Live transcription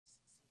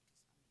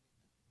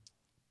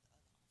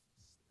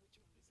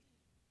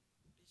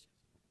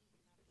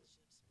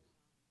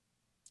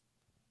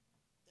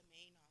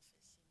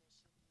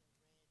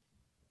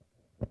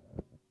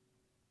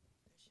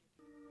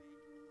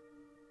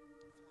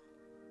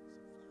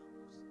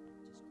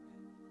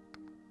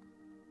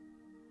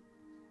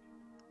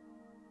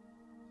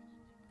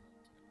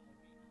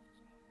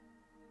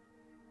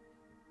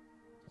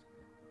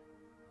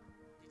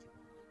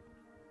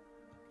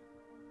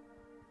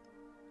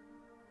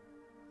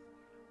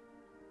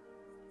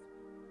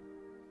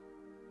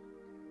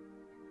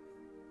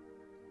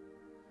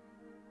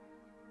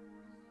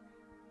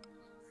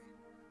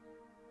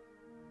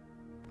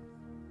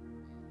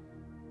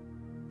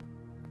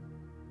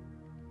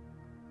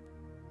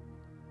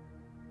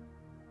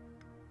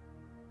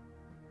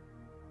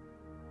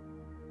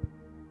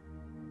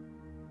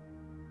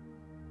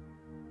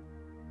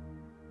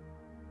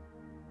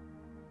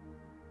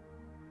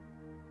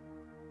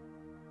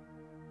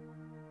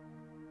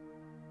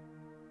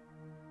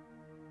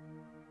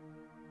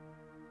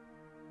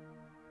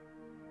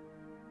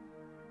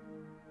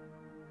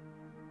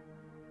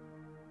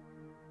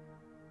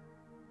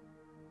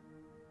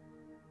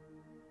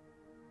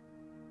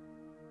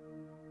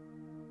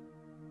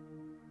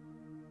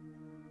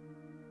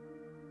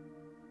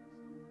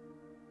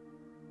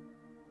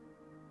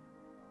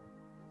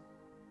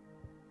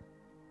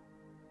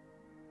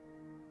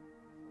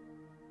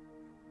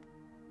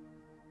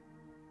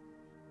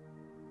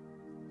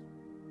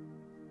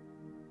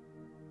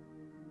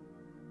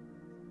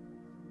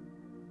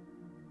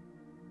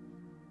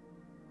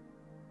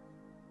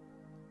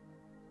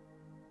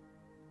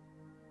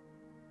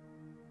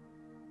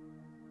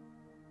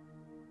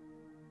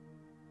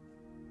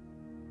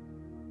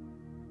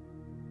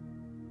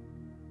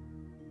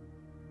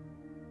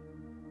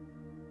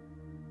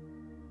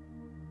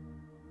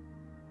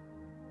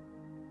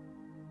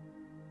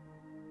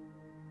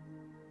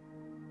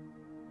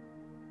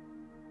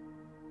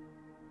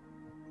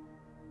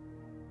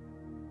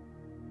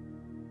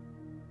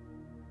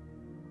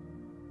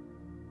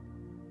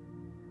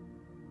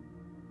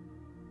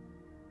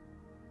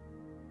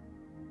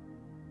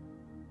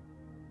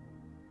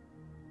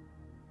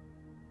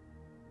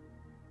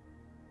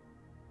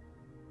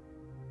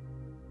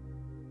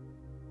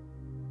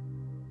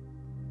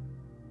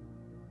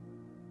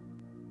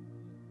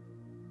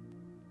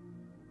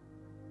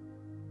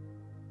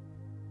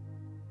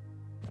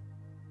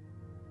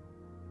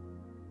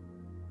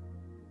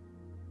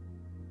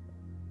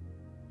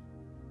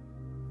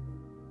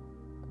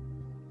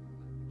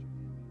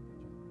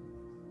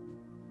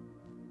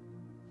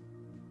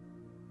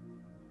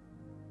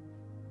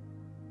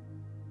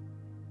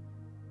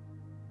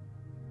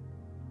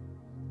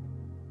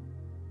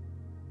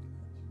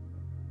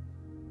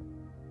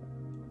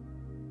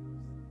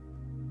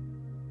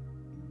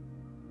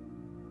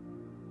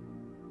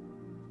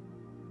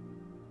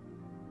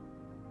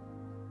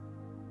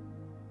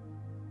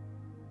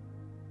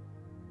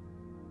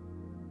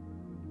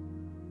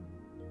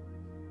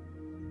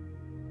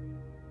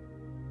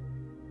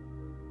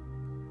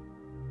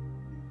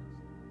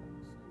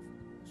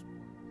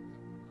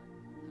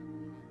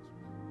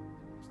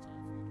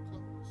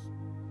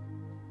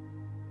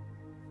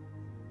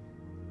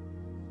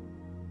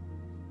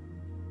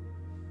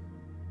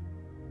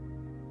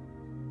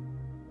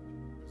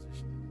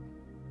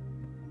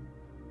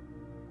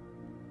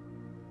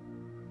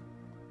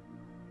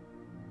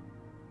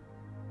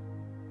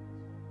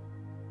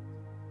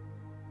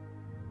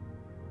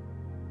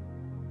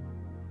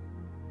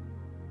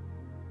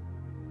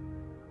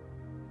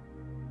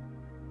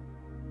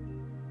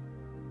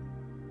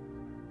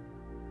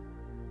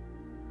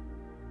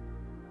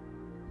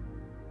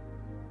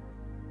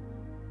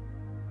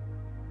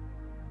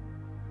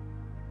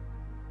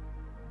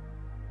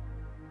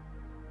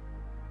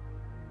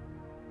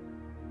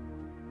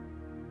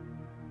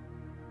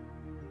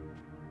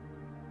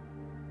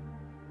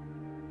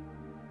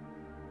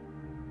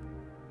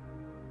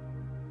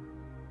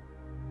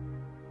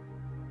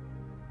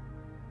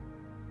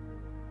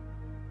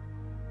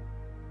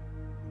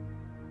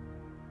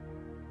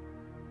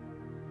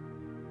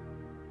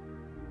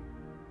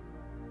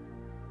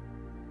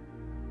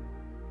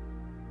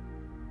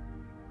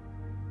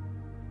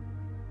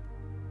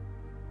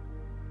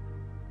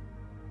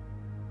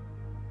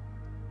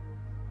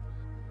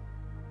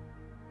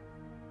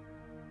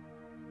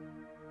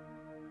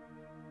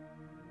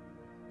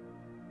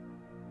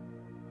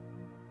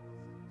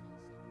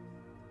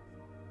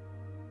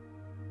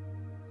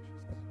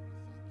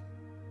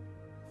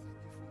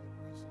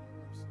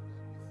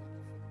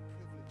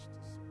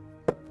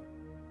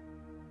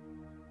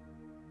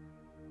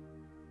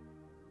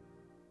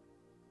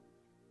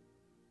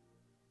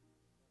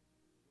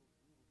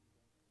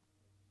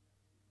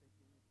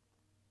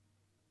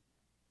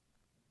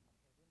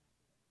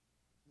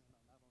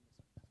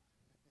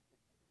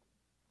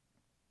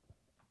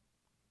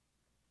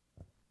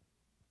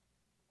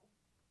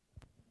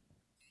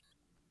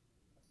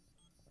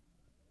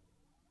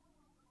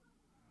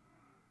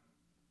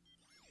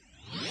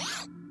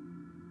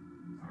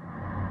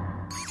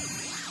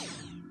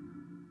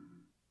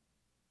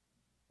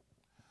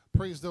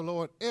Praise the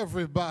Lord,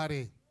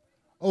 everybody.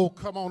 Oh,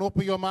 come on,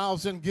 open your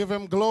mouths and give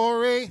him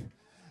glory.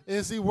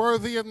 Is he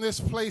worthy in this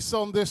place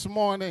on this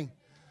morning?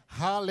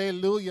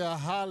 Hallelujah,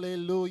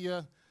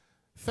 hallelujah.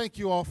 Thank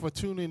you all for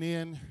tuning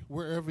in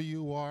wherever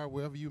you are,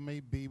 wherever you may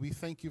be. We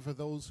thank you for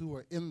those who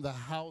are in the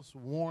house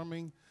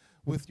warming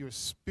with your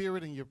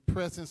spirit and your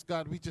presence.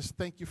 God, we just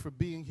thank you for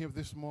being here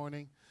this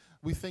morning.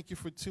 We thank you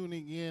for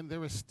tuning in.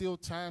 There is still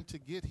time to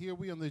get here.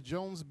 We're in the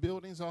Jones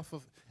buildings off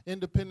of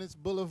Independence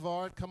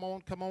Boulevard. Come on,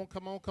 come on,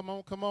 come on, come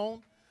on, come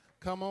on.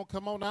 Come on,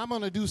 come on. Now, I'm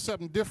going to do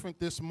something different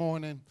this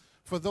morning.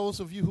 For those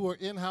of you who are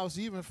in-house,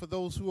 even for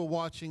those who are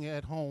watching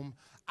at home,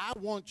 I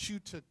want you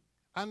to,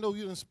 I know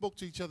you done spoke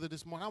to each other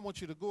this morning. I want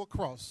you to go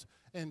across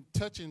and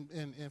touch and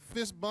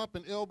fist bump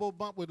and elbow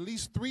bump with at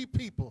least 3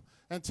 people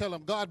and tell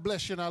them, God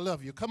bless you and I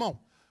love you. Come on.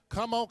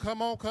 Come on,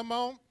 come on, come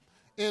on.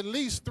 At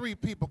least 3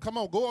 people. Come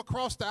on, go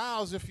across the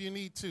aisles if you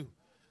need to.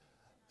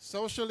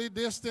 Socially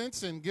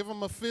distance and give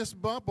them a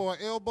fist bump or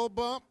elbow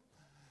bump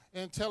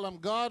and tell them,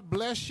 God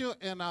bless you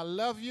and I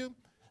love you.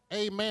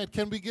 Amen.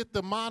 Can we get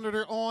the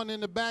monitor on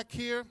in the back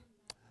here?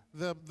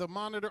 The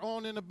monitor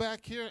on in the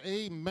back here?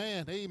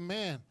 Amen,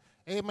 amen,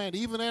 amen.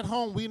 Even at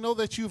home, we know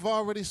that you've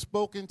already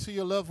spoken to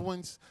your loved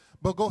ones,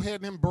 but go ahead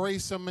and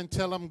embrace them and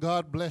tell them,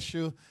 God bless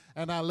you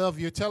and I love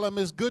you. Tell them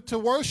it's good to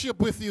worship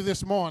with you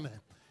this morning.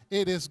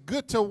 It is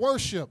good to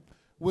worship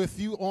with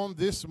you on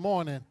this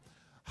morning.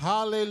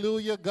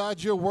 Hallelujah.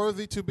 God, you're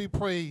worthy to be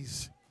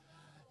praised.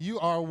 You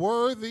are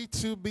worthy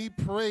to be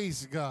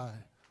praised, God.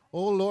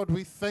 Oh, Lord,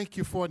 we thank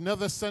you for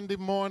another Sunday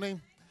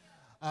morning,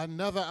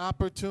 another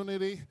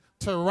opportunity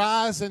to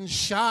rise and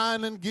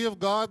shine and give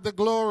God the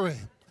glory.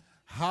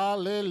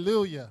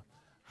 Hallelujah.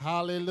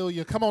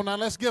 Hallelujah. Come on now,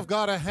 let's give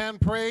God a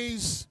hand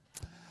praise.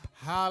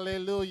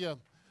 Hallelujah.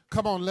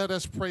 Come on, let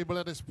us pray, but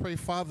let us pray.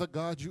 Father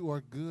God, you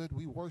are good.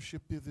 We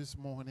worship you this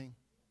morning.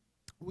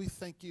 We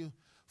thank you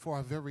for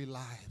our very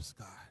lives,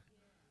 God.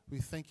 We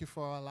thank you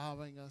for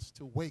allowing us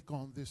to wake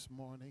on this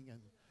morning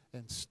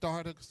and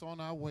start us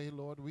on our way,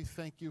 Lord. We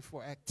thank you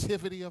for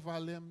activity of our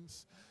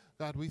limbs.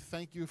 God, we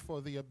thank you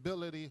for the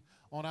ability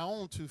on our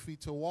own 2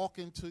 feet to walk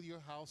into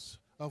your house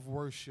of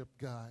worship,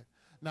 God.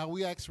 Now,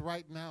 we ask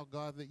right now,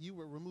 God, that you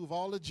would remove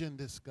all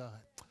agendas, God,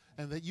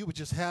 and that you would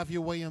just have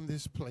your way in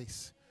this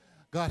place.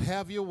 God,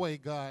 have your way,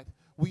 God.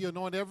 We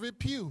anoint every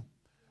pew.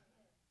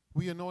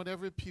 We anoint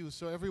every pew.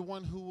 So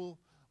everyone who will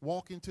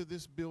walk into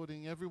this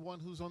building,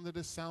 everyone who's under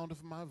the sound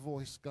of my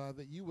voice, God,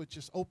 that you would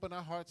just open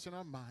our hearts and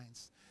our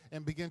minds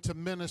and begin to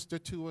minister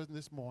to us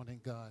this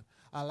morning, God.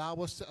 Allow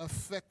us to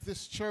affect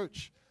this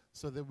church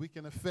so that we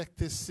can affect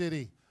this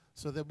city,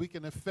 so that we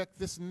can affect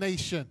this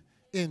nation.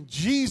 In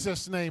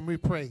Jesus' name we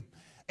pray.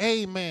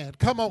 Amen.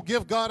 Come on,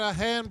 give God a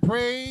hand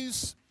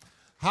praise.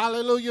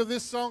 Hallelujah.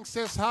 This song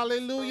says,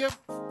 hallelujah.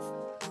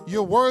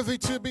 You're worthy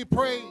to be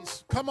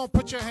praised. Come on,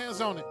 put your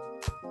hands on it.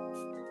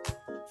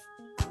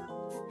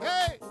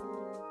 Hey.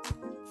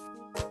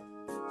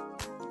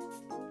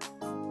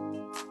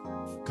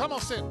 Come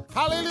on, say it.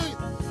 Hallelujah.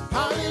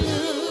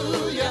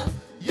 Hallelujah.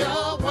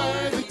 You're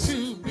worthy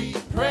to be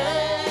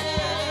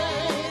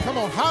praised. Come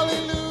on,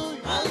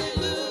 hallelujah.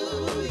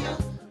 Hallelujah.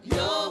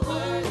 You're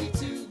worthy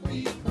to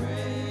be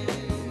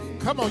praised.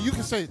 Come on, you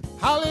can say it.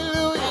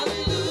 Hallelujah.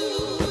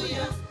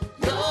 Hallelujah.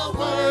 You're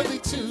worthy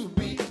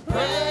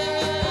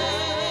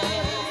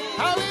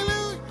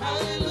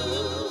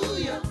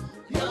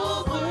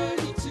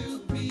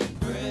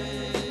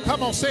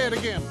Come on, say it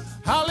again.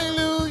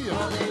 Hallelujah.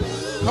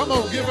 Hallelujah. Come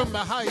on, give him the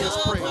highest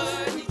praise.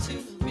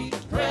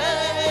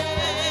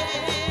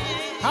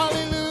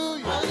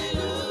 Hallelujah.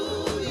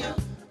 Hallelujah.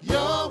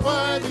 You're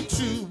worthy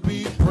to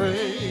be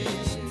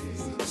praised.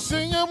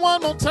 Sing it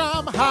one more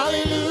time.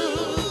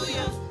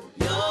 Hallelujah.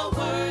 You're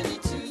worthy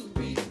to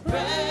be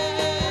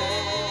praised.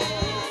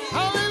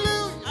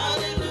 Hallelujah.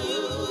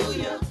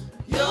 Hallelujah.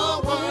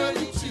 You're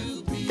worthy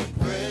to be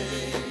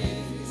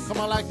praised. Come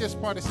on, like this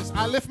part. It says,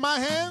 I lift my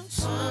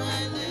hands.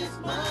 I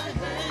lift my hands.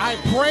 I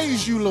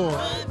praise you, Lord.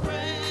 I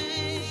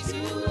praise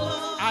you,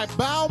 Lord. I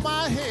bow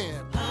my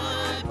head.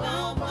 I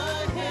bow my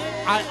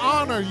head. I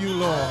honor you,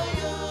 Lord. I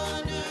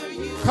honor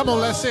you, come on,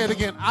 let's say it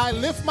again. I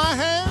lift my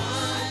hands.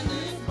 I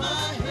lift my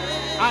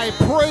hands. I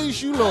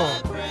praise you, Lord.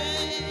 I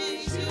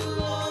praise you,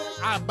 Lord.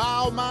 I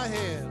bow my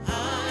head.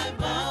 I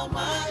bow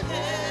my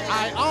head.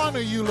 I honor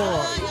you, Lord.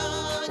 I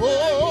honor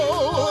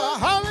oh, you.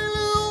 Hallelujah.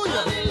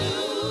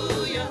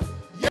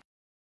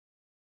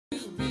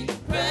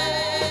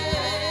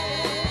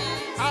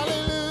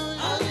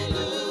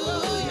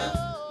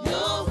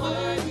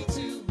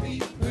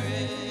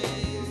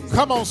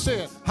 Come on,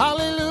 say it.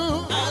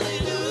 Hallelujah.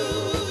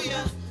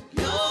 Hallelujah.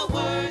 You're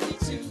worthy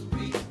to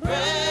be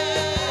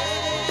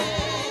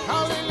praised.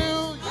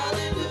 Hallelujah.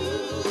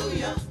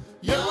 Hallelujah.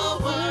 You're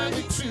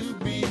worthy to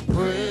be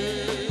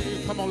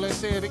praised. Come on, let's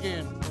say it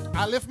again.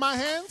 I lift my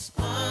hands.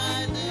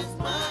 I lift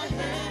my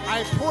hands.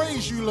 I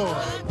praise you, Lord.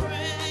 I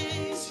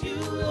praise you,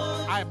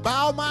 Lord. I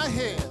bow my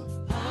head.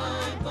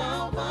 I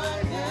bow my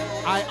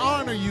head. I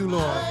honor you,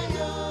 Lord. I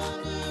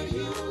honor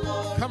you,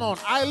 Lord. Come on,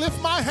 I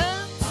lift my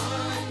hands.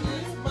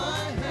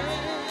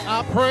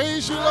 I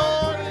praise you,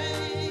 Lord.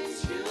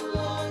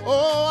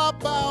 Oh, I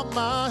bow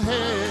my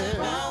head.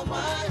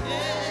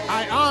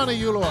 I honor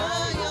you, Lord.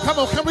 Come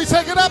on, can we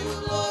take it up?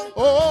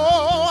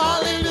 Oh,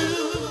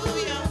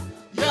 hallelujah.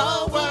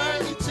 You're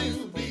worthy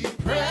to be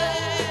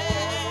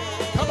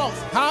praised. Come on,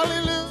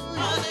 hallelujah.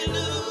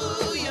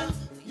 Hallelujah.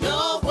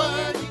 You're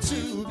worthy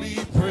to be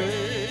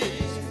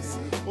praised.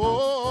 Oh,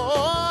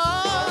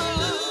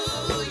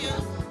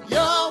 hallelujah.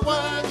 You're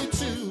worthy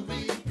to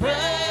be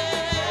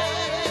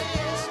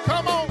praised.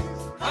 Come on.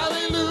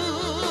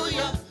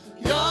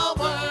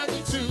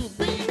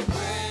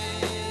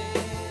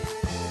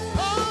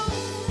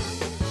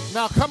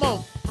 Now, come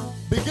on,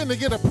 begin to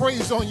get a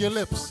praise on your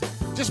lips.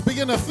 Just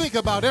begin to think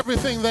about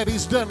everything that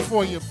he's done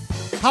for you.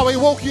 How he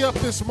woke you up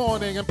this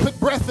morning and put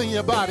breath in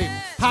your body.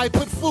 How he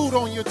put food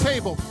on your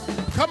table.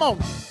 Come on.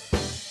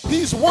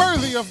 He's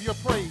worthy of your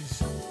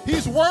praise.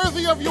 He's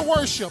worthy of your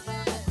worship.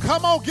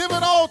 Come on, give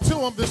it all to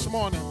him this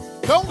morning.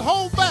 Don't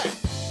hold back.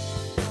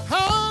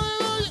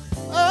 Hallelujah.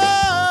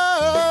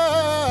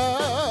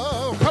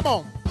 Oh, come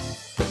on.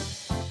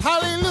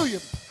 Hallelujah.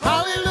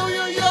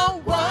 Hallelujah, you're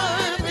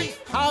worthy.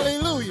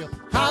 Hallelujah.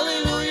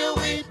 Hallelujah,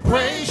 we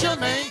praise your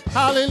name.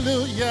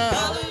 Hallelujah.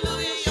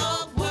 Hallelujah,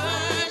 you're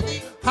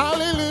worthy.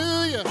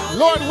 Hallelujah.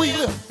 Lord, we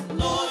lift.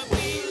 Lord,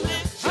 we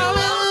lift.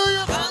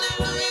 Hallelujah.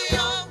 Hallelujah,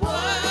 you're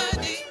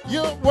worthy.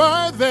 You're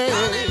worthy.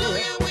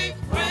 Hallelujah, we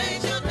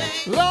praise your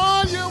name.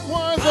 Lord, you're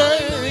worthy.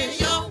 Hallelujah,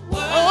 you're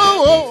worthy.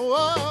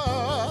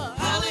 Oh.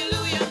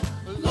 Hallelujah.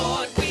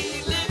 Lord,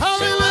 we lift.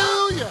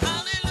 Hallelujah.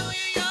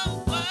 Hallelujah, you're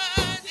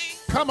worthy.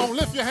 Come on,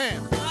 lift your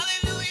hand.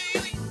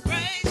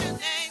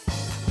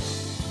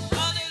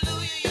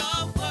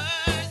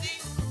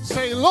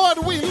 Say, Lord,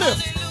 we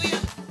lift. Hallelujah.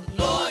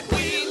 Lord,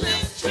 we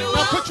lift you now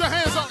up. Put your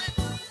hands on it.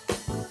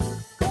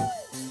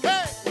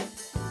 Hey.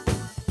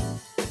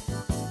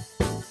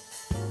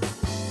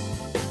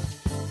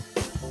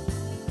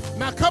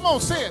 Now come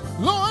on, say it.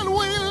 Lord,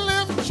 we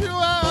lift you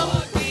up.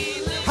 Lord,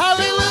 we lift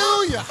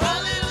hallelujah.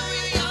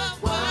 Hallelujah, you're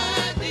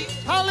worthy.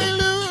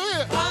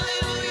 Hallelujah.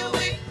 Hallelujah,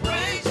 we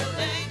praise your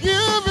name.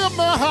 Give him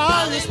the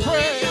highest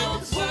praise.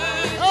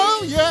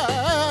 Oh, yeah.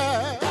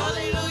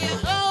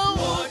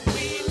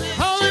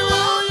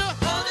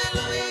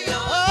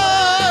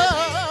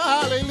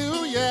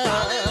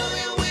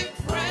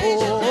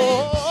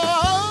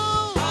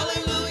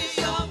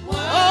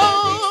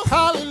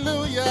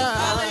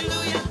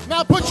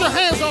 Put your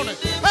hands on it.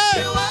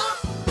 Hey!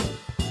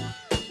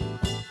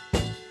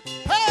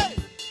 Hey!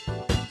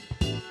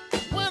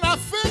 When I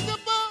think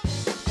about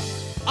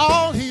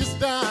all he's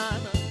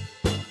done,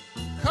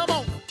 come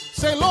on,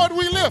 say, Lord,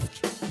 we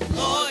lift.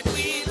 Lord,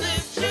 we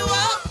lift you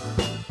up.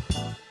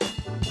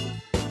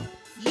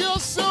 You're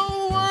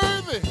so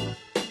worthy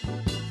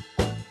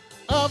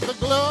of the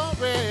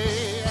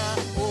glory.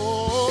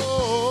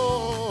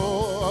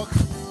 Oh,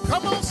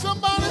 come on,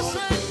 somebody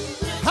say,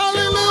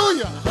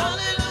 hallelujah.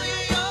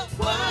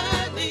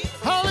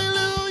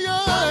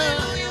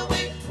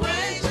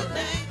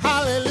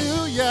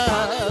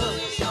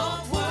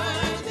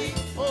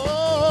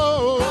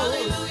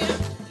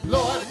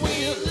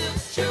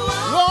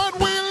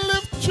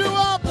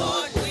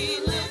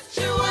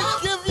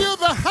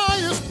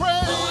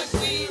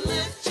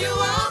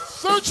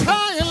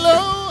 High and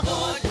low.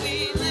 Lord,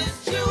 we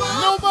lift you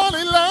up.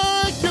 Nobody loves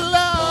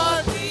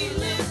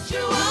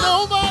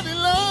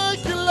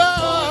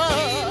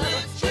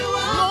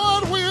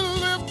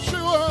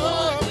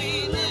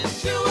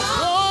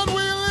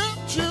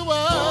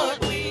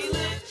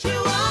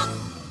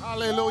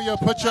Hallelujah.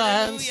 Put your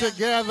hands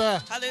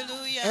together.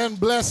 Hallelujah. And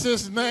bless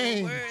his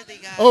name. Worthy,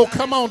 God. Oh,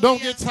 come on. Don't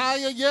get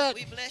tired yet.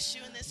 We bless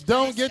you in this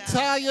Don't place, get God.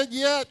 tired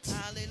yet.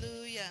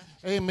 Hallelujah.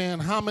 Amen.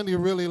 How many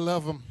really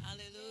love him?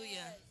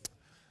 Hallelujah.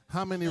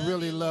 How many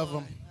really love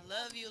him? I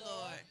love you,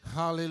 Lord.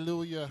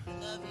 Hallelujah. I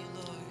love you,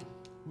 Lord.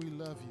 We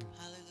love you.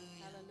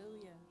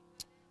 Hallelujah.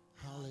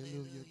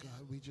 Hallelujah,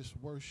 God. We just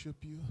worship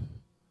you.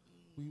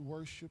 We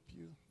worship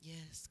you.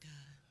 Yes, God.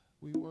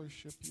 We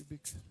worship you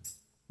because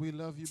we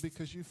love you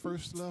because you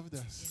first loved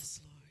us.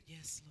 Yes, Lord.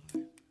 Yes,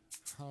 Lord.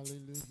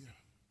 Hallelujah.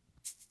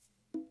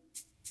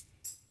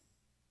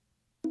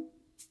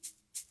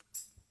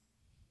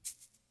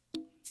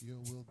 Your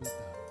will be done,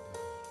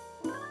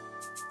 God.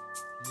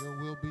 Your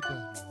will be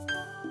done.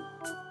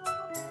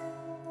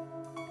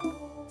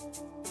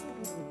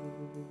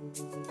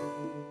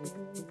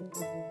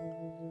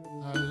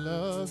 I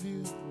love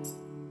you.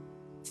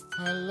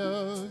 I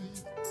love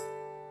you.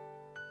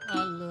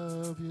 I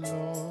love you,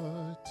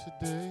 Lord,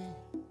 today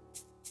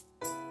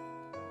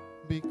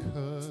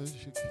because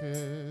you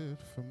cared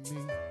for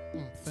me.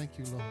 Thank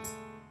you, Lord,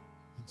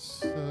 in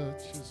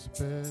such a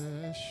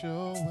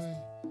special way.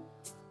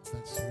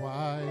 That's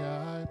why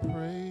I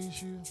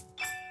praise you.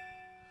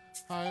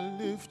 I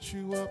lift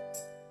you up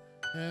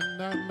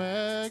and I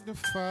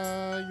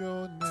magnify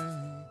your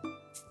name.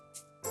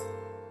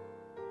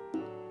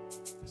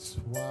 That's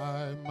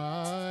why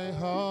my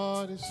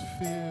heart is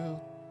filled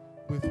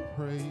with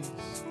praise.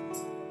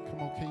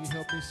 Come on, can you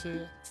help me say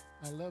it?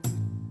 I love you.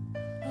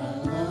 I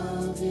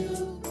love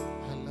you.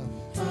 I love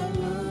you. I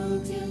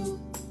love you.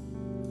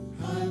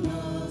 I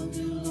love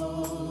you,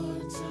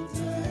 Lord,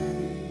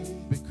 today.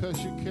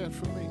 Because you cared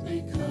for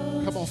me.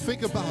 Come on,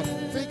 think about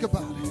it. Think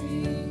about it.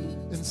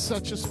 In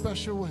such a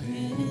special way.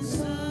 In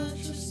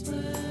such a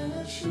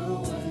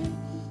special way.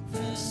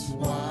 That's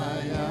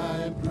why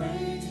I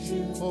praise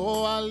you.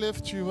 Oh, I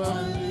lift you up.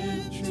 I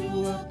lift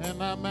you up.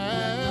 And I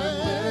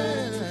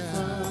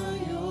magnify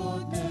your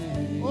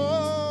name.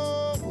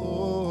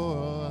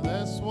 Oh,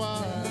 that's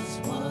why. That's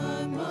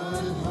why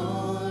my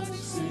heart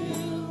is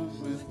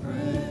filled with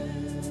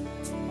praise.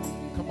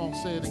 Come on,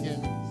 say it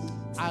again.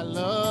 I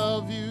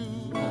love you.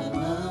 I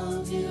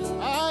love you.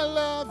 I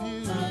love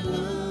you. I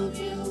love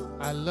you.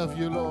 I love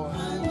you, Lord.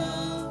 I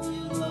love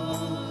you,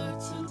 Lord,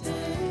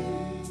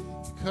 today.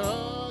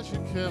 Because you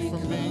care for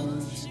me.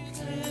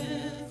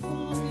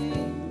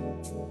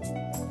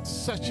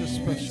 Such a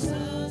special way.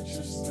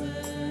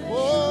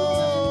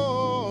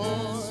 Oh,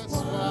 that's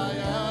why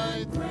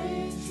I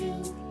praise you,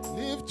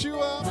 lift you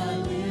up,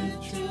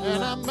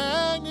 and I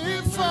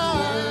magnify.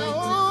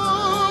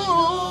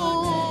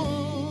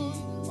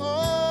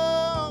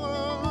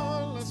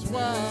 Oh, that's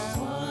why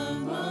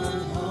my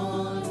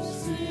heart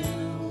is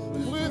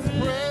filled with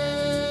praise.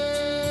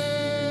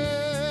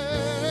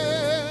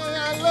 I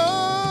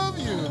love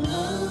you.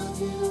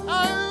 I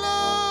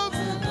love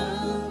you.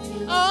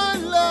 I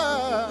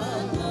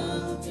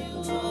love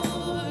you,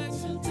 Lord,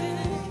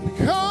 today.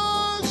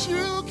 Because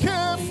you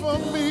care for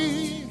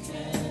me.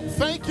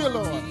 Thank you,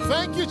 Lord.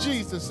 Thank you,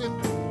 Jesus.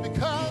 And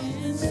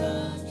because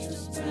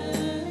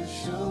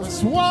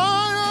that's why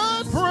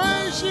I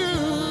praise you.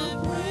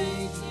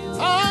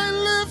 I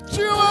lift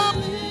you up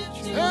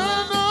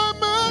and I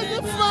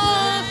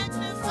magnify.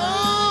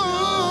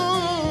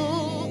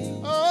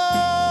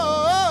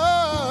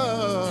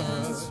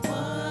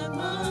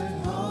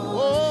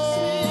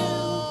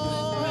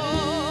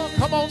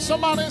 Come on,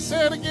 somebody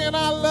say it again.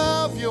 I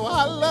love you.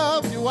 I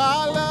love you.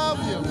 I love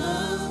you.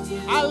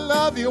 I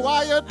love you.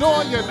 I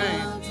adore your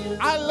name.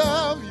 I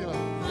love you.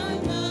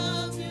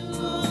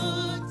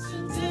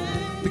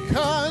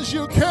 Because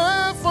you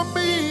care for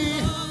me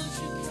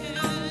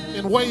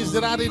in ways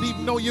that I didn't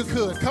even know you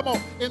could. Come on,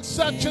 in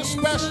such a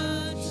special.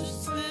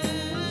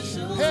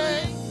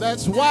 Hey,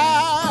 that's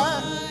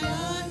why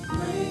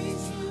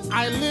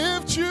I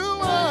lift you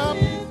up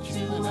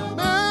and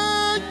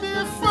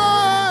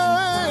magnify.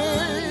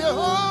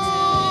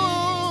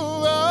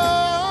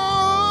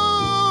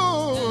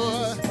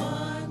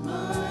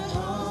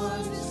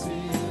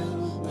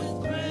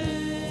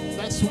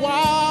 That's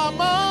why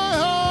my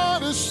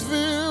heart is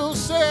filled.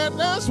 Said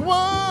that's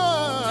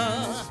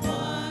why.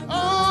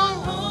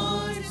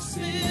 Oh,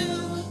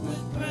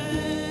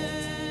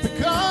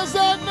 because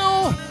I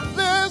know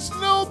there's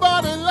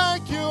nobody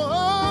like you.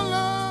 Oh,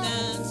 Lord.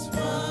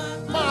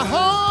 My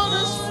heart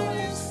is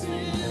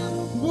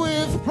filled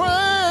with praise.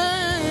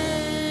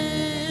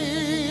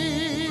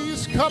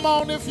 Come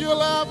on, if you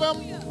love him.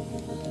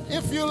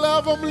 If you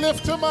love him,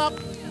 lift him up.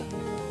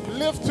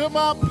 Lift him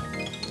up.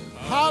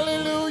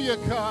 Hallelujah,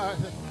 God.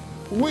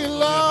 We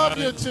love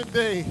you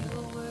today.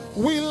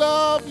 We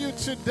love you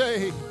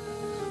today.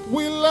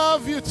 We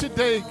love you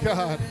today,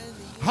 God.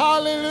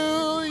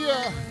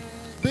 Hallelujah.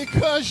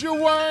 Because you're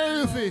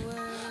worthy.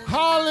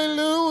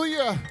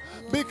 Hallelujah.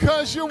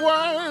 Because you're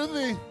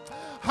worthy.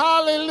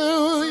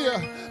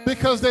 Hallelujah.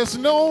 Because there's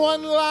no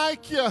one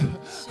like you.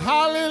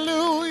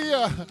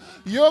 Hallelujah.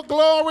 Your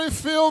glory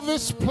fill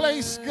this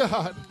place,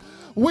 God.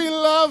 We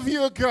love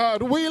you,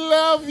 God. We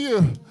love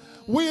you.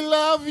 We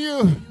love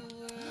you.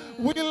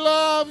 We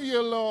love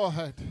you, Lord.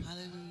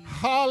 Hallelujah.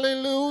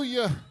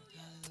 Hallelujah.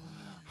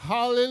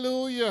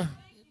 Hallelujah.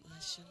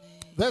 Bless your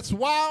name. That's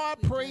why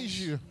I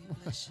praise you.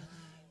 Bless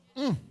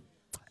your name.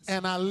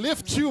 And I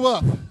lift you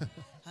up.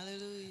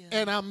 Hallelujah.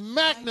 And I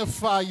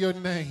magnify your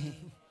name.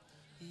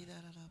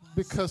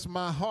 Because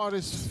my heart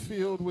is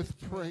filled with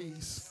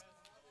praise.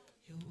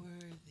 You're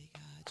worthy,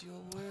 God.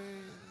 You're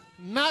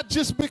worthy. Not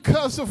just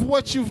because of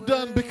what you've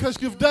done, because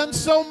you've done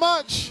so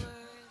much.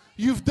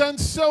 You've done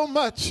so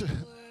much.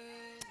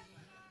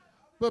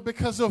 But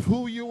because of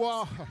who you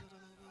are.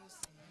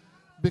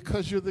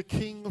 Because you're the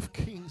King of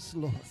Kings,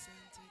 Lord.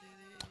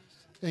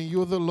 And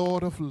you're the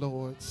Lord of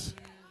Lords.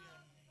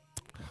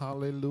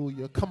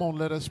 Hallelujah. Come on,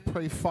 let us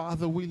pray.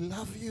 Father, we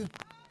love you.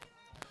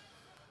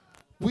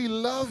 We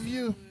love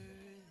you.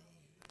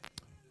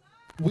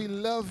 We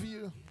love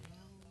you.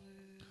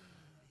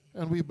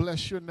 And we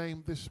bless your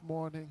name this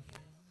morning.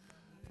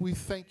 We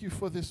thank you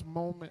for this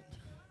moment.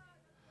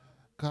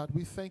 God,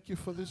 we thank you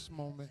for this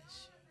moment.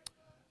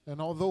 And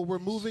although we're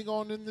moving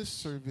on in this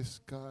service,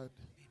 God,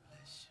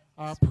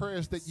 our prayer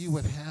is that you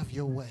would have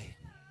your way.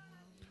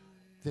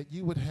 That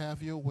you would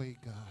have your way,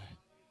 God.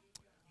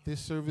 This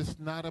service is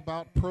not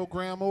about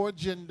program or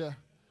agenda,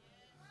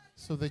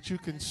 so that you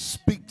can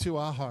speak to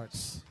our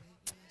hearts.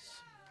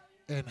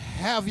 And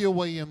have your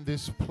way in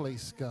this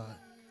place, God.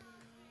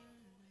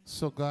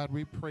 So, God,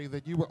 we pray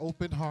that you will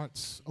open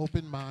hearts,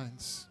 open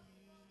minds.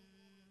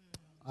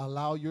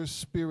 Allow your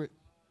spirit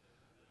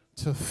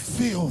to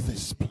fill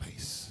this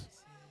place.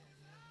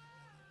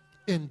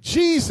 In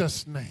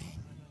Jesus' name.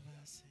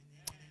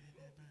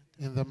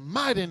 In the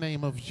mighty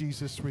name of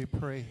Jesus we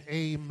pray.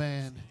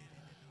 Amen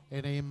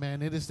and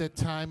amen. It is that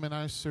time in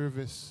our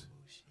service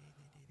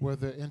where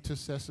the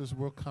intercessors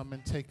will come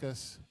and take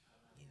us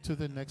to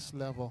the next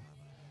level.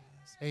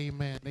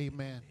 Amen.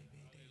 Amen.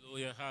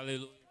 Hallelujah.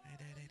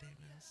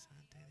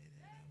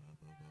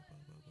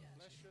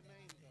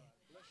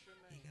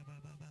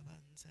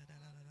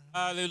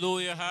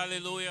 Hallelujah. Hallelujah.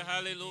 Hallelujah.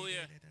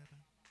 Hallelujah.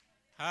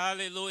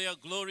 Hallelujah.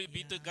 Glory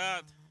be to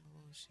God.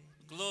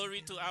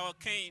 Glory to our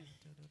King.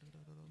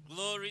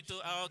 Glory to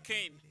our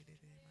King.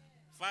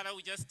 Father,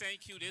 we just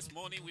thank you this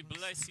morning. We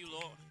bless you,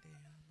 Lord.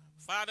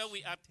 Father,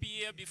 we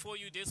appear before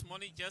you this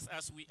morning just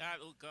as we are,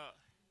 oh God.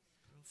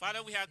 Father,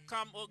 we have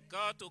come, oh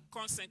God, to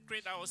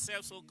consecrate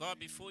ourselves, oh God,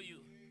 before you.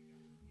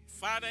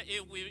 Father,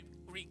 if we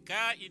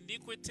regard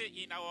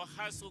iniquity in our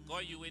hearts, oh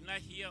God, you will not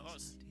hear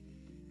us.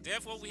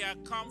 Therefore, we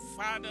have come,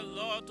 Father,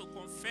 Lord, to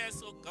confess,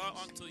 oh God,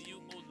 unto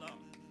you, oh Lord.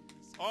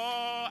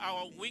 All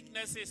our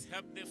weaknesses,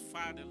 Heavenly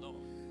Father,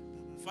 Lord.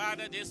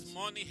 Father, this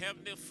morning,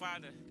 Heavenly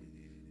Father,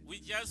 we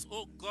just,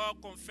 oh God,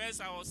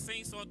 confess our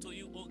sins unto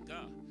you, oh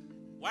God.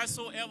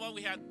 Whatsoever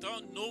we have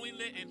done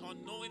knowingly and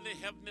unknowingly,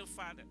 Heavenly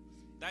Father,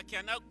 that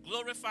cannot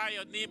glorify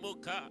your name, oh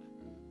God.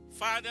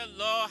 Father,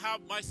 Lord,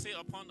 have mercy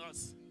upon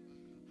us.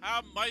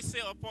 Have mercy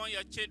upon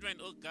your children,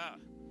 oh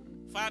God.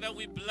 Father,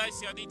 we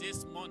bless your name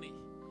this morning.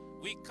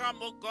 We come,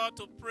 oh God,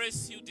 to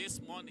praise you this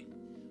morning.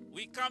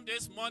 We come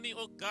this morning,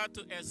 oh God,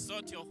 to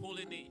exalt your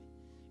holy name.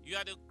 You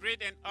are the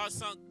great and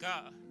awesome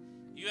God.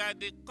 You are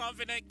the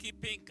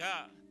covenant-keeping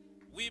God.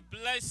 We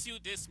bless you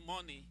this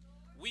morning.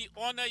 We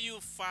honor you,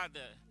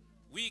 Father.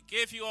 We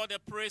give you all the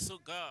praise, oh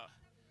God.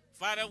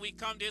 Father, we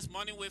come this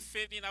morning with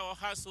faith in our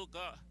hearts, oh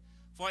God.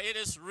 For it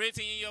is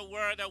written in your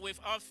word that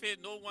without faith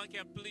no one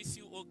can please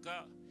you, oh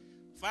God.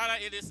 Father,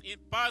 it is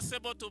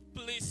impossible to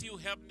please you,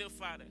 Heavenly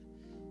Father.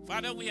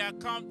 Father, we have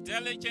come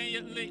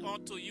diligently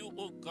unto you,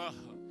 oh God.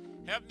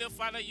 Heavenly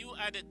Father, you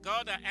are the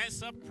God that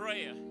answers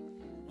prayer.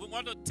 We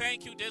want to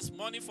thank you this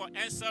morning for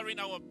answering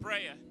our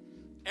prayer.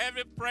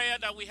 Every prayer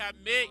that we have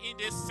made in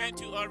this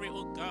sanctuary,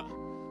 oh God.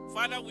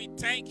 Father, we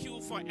thank you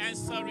for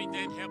answering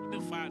them, Heavenly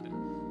Father.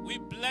 We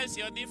bless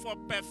your name for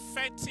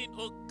perfecting,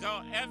 oh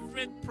God,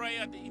 every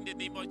prayer in the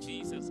name of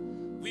Jesus.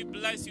 We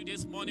bless you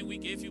this morning. We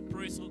give you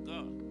praise, oh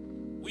God.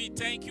 We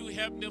thank you,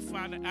 Heavenly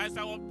Father, as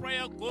our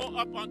prayer go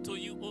up unto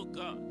you, oh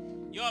God.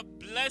 Your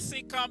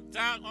blessing come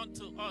down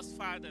unto us,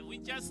 Father. We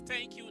just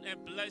thank you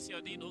and bless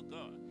your name, oh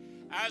God.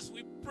 As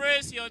we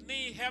praise your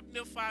name,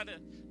 Heavenly Father,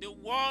 the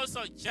walls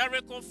of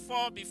Jericho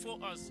fall before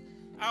us.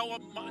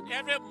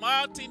 Every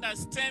mountain that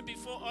stands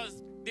before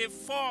us, they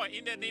fall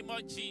in the name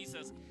of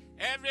Jesus.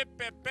 Every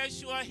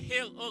perpetual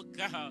hill, oh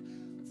God,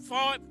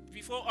 fall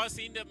before us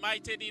in the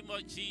mighty name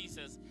of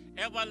Jesus.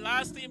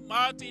 Everlasting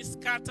mountains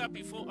scatter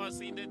before us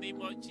in the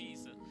name of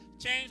Jesus.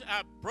 Chains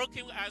are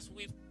broken as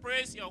we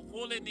praise your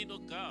holy name, oh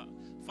God.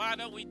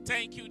 Father, we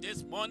thank you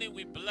this morning.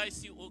 We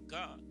bless you, oh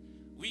God.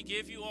 We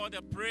give you all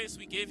the praise.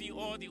 We give you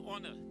all the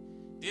honor.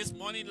 This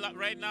morning,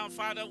 right now,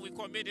 Father, we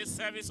commit this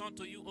service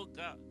unto you, oh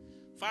God.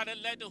 Father,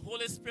 let the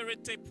Holy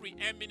Spirit take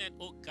preeminent,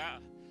 oh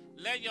God.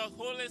 Let your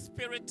Holy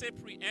Spirit take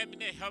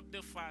preeminent, help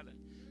the Father.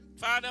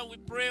 Father, we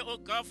pray, oh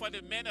God, for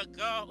the men of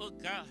God, oh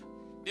God.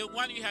 The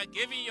one you have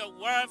given your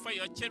word for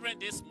your children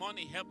this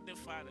morning, help the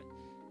Father.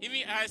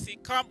 Even as he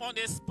come on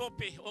this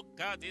pulpit, oh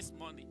God, this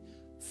morning.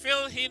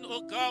 Fill him,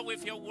 oh God,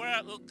 with your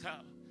word, oh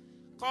God.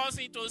 Cause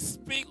him to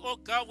speak, oh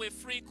God, with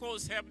free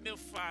course, Heavenly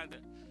Father.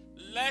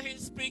 Let him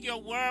speak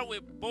your word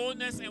with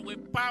boldness and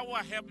with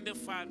power, Heavenly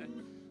Father.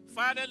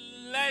 Father,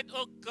 let,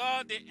 oh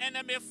God, the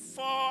enemy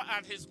fall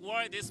at his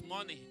word this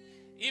morning.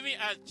 Even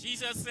as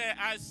Jesus said,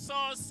 I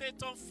saw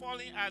Satan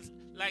falling as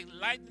like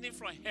lightning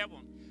from heaven.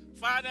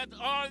 Father,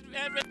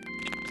 everything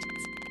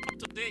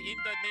today in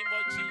the name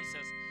of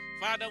Jesus.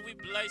 Father, we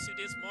bless you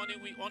this morning.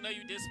 We honor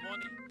you this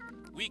morning.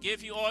 We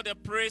give you all the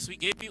praise. We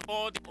give you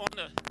all the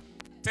honor.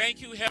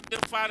 Thank you, Heavenly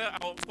Father,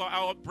 for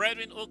our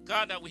brethren, oh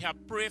God, that we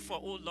have prayed for,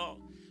 oh Lord.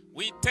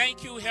 We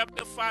thank you,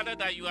 Heavenly Father,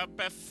 that you have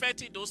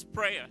perfected those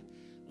prayers.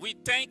 We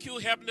thank you,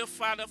 Heavenly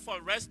Father,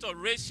 for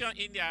restoration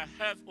in their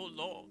health, oh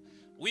Lord.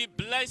 We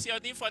bless your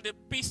name for the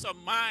peace of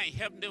mind,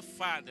 Heavenly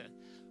Father.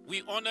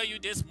 We honor you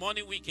this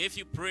morning. We give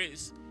you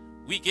praise.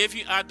 We give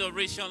you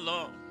adoration,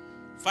 Lord.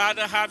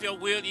 Father, have your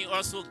will in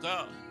us, oh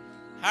God.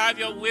 Have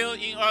your will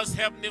in us,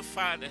 Heavenly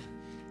Father.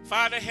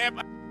 Father, help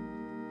us.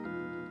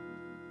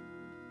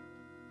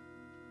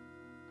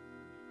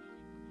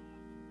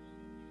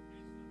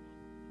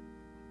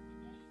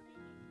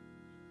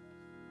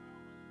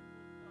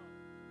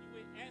 You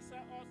will answer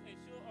us and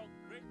show us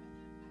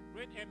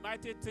great and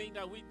mighty thing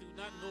that we do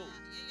not know.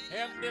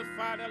 Heavenly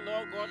Father,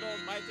 Lord God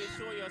Almighty,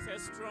 show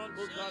yourself strong,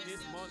 oh God,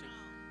 this morning.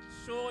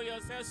 Show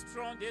yourself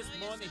strong this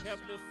morning,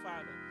 Heavenly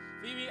Father.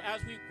 Even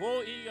as we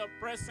go in your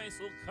presence,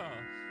 oh God.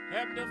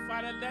 Heavenly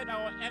Father, let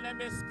our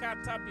enemies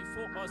scatter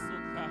before us,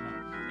 oh God.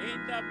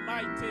 In the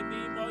mighty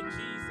name of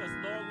Jesus,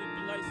 Lord, we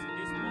bless you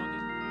this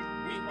morning.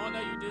 We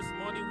honor you this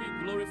morning. We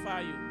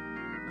glorify you.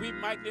 We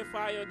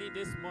magnify your name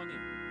this morning.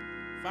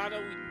 Father,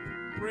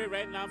 we pray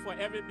right now for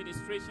every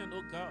ministration,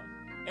 oh God.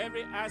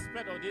 Every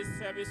aspect of this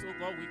service, oh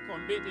God, we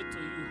commit it to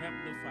you,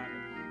 Heavenly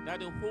Father. That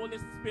the Holy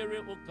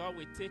Spirit, oh God,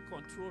 will take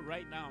control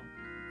right now.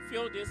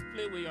 Fill this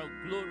place with your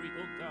glory,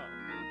 oh God.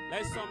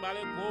 Let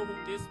somebody go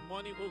home this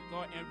morning, oh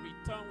God, and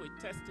return with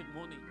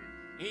testimony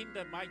in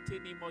the mighty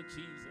name of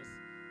Jesus.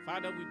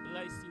 Father, we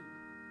bless you.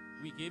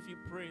 We give you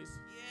praise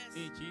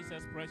in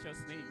Jesus'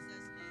 precious name.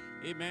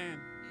 Amen.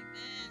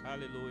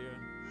 Hallelujah.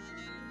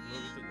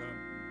 Glory to God.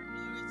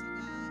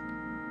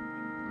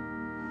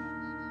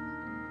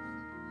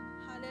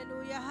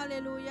 Hallelujah,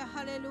 hallelujah,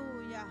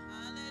 hallelujah.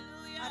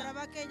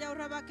 Arrabaqueya,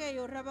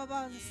 arrabaqueyo,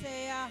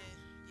 arrababansea.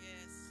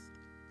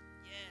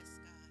 Yes,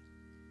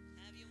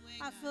 God. Have your way,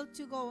 I felt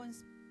to go and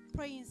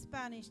pray in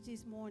Spanish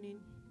this morning.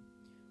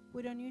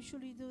 We don't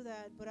usually do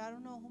that, but I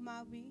don't know who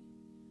might be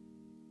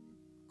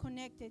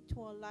connected to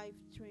a live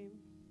stream.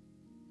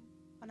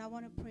 And I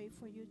want to pray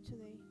for you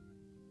today.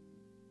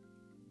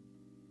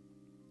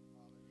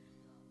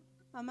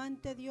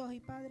 Amante Dios y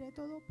Padre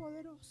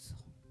Todopoderoso.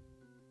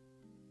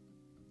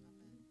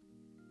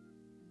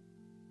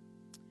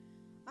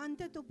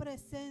 Ante tu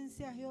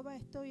presencia, Jehová,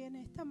 estoy en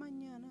esta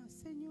mañana,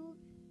 Señor.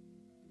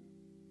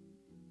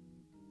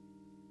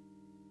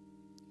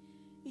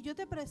 Y yo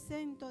te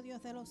presento,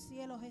 Dios de los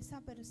cielos,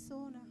 esa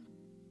persona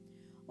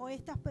o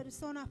estas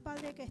personas,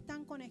 Padre, que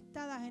están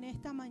conectadas en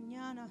esta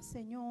mañana,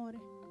 Señor.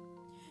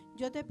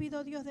 Yo te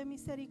pido, Dios de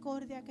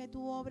misericordia, que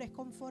tú obres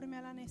conforme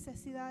a la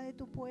necesidad de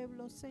tu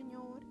pueblo,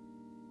 Señor.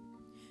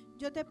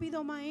 Yo te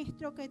pido,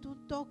 Maestro, que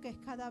tú toques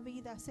cada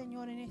vida,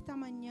 Señor, en esta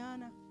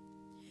mañana.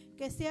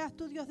 Que seas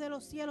tú, Dios de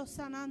los cielos,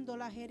 sanando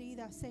las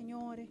heridas,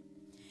 Señor.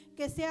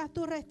 Que seas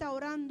tú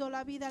restaurando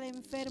la vida del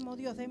enfermo,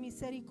 Dios de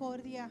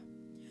misericordia.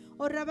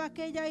 Oh,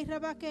 rabaqueya y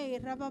rabaque,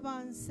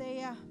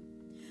 rababansea.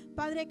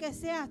 Padre, que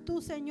seas tú,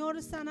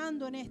 Señor,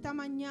 sanando en esta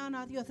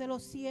mañana, Dios de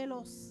los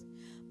cielos.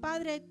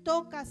 Padre,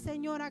 toca,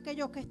 Señor, a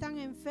aquellos que están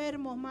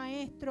enfermos,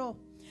 Maestro.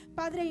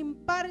 Padre,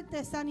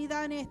 imparte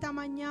sanidad en esta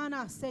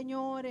mañana,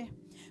 Señor.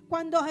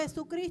 Cuando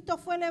Jesucristo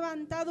fue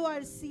levantado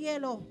al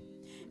cielo,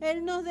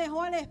 Él nos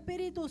dejó al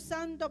Espíritu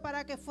Santo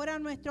para que fuera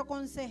nuestro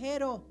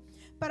consejero,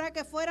 para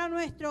que fuera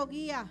nuestro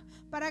guía,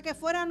 para que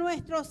fuera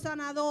nuestro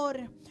sanador.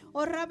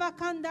 Oh,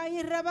 rabacanda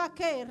y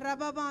rabaque,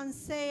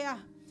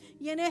 rababansea.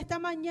 Y en esta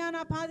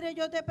mañana, Padre,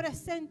 yo te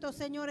presento,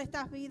 Señor,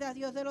 estas vidas,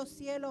 Dios de los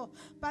cielos.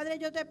 Padre,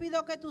 yo te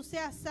pido que tú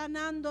seas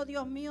sanando,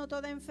 Dios mío,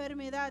 toda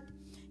enfermedad.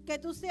 Que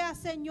tú seas,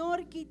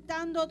 Señor,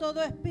 quitando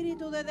todo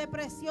espíritu de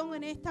depresión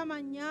en esta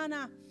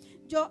mañana.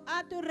 Yo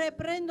ato y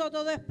reprendo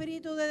todo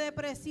espíritu de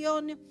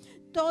depresión.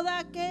 Toda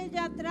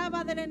aquella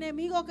traba del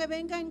enemigo que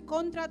venga en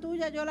contra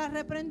tuya, yo la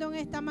reprendo en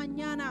esta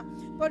mañana.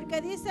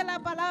 Porque dice la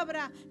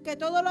palabra que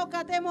todo lo que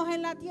atemos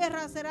en la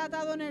tierra será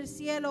atado en el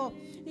cielo.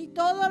 Y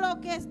todo lo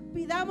que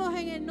pidamos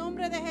en el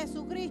nombre de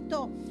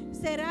Jesucristo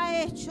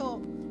será hecho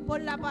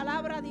por la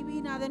palabra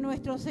divina de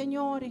nuestro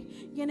Señor.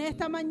 Y en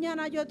esta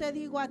mañana yo te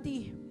digo a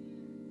ti,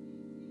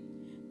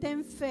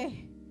 ten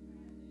fe,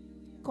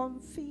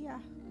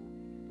 confía.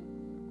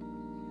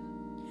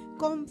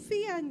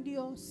 Confía en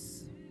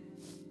Dios.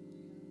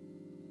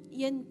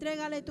 Y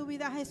entrégale tu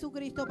vida a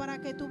Jesucristo para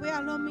que tú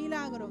veas los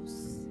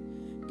milagros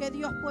que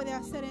Dios puede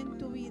hacer en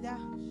tu vida.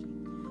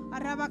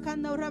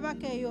 Arrabacanda,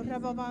 rabaqueo,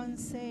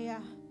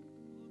 rababansea.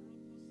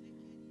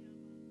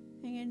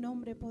 En el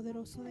nombre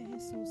poderoso de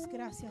Jesús.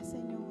 Gracias,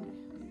 Señor.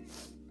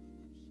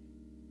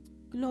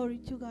 Glory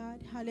to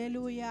God.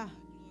 Aleluya.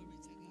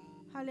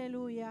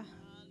 Aleluya.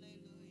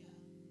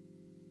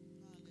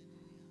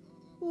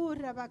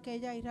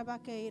 Rabaqueya y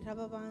rabaquei,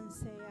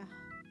 rababansea.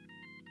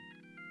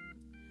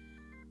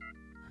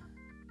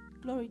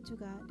 Glory to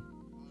God.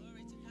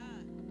 Glory to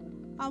God.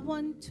 I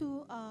want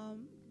to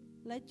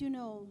let you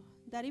know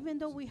that even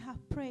though we have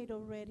prayed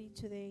already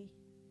today,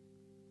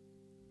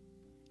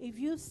 if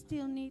you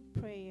still need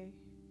prayer,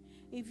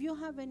 if you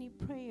have any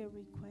prayer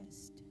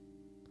request,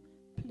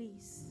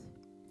 please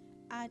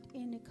add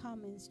in the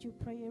comments your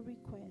prayer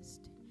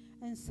request,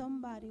 and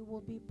somebody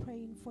will be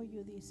praying for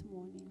you this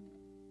morning.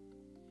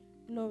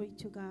 Glory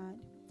to God.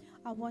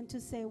 I want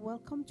to say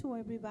welcome to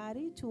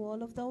everybody, to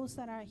all of those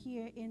that are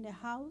here in the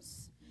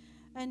house,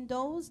 and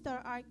those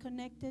that are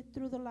connected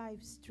through the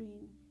live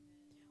stream.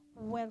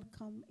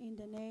 Welcome in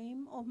the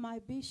name of my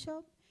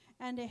bishop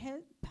and the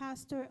head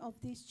pastor of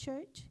this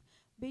church,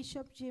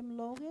 Bishop Jim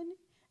Logan,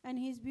 and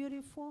his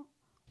beautiful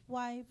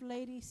wife,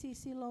 Lady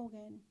Kfcc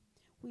Logan.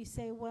 We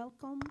say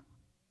welcome,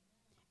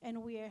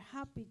 and we are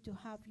happy to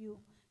have you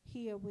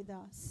here with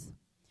us.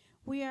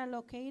 We are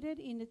located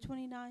in the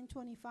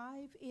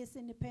 2925 East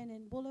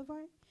Independent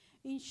Boulevard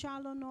in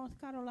Charlotte,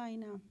 North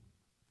Carolina.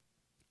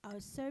 Our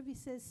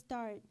services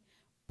start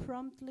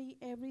promptly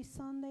every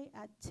Sunday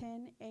at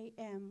 10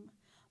 a.m.,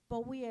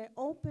 but we are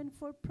open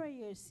for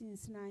prayer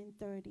since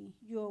 9:30.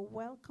 You're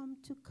welcome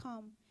to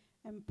come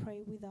and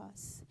pray with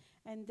us.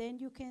 And then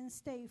you can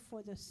stay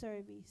for the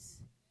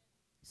service,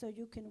 so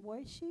you can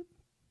worship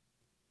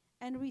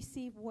and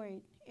receive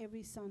word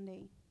every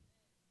Sunday.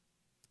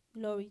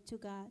 Glory to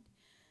God.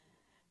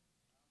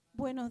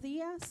 Buenos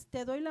días,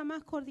 te doy la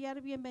más cordial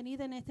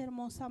bienvenida en esta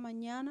hermosa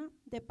mañana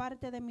de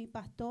parte de mi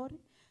pastor,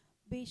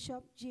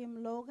 Bishop Jim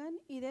Logan,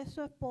 y de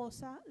su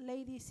esposa,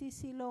 Lady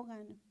Kfcc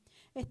Logan.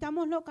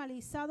 Estamos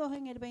localizados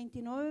en el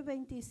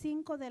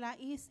 2925 de la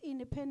East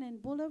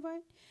Independent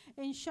Boulevard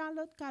en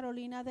Charlotte,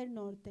 Carolina del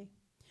Norte.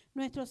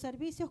 Nuestros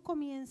servicios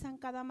comienzan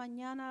cada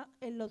mañana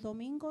en los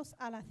domingos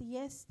a las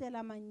 10 de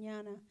la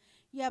mañana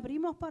y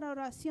abrimos para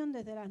oración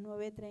desde las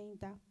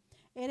 9:30.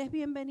 Eres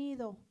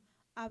bienvenido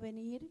a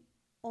venir,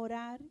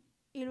 orar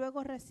y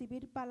luego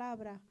recibir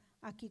palabra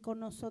aquí con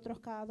nosotros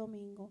cada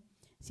domingo.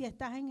 Si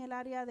estás en el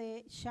área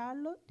de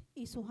Charlotte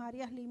y sus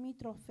áreas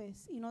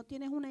limítrofes y no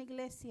tienes una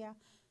iglesia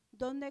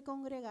donde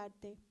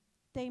congregarte,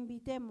 te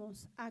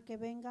invitemos a que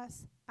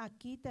vengas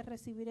aquí, te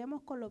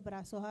recibiremos con los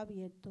brazos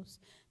abiertos.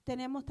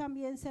 Tenemos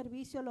también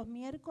servicio los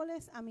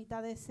miércoles a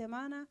mitad de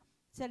semana,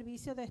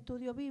 servicio de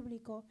estudio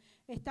bíblico.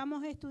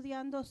 Estamos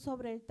estudiando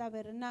sobre el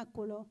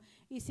tabernáculo,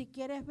 y si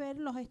quieres ver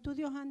los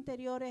estudios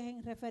anteriores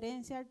en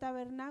referencia al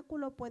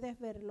tabernáculo, puedes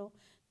verlo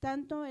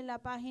tanto en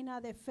la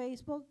página de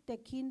Facebook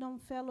de Kingdom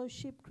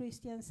Fellowship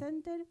Christian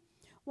Center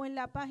o en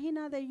la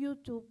página de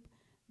YouTube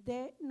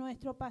de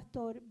nuestro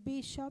pastor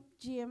Bishop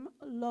Jim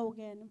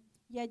Logan.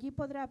 Y allí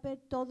podrás ver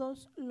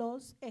todos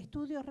los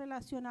estudios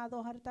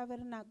relacionados al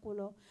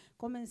tabernáculo.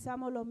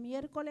 Comenzamos los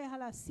miércoles a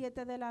las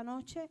 7 de la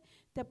noche.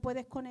 Te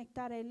puedes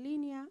conectar en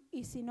línea,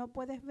 y si no,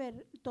 puedes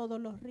ver todos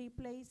los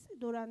replays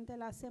durante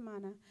la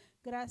semana.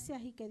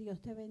 Gracias y que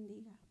Dios te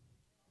bendiga.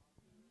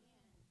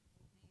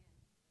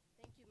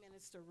 Thank you,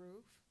 Minister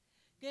Ruth.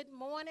 Good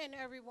morning,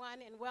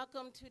 everyone, and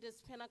welcome to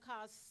this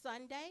Pentecost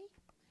Sunday.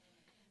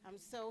 I'm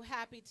so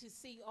happy to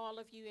see all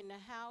of you in the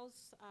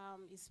house,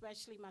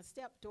 especially my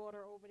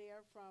stepdaughter over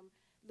there from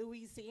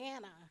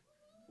Louisiana.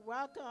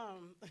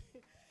 Welcome.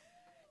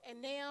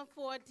 And now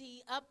for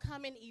the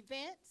upcoming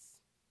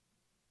events.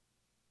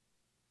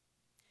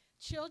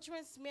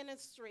 Children's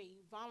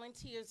Ministry,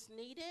 volunteers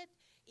needed,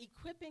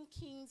 equipping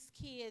King's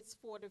kids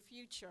for the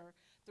future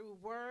through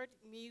word,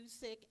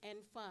 music, and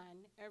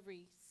fun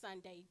every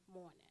Sunday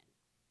morning.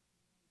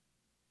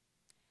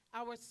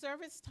 Our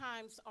service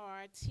times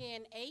are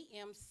 10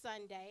 a.m.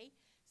 Sunday,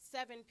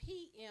 7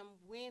 p.m.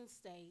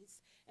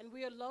 Wednesdays, and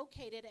we are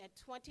located at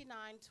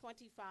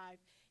 2925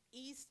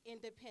 East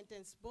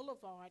Independence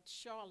Boulevard,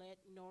 Charlotte,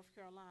 North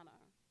Carolina.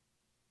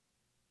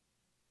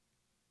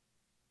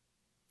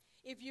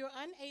 If you're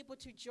unable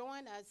to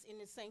join us in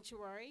the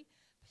sanctuary,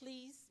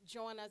 please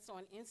join us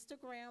on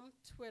Instagram,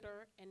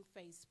 Twitter, and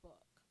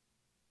Facebook.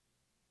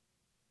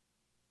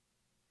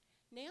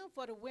 Now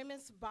for the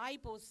Women's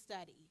Bible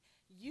Study,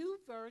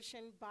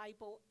 YouVersion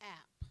Bible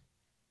app.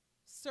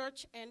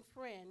 Search and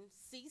friend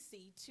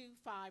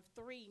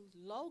CC253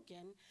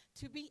 Logan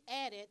to be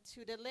added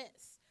to the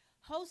list.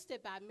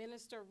 Hosted by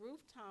Minister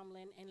Ruth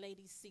Tomlin and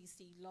Lady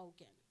Kfcc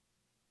Logan.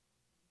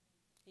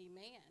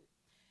 Amen.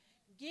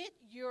 Get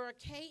your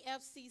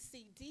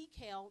KFCC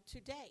decal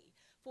today.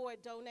 For a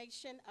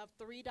donation of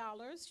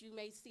 $3, you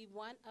may see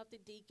one of the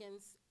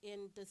deacons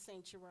in the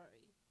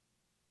sanctuary.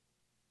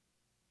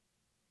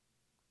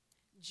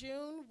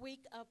 June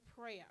Week of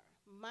Prayer.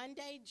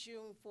 Monday,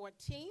 June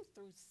 14th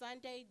through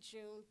Sunday,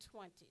 June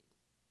 20th.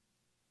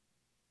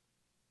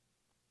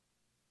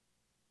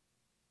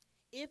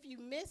 If you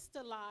missed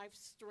the live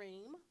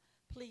stream,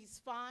 please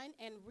find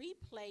and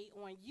replay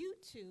on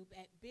YouTube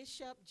at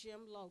Bishop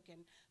Jim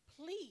Logan.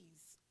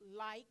 Please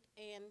like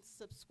and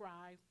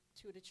subscribe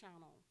to the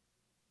channel.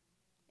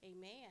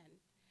 Amen.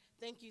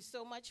 Thank you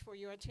so much for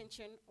your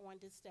attention on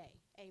this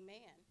day. Amen.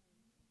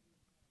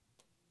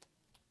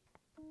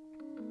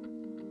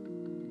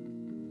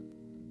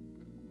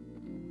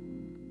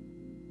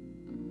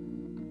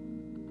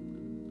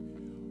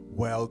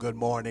 Well, good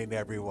morning,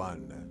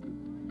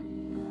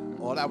 everyone.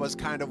 Oh, that was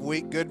kind of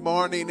weak. Good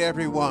morning,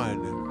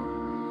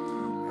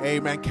 everyone.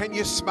 Amen. Can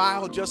you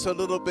smile just a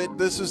little bit?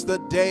 This is the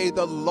day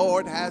the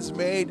Lord has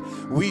made.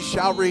 We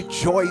shall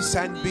rejoice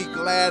and be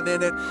glad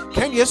in it.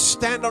 Can you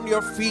stand on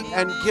your feet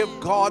and give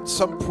God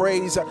some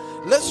praise?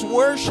 Let's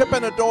worship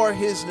and adore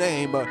his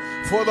name.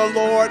 For the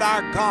Lord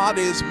our God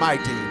is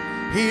mighty.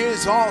 He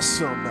is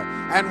awesome,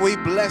 and we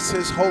bless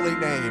his holy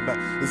name.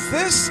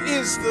 This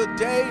is the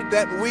day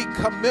that we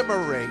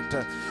commemorate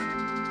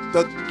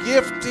the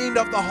gifting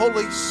of the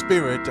Holy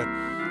Spirit.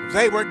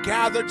 They were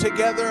gathered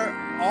together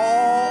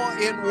all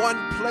in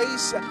one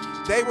place.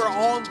 They were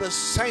on the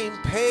same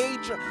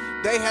page.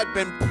 They had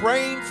been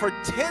praying for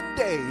 10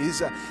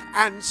 days,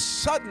 and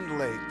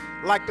suddenly,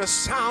 like the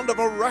sound of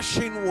a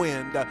rushing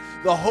wind,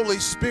 the Holy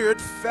Spirit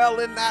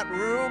fell in that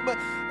room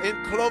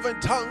in cloven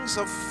tongues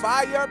of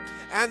fire,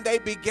 and they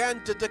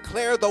began to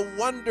declare the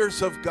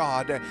wonders of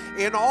God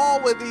in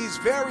all of these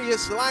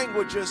various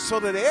languages, so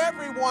that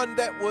everyone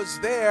that was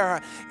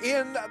there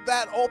in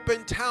that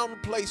open town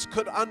place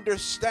could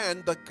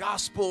understand the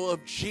gospel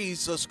of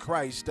Jesus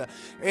Christ.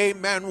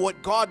 Amen.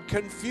 What God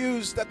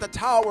confused at the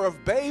Tower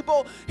of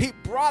Babel, he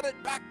brought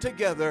it back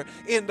together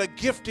in the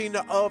gifting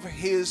of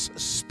his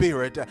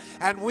Spirit,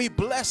 and we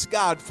bless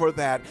God for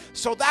that.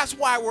 So that's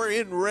why we're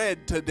in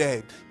red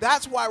today.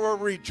 That's why we're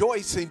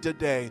rejoicing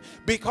today,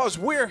 because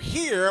we're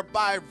here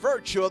by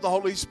virtue of the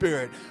Holy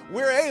Spirit.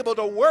 We're able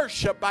to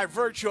worship by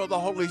virtue of the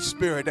Holy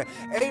Spirit.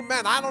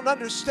 Amen. I don't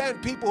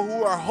understand people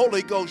who are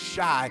Holy Ghost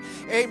shy.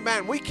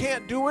 Amen. We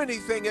can't do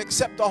anything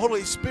except the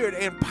Holy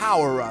Spirit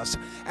empower us,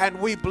 and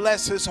we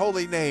bless his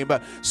holy name.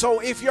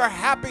 So if you're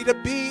happy to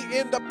be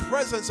in the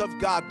presence of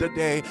God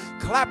today,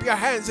 clap your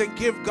hands and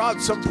give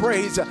God some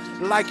praise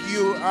like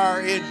you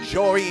are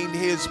enjoying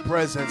his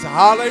presence.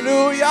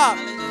 Hallelujah.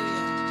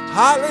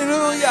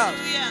 Hallelujah.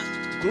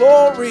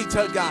 Glory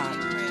to God.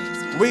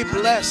 We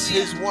bless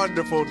his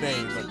wonderful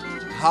name.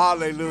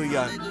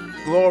 Hallelujah.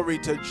 Glory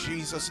to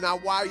Jesus. Now,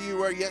 while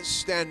you are yet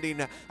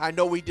standing, I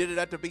know we did it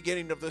at the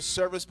beginning of the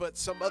service, but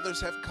some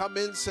others have come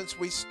in since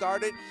we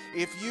started.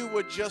 If you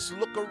would just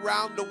look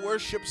around the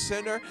worship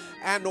center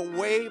and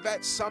wave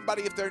at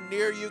somebody. If they're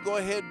near you, go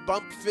ahead,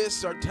 bump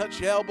fists or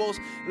touch elbows.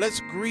 Let's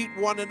greet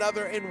one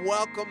another and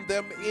welcome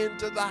them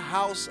into the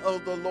house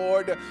of the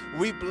Lord.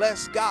 We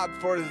bless God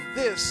for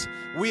this.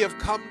 We have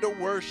come to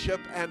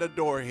worship and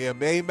adore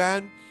him.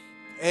 Amen.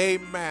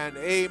 Amen.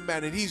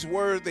 Amen. And he's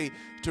worthy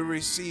to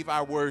receive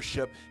our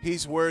worship.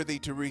 He's worthy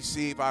to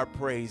receive our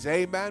praise.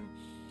 Amen.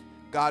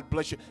 God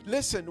bless you.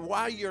 Listen,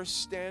 while you're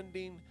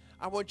standing,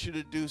 I want you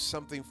to do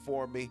something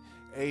for me.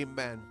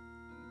 Amen.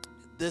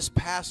 This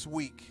past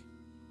week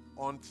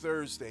on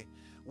Thursday,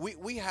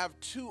 we have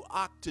 2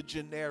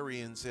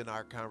 octogenarians in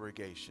our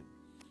congregation.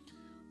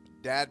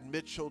 Dad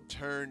Mitchell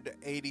turned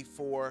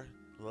 84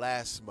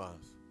 last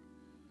month.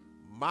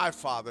 My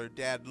father,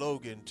 Dad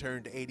Logan,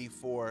 turned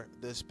 84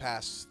 this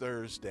past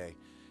Thursday.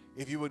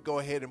 If you would go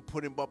ahead and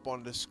put him up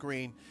on the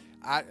screen.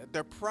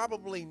 They're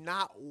probably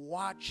not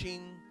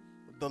watching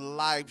the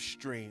live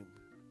stream.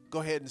 Go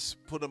ahead and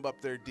put them up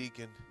there,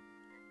 Deacon.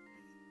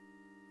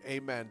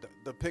 Amen.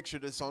 The picture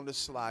that's on the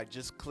slide,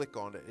 just click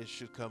on it. It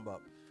should come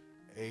up.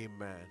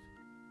 Amen.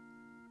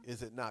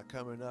 Is it not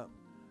coming up?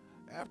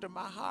 After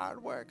my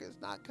hard work, it's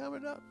not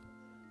coming up.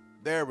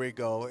 There we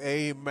go.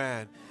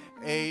 Amen.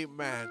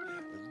 Amen.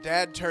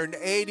 Dad turned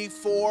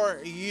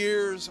 84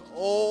 years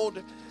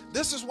old.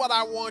 This is what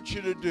I want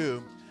you to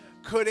do.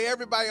 Could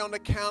everybody on the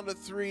count of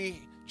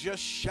 3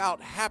 just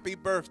shout, "Happy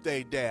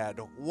birthday, Dad"?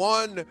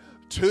 1,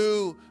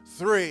 2,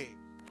 3.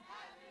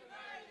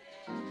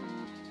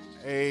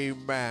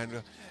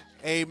 Amen.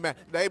 Amen.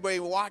 They may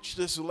watch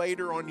this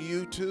later on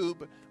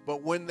YouTube,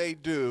 but when they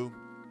do,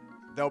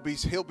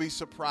 he'll be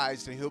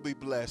surprised and he'll be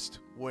blessed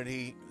when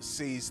he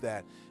sees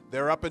that.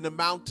 They're up in the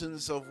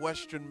mountains of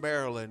Western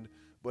Maryland,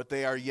 but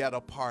they are yet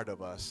a part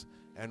of us,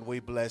 and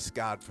we bless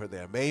God for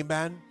them.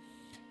 Amen.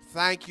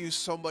 Thank you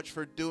so much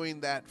for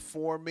doing that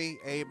for me.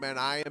 Amen.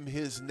 I am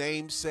his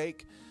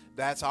namesake.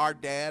 That's our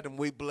dad, and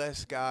we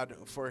bless God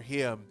for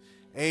him.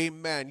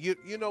 Amen.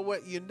 You know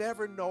what? You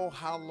never know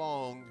how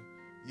long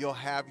you'll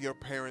have your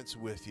parents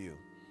with you.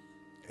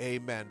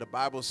 Amen. The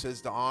Bible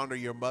says to honor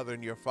your mother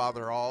and your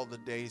father all the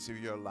days of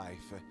your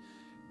life,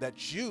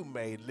 that you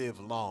may live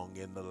long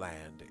in the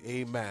land.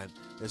 Amen.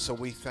 And so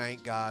we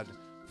thank God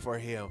for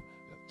him.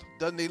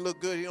 Doesn't he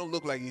look good? He don't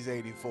look like he's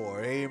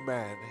 84.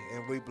 Amen.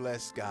 And we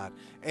bless God.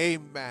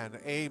 Amen.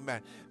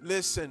 Amen.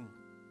 Listen,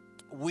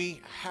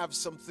 we have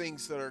some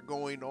things that are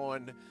going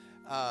on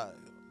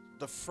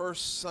the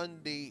first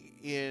Sunday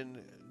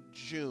in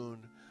June.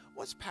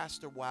 What's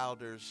Pastor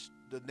Wilder's,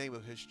 the name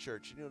of his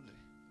church? You know,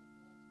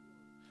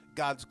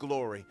 God's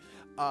Glory.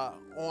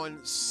 On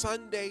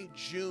Sunday,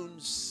 June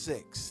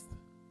 6th,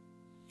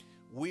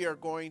 we are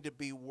going to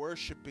be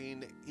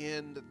worshiping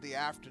in the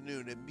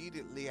afternoon,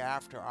 immediately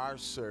after our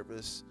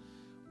service,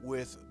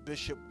 with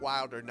Bishop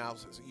Wilder. Now,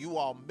 you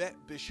all met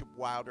Bishop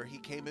Wilder. He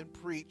came and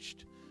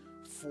preached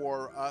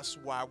for us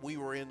while we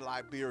were in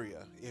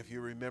Liberia, if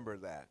you remember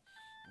that.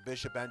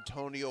 Bishop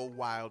Antonio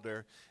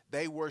Wilder.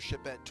 They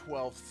worship at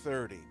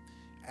 12:30,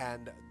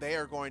 and they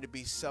are going to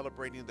be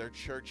celebrating their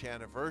church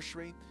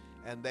anniversary,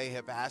 and they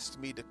have asked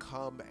me to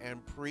come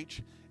and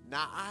preach.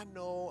 Now, I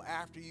know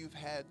after you've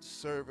had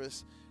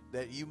service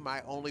that you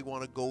might only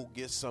want to go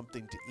get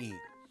something to eat,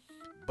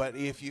 but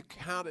if you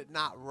count it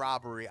not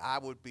robbery, I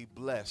would be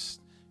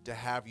blessed to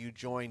have you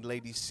join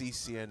Lady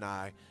Kfcc and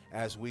I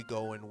as we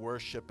go and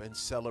worship and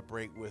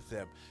celebrate with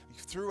them.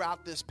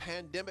 Throughout this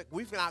pandemic,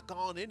 we've not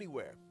gone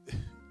anywhere.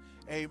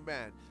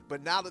 Amen.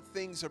 But now that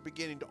things are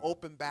beginning to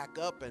open back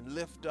up and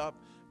lift up,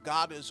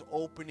 God is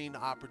opening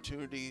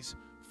opportunities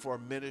for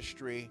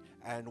ministry,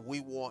 and we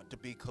want to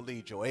be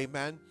collegial.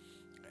 Amen.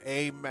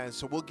 Amen.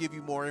 So we'll give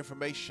you more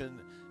information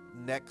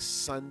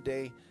next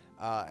Sunday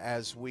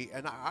as we,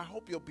 and I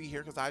hope you'll be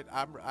here, because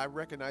I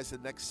recognize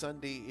that next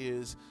Sunday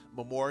is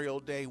Memorial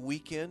Day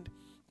weekend.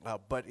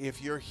 But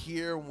if you're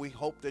here, we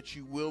hope that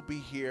you will be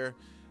here.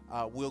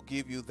 We'll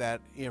give you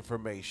that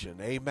information.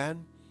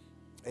 Amen.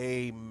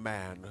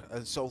 Amen.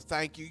 And so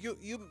thank you.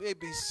 You may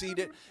be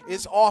seated.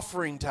 It's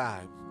offering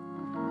time.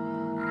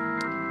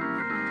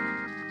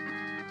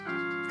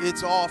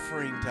 It's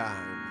offering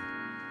time.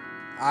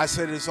 I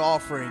said it's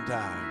offering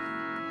time.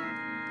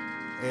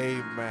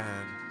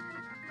 Amen.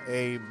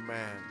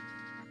 Amen.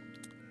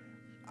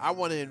 I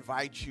want to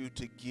invite you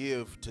to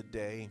give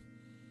today.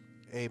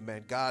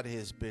 Amen. God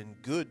has been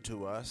good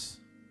to us.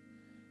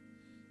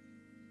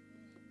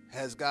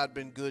 Has God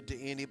been good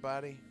to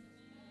anybody?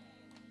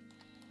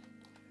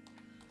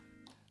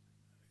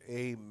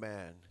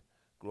 Amen.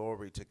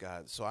 Glory to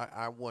God. So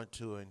I want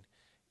to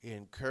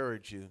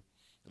encourage you.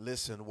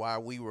 Listen,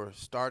 while we were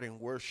starting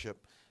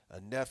worship, a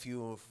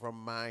nephew of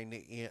mine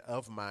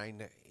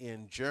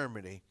in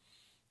Germany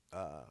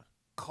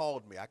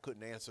called me. I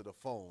couldn't answer the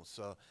phone,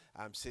 so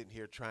I'm sitting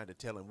here trying to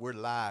tell him we're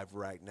live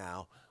right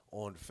now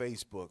on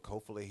Facebook.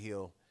 Hopefully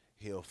he'll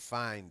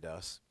find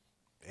us.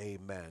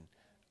 Amen.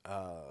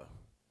 I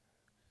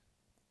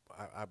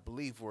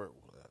believe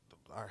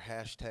our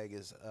hashtag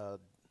is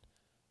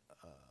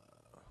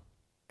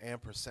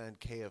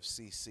ampersand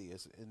KFCC.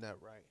 Isn't that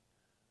right?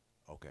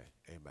 Okay.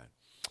 Amen.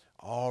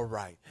 All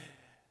right.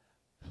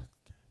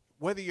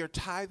 Whether you're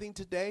tithing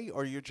today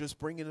or you're just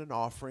bringing an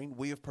offering,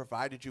 we have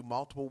provided you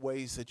multiple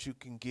ways that you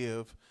can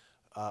give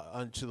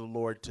unto the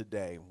Lord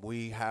today.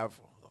 We have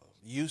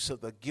use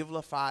of the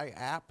Givilify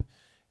app.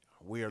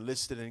 We are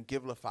listed in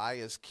Givilify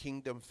as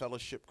Kingdom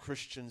Fellowship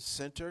Christian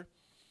Center.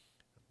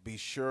 Be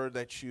sure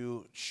that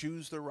you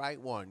choose the right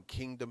one,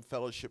 Kingdom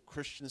Fellowship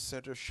Christian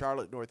Center,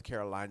 Charlotte, North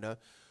Carolina,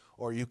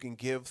 or you can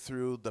give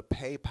through the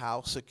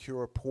PayPal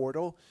secure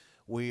portal.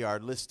 We are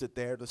listed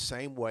there the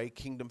same way,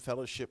 Kingdom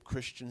Fellowship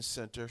Christian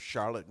Center,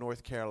 Charlotte,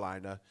 North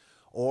Carolina.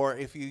 Or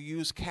if you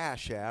use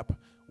Cash App,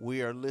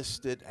 we are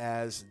listed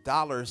as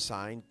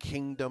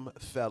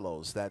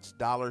 $KingdomFellows. That's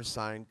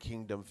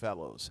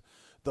 $KingdomFellows.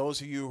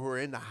 Those of you who are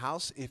in the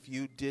house, if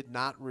you did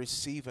not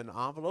receive an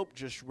envelope,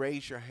 just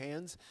raise your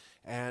hands,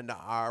 and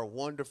our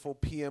wonderful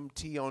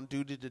PMT on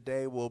duty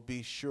today will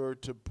be sure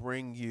to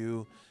bring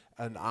you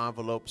an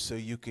envelope so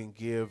you can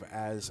give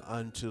as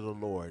unto the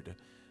Lord.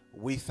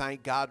 We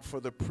thank God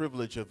for the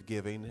privilege of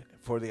giving,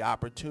 for the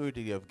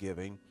opportunity of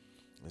giving.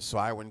 And so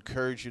I would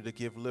encourage you to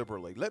give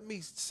liberally. Let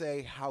me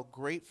say how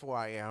grateful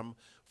I am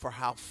for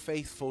how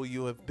faithful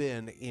you have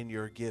been in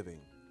your giving.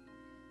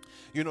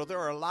 You know, there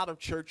are a lot of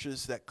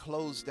churches that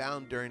closed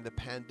down during the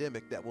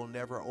pandemic that will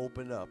never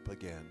open up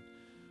again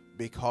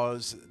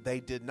because they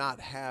did not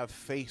have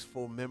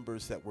faithful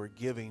members that were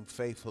giving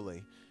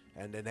faithfully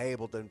and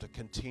enabled them to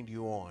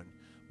continue on.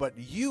 But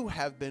you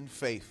have been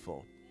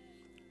faithful.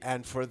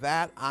 And for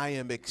that, I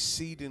am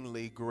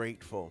exceedingly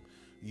grateful.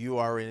 You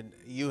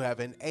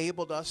have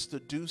enabled us to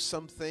do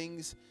some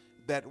things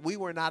that we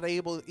were not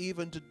able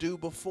even to do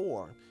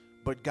before.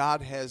 But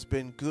God has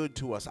been good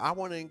to us. I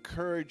want to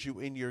encourage you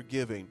in your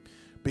giving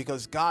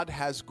because God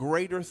has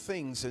greater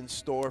things in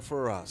store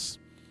for us.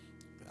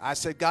 I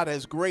said God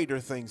has greater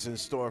things in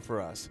store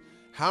for us.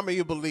 How many of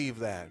you believe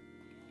that?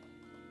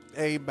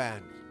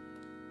 Amen.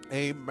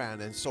 Amen.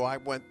 And so I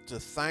want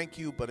to thank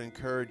you, but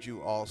encourage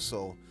you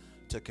also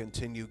to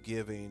continue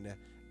giving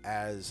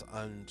as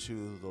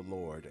unto the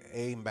Lord.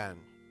 Amen.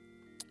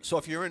 So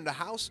if you're in the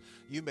house,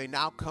 you may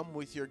now come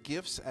with your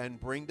gifts and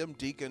bring them.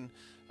 Deacon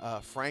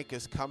Frank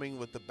is coming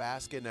with the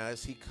basket, and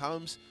as he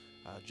comes,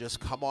 just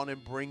come on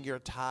and bring your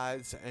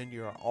tithes and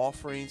your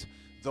offerings.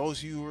 Those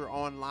of you who are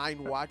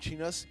online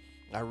watching us,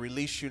 I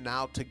release you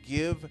now to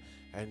give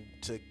and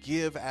to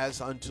give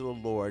as unto the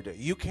Lord.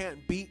 You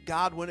can't beat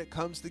God when it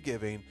comes to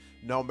giving,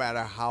 no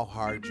matter how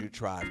hard you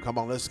try. Come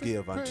on, let's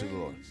give unto the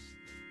Lord.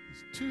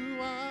 To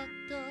our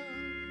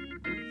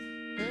God,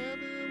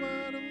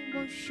 everyone in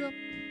worship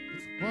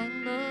with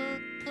one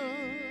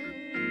accord.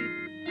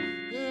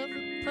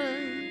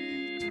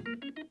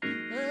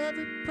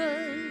 Every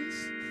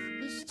praise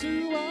is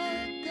to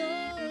our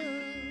God.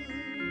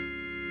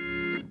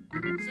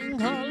 Sing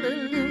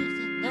hallelujah,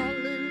 sing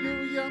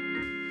hallelujah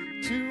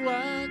to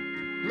our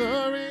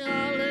glory,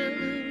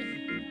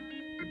 hallelujah.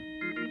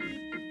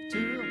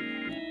 To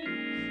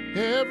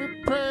every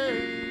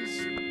praise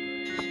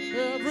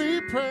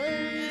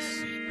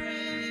praise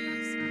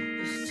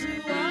is to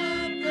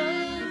our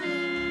God.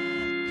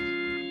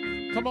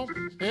 Come on.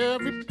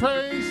 Every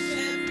praise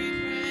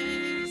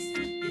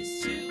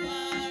is to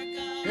our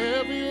God.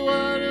 every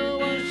word of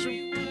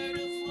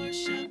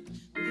worship,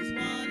 With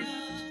one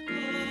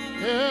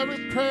accord.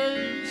 every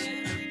praise,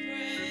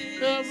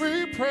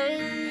 every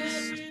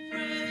praise.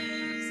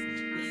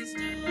 Is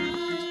to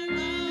our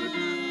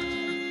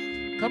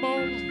God. Come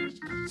on.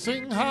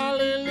 Sing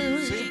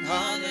hallelujah. Sing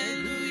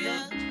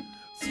Hallelujah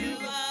to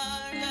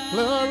our God.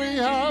 Glory,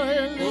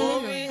 hallelujah.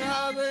 glory,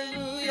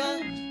 hallelujah,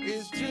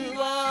 is to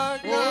our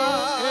Oh,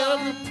 God.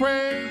 every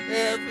praise,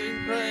 Every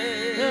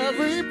praise,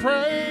 every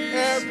praise.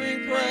 every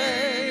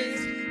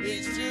praise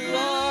is to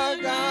our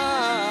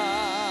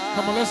God.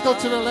 Come on, let's go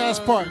to the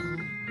last part.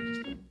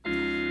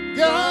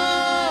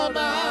 God,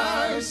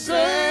 my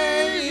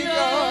Savior.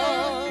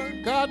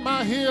 God,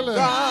 my healer.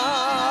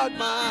 God,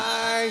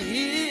 my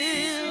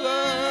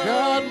healer.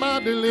 God, my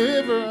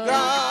deliverer.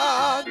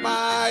 God,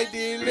 my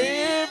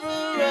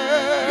deliverer.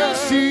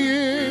 Yes, He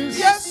is.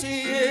 Yes,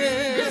 He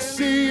is. Yes,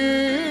 He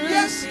is.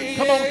 Yes, He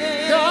Come on.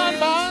 is. God,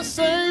 my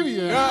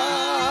Savior.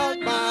 God,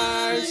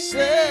 my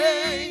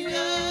Savior.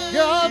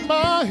 God,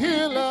 my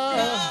healer.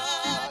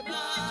 God,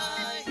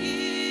 my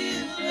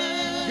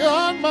healer.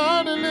 God,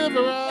 my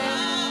deliverer.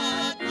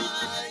 God,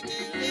 my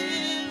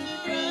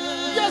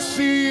deliverer. Yes,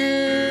 He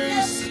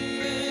is.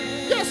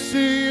 Yes,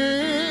 He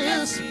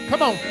is.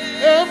 Come on.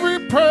 Every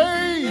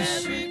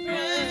praise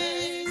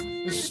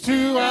is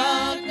to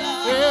our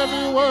God.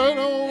 Every word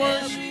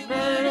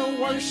of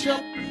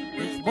worship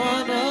with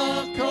one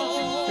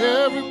accord.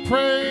 Every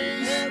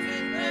praise,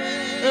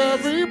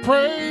 every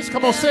praise.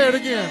 Come on, say it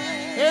again.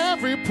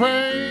 Every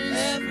praise,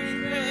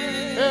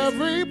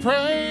 every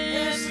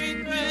praise,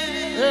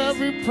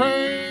 every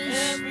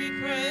praise,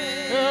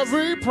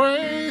 every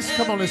praise.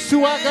 Come on, it's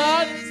to our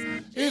God.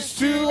 It's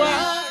to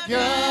our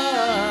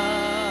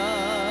God.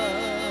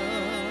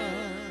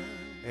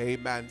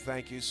 Amen.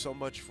 Thank you so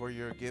much for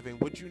your giving.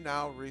 Would you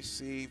now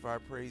receive our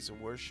praise and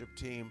worship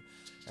team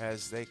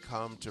as they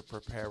come to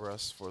prepare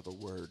us for the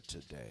word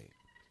today?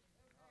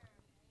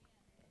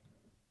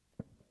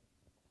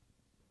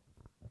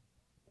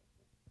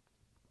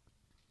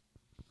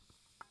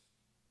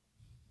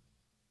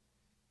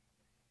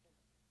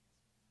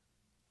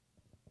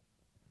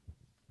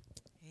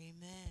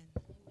 Amen.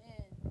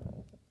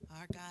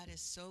 Our God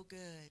is so good.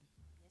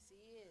 Yes,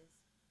 He is.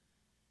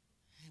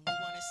 And we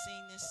want to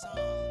sing this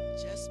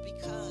song just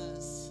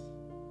because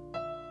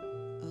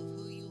of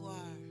who you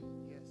are.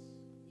 Yes.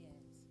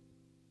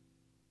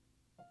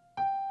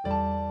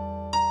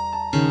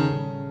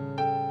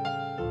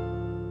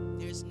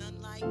 There's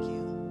none like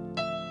you.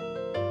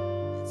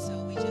 And so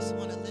we just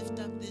want to lift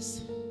up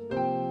this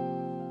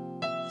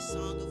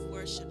song of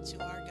worship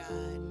to our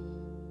God.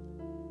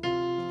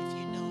 And if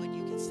you know it,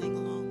 you can sing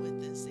along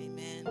with us.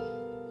 Amen.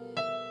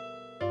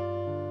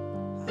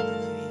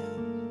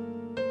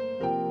 Hallelujah.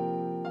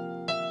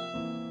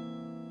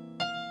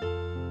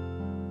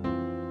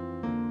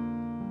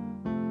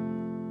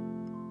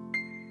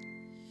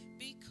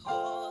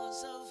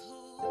 Because of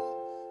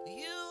who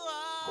you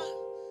are,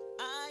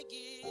 I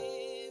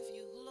give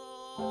you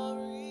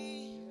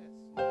glory.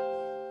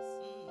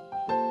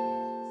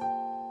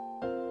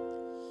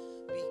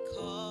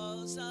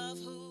 Because of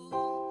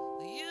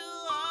who you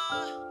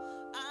are,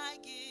 I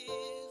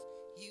give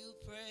you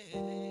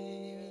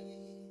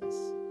praise.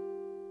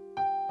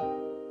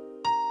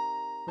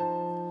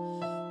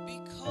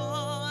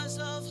 Because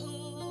of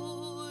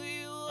who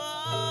you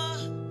are,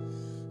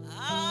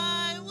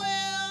 I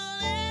will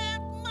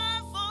lift my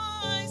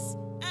voice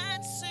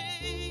and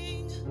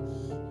sing.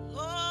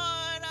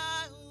 Lord,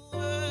 I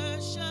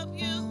worship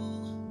you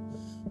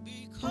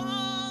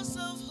because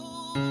of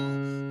who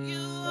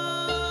you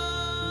are.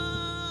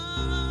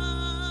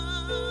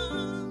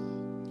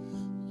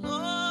 Lord,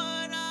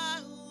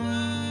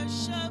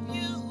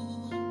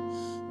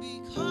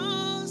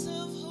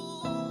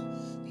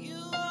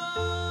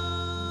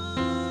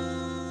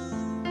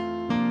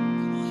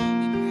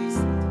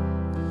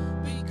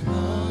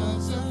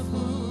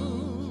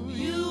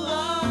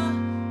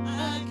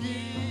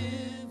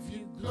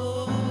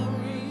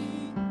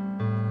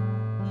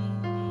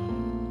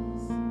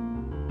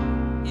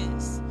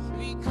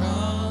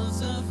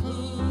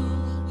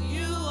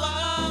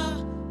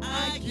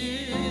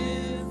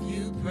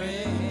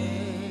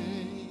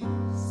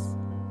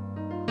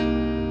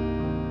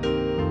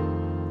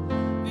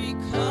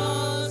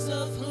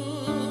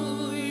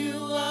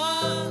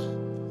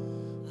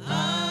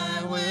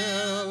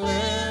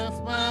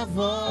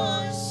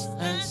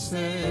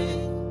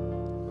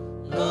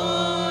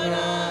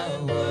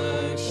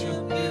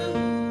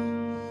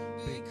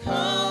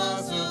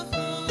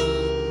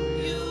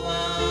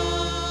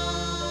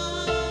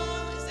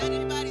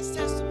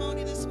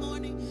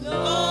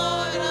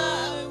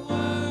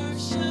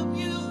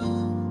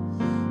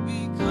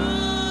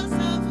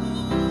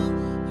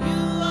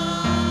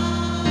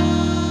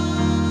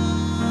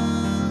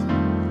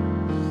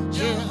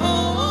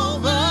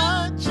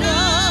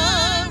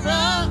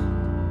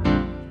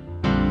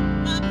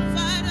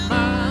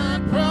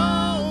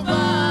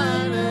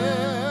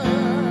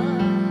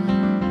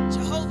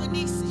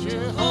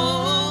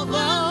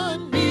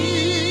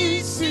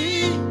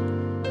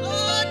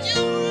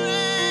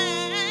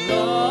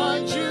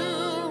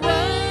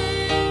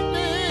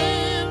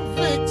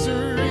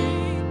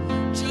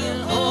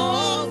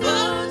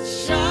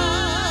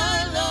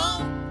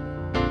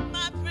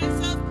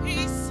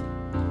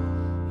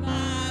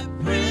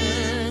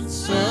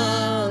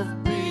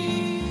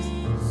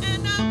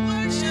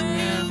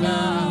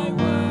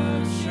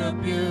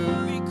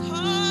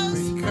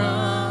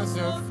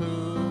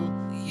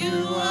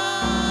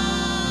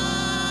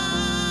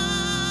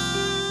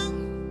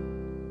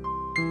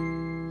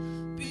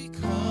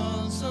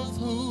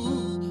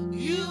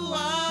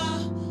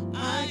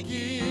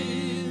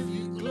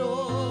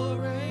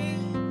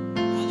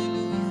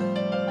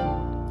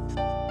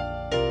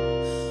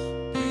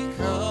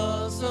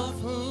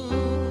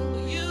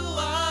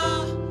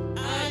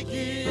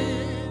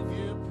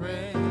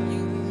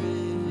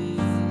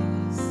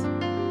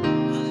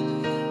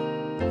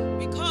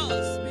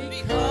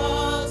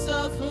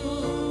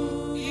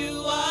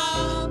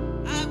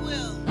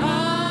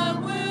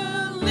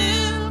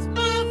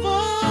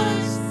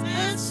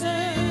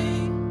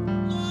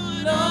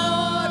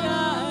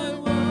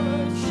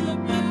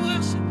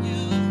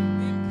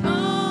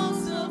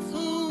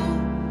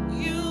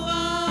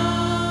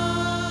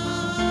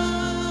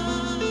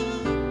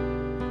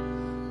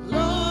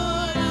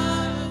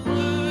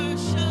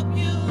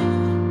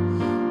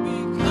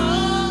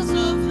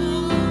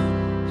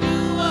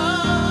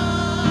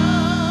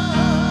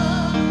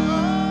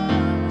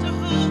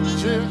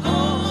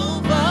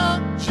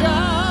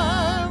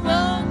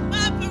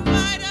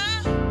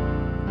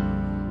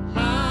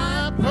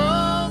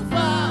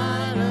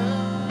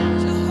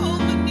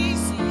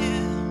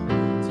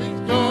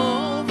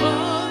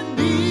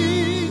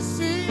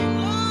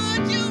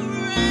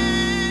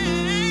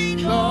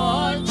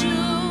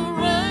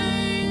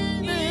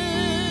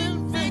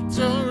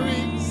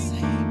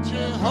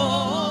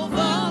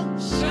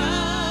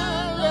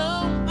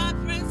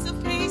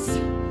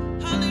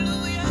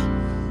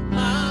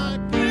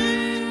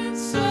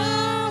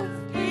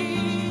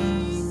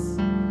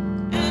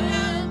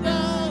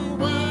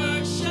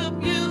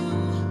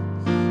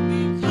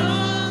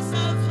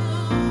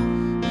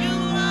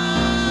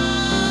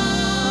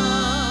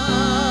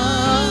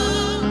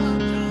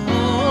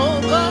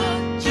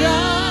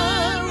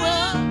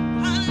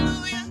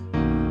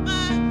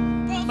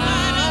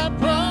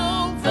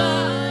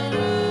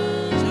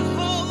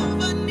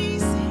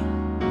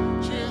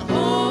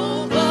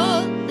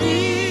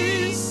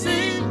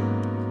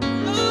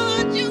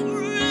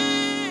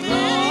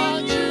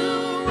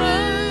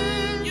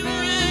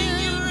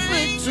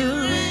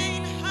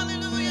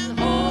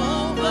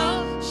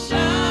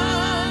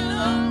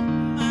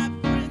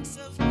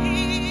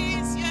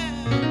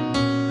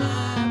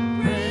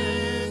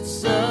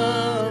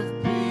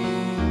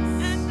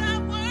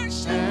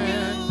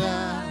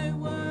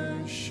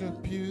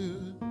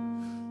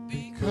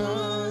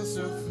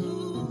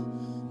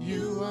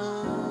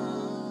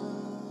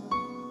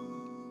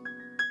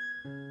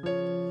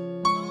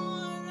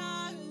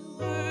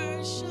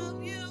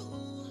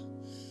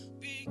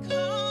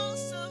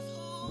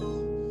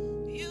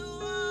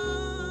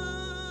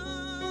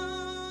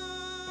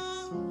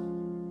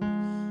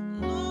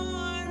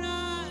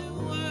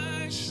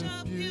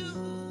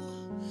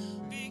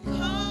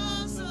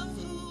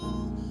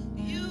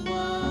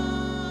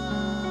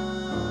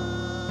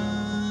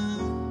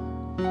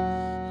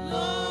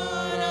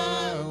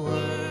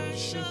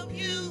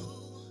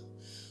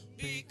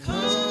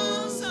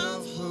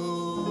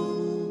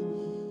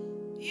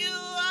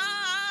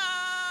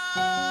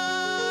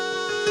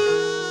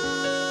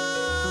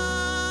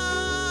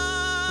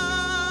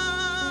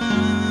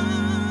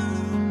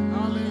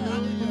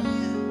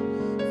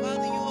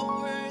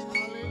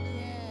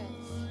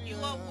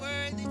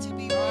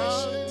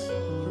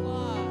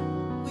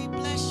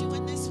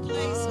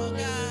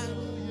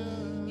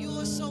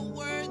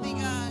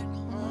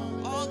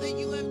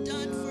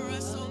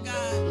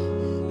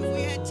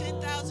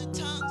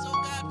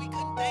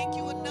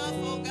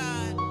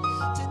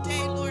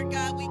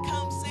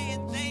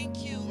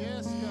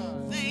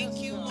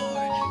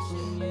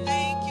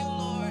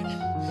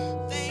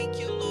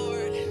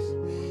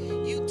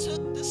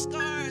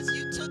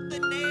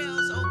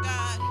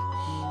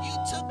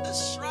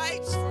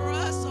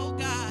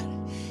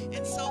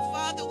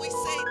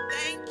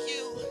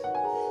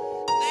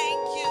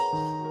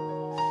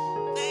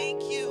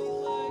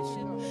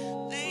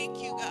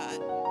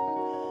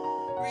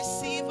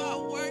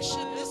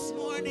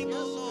 morning, Yes,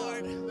 oh God,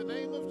 Lord. in the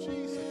name of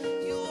Jesus.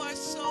 You are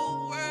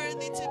so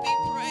worthy to be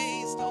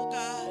praised, oh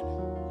God.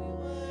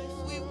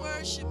 We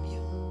worship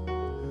you.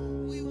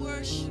 We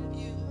worship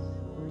you.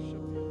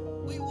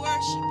 We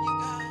worship you,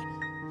 God.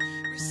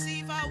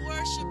 Receive our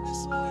worship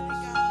this morning,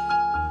 God.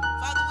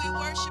 Father, we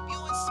worship you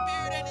in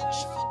spirit and in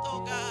truth,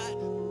 oh God.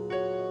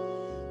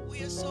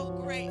 We are so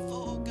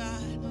grateful, oh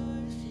God.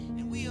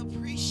 And we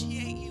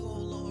appreciate you, oh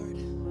Lord.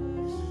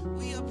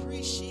 We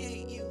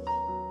appreciate you.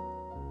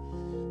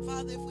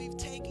 Father, if we've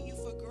taken you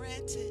for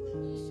granted,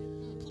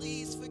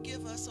 please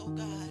forgive us, oh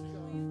God.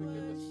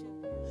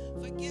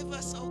 Forgive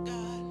us, oh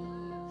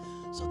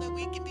God, so that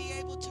we can be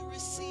able to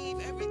receive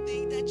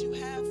everything that you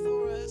have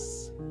for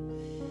us.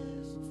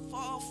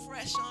 Fall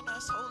fresh on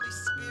us, Holy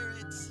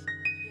Spirit.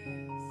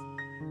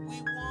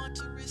 We want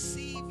to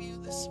receive you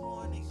this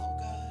morning, oh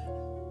God.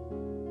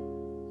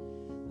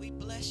 We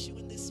bless you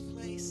in this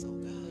place, oh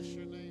God. Bless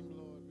your name,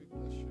 Lord. We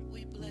bless you.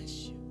 We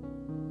bless you.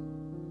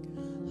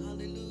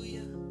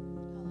 Hallelujah.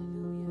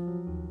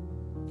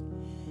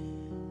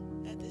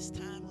 At this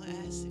time, I'll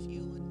ask if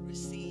you would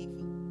receive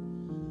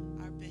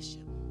our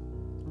Bishop,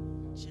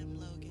 Jim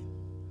Logan.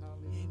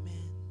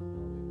 Amen.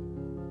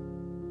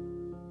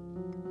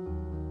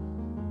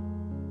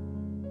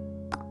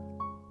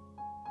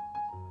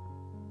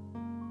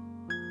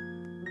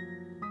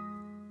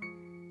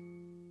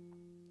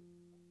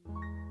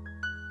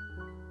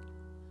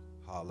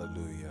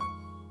 Hallelujah.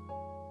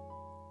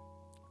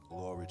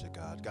 Glory to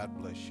God. God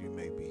bless you. You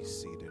may be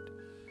seated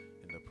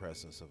in the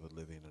presence of a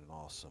living and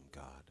awesome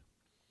God.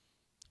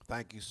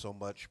 Thank you so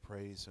much,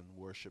 praise and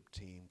worship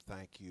team.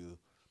 Thank you,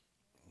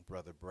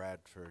 Brother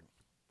Bradford.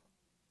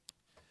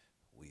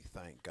 We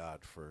thank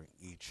God for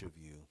each of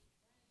you.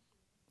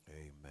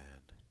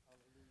 Amen.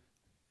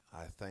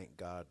 I thank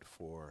God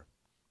for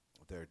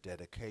their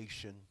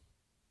dedication.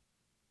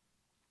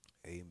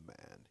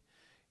 Amen.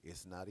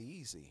 It's not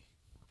easy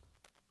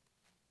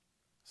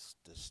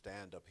to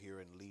stand up here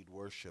and lead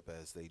worship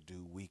as they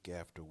do week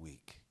after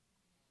week.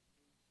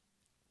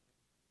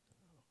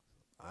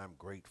 I'm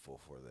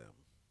grateful for them.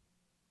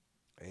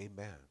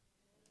 Amen.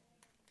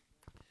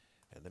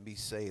 And let me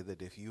say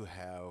that if you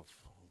have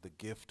the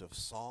gift of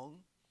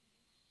song,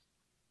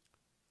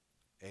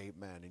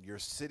 amen, and you're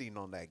sitting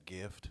on that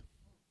gift,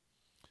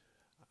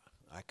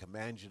 I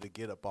command you to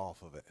get up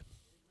off of it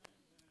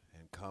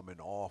and come and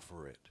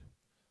offer it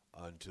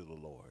unto the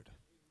Lord.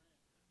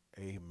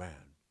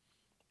 Amen.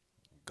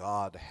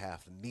 God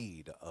hath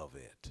need of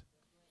it.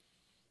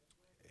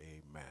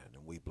 Amen.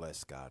 And we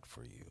bless God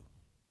for you.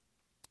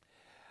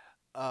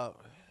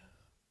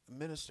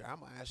 Minister,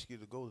 I'm going to ask you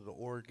to go to the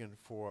organ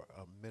for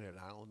a minute.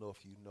 I don't know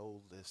if you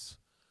know this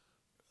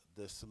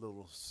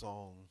little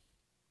song.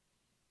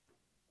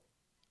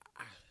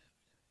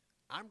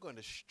 I'm going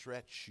to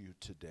stretch you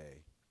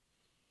today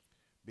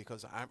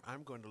because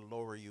I'm going to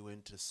lower you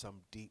into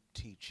some deep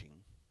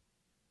teaching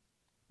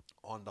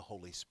on the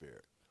Holy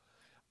Spirit.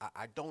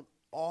 I don't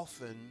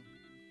often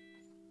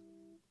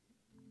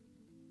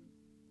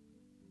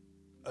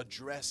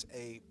address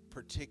a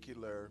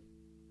particular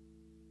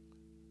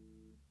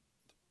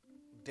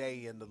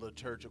day in the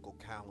liturgical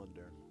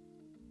calendar,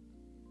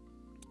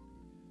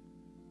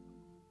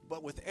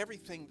 but with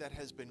everything that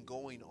has been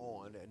going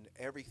on and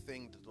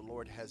everything that the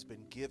Lord has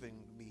been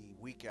giving me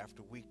week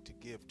after week to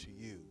give to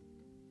you,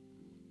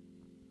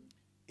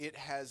 it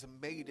has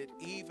made it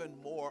even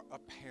more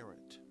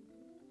apparent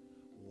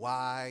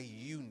why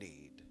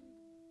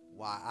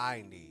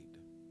I need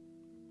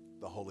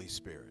the Holy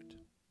Spirit.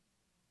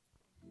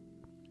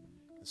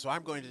 And so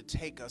I'm going to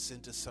take us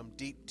into some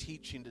deep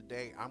teaching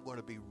today. I'm going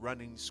to be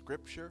running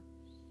scripture.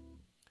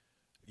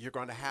 You're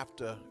going to have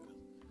to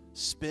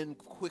spin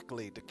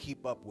quickly to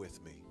keep up with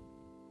me.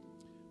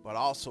 But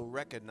also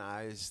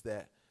recognize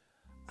that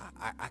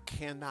I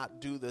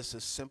cannot do this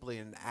as simply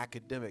an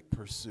academic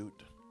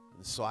pursuit.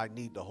 And so I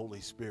need the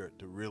Holy Spirit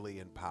to really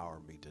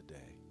empower me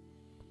today.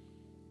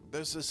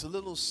 There's this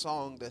little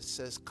song that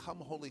says,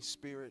 "Come, Holy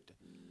Spirit,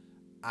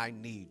 I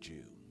need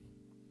you.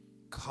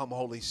 Come,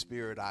 Holy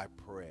Spirit, I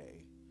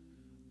pray.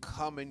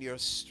 Come in your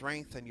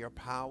strength and your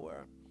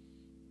power.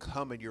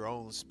 Come in your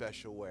own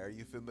special way." Are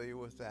you familiar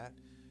with that?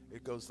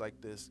 It goes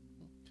like this.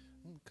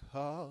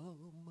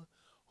 Come,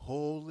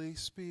 Holy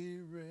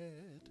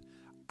Spirit,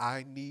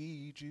 I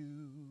need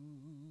you.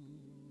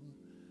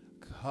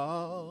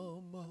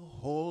 Come,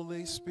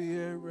 Holy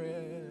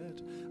Spirit,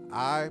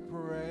 I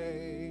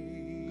pray.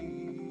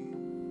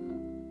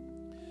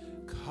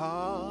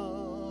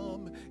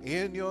 Come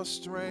in your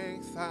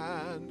strength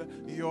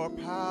and your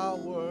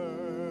power.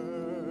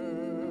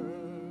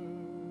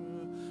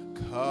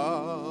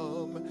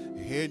 Come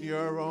in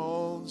your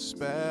own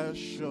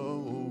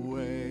special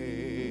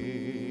way.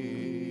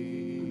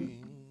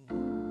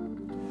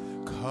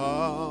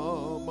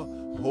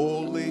 Come,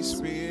 Holy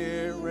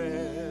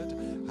Spirit,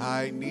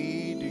 I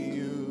need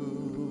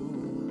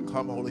you.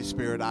 Come, Holy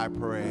Spirit, I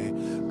pray.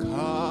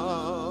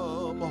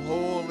 Come,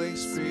 Holy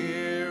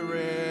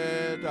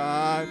Spirit,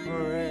 I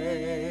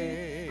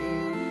pray.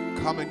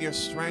 Come in your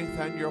strength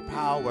and your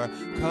power.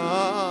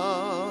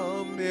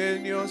 Come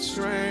in your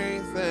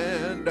strength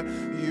and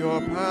and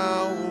your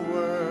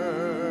power.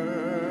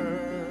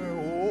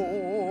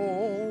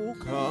 Oh,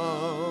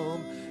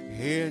 come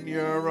in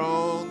your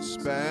own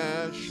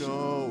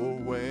special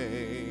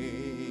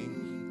way.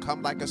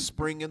 Come like a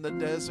spring in the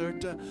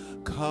desert.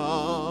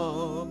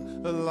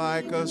 Come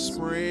like a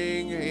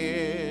spring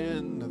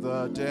in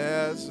the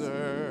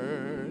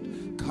desert.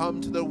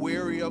 Come to the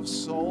weary of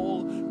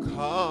soul.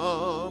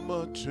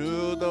 Come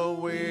to the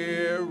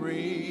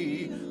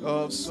weary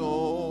of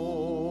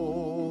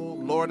soul.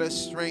 Lord, as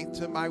strength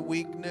to my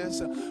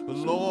weakness.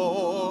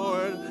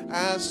 Lord,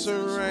 as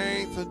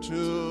strength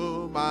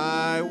to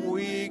my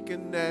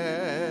weakness.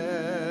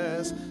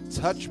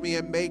 Touch me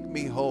and make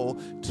me whole.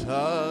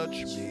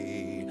 Touch me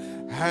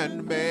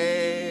and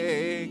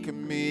make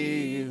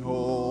me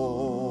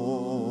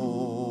whole.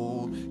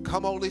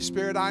 Come, Holy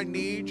Spirit, I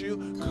need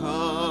you.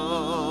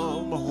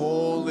 Come,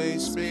 Holy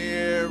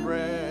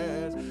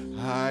Spirit,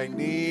 I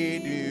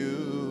need you.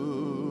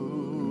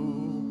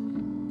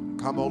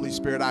 Come, Holy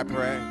Spirit, I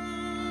pray.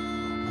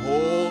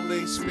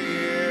 Holy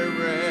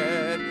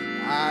Spirit,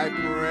 I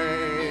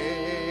pray.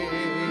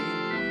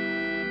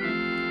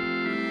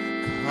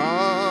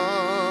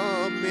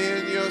 Come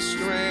in your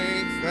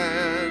strength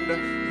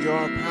and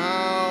your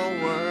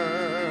power.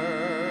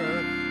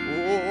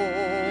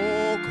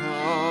 Oh,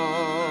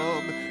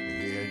 come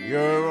in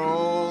your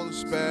own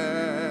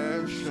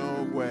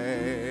special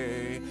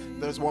way.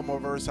 There's one more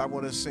verse I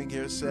want to sing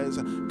here. It says,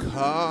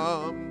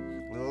 come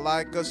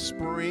like a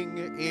spring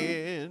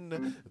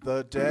in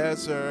the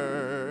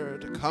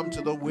desert. Come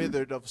to the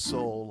withered of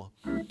soul.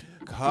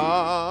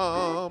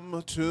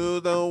 Come to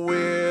the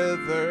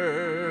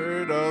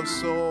withered of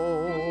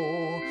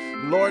soul.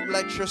 Lord,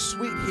 let your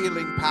sweet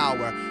healing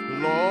power,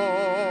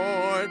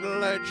 Lord,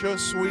 let your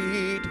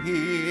sweet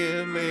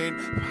healing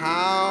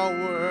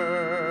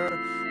power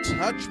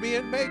touch me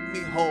and make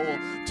me whole.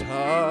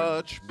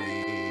 Touch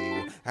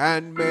me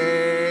and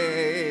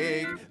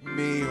make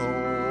me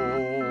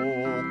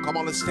whole. Come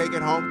on, let's take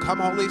it home. Come,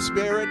 Holy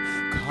Spirit.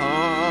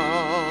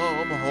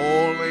 Come,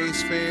 Holy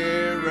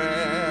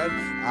Spirit.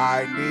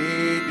 I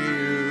need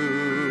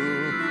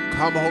you.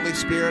 Come, Holy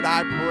Spirit,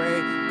 I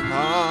pray.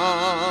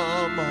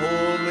 Come,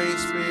 Holy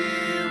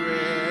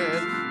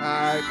Spirit,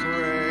 I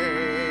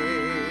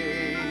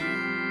pray.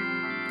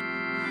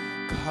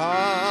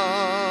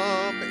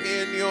 Come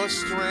in your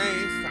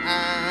strength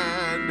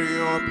and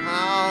your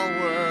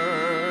power.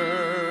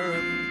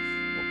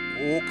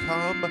 Oh,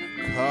 come,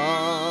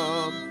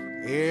 come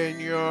in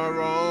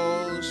your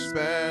own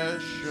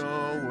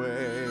special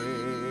way.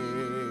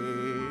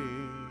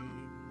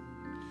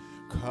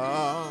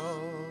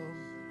 Come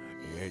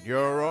in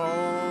your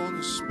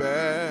own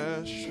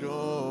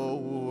special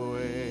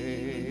way.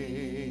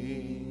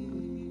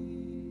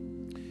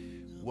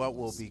 What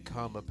will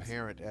become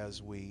apparent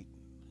as we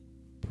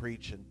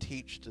preach and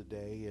teach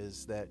today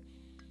is that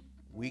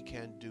we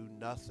can do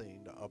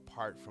nothing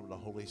apart from the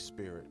Holy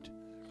Spirit.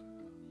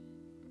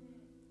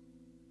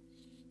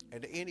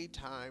 And any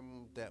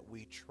time that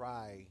we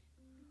try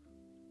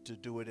to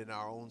do it in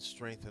our own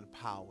strength and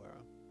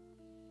power,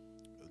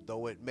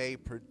 though it may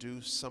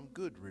produce some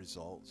good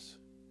results,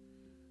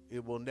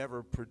 it will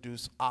never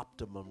produce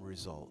optimum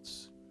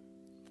results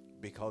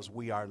because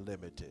we are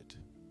limited,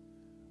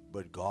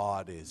 but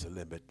God is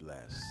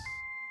limitless.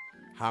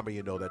 How many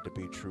of you know that to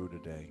be true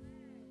today?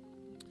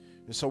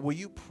 And so will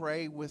you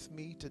pray with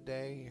me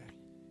today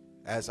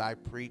as I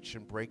preach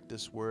and break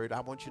this word?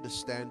 I want you to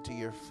stand to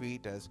your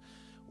feet as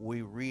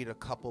we read a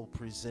couple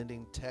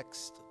presenting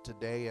texts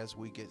today as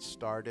we get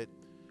started.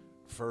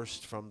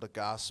 First from the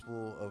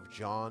Gospel of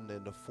John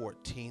in the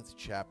 14th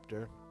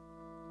chapter.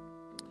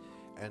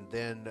 And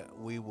then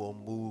we will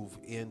move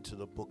into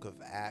the book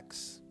of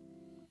Acts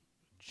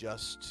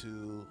just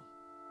to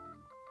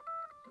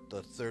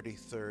the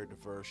 33rd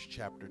verse,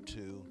 chapter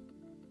 2.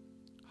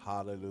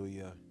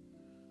 Hallelujah.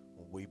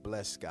 We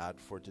bless God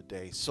for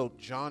today. So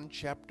John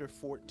chapter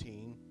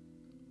 14,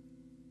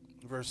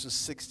 verses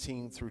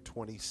 16 through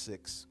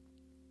 26.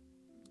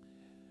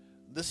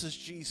 This is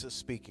Jesus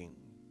speaking.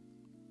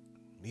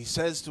 He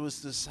says to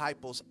his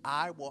disciples,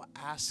 I will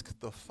ask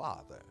the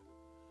Father,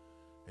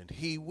 and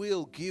he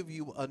will give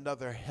you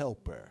another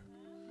helper,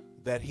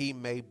 that he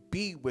may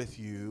be with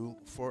you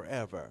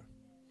forever.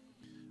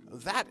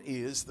 That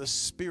is the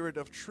Spirit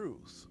of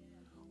truth,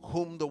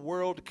 whom the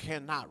world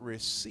cannot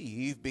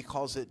receive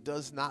because it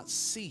does not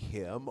see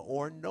him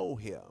or know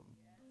him.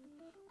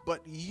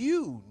 But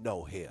you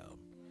know him,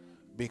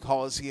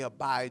 because he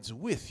abides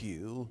with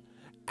you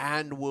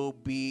and will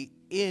be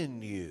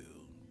in you.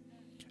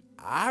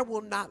 I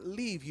will not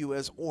leave you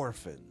as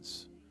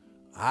orphans.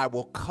 I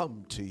will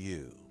come to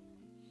you.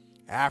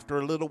 After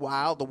a little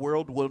while, the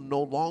world will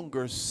no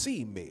longer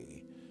see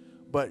me,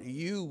 but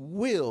you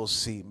will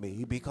see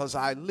me, because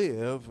I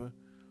live,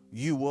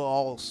 you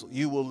will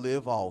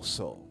live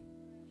also.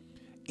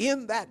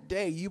 In that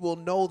day you will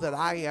know that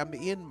I am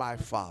in my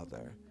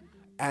Father,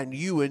 and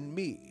you in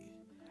me,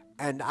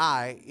 and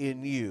I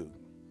in you.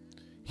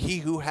 He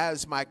who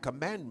has my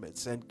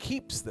commandments and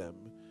keeps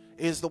them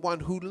is the one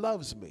who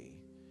loves me,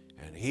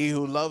 and he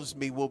who loves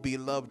me will be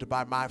loved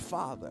by my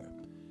Father,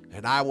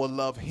 and I will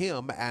love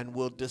him and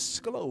will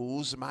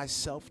disclose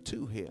myself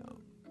to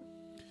him.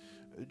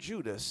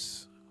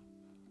 Judas,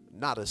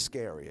 not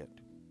Iscariot,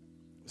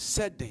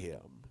 said to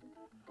him,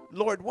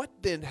 Lord, what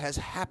then has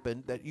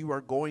happened that you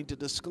are going to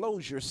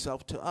disclose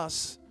yourself to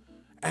us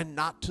and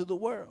not to the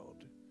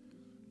world?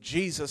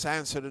 Jesus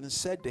answered and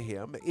said to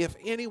him, if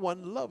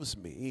anyone loves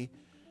me,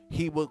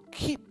 he will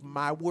keep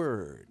my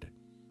word,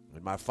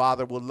 and my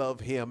Father will love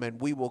him,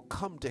 and we will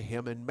come to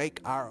him and make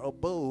our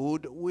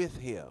abode with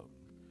him.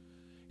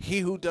 He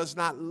who does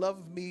not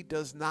love me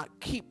does not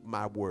keep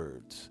my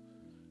words.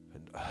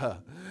 And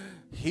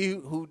he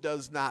who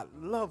does not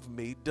love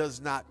me does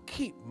not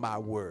keep my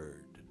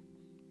words.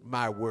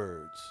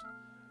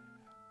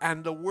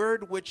 And the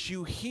word which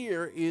you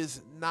hear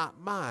is not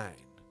mine,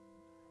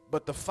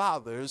 but the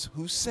Father's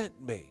who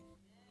sent me.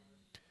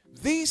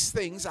 These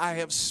things I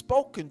have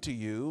spoken to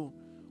you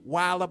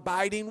while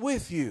abiding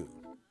with you.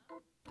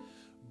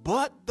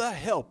 But the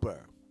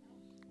Helper,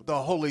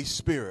 the Holy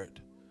Spirit,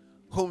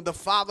 whom the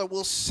Father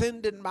will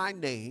send in my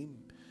name,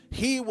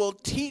 he will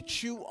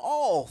teach you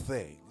all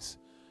things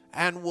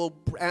and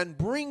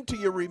bring to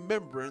your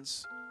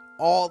remembrance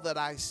all that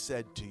I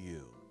said to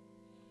you.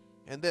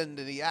 And then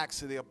in the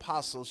Acts of the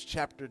Apostles,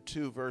 chapter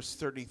 2, verse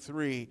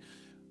 33,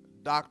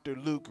 Dr.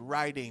 Luke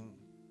writing,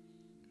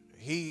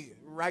 he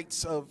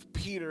writes of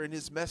Peter in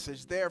his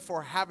message,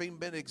 therefore, having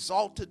been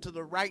exalted to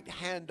the right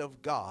hand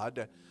of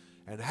God,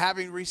 and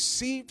having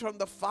received from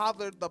the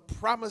Father the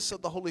promise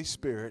of the Holy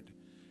Spirit,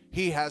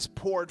 he has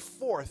poured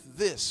forth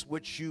this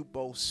which you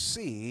both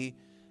see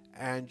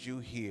and you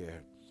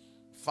hear.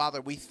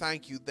 Father, we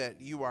thank you that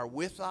you are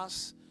with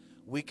us.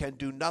 We can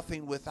do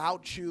nothing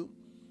without you.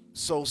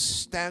 So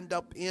stand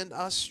up in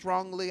us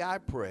strongly, I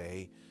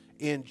pray,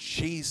 in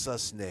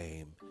Jesus'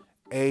 name.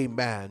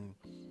 Amen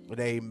and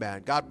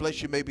amen. God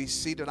bless you. You may be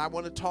seated. I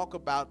want to talk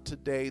about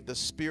today the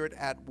Spirit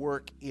at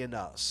work in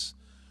us.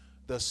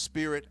 The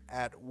Spirit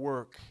at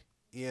work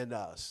in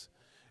us.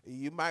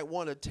 You might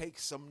want to take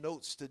some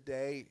notes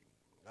today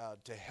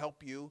to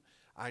help you.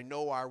 I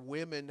know our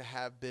women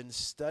have been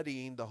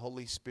studying the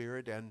Holy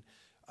Spirit, and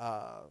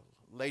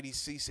Lady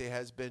Kfcc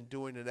has been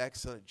doing an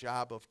excellent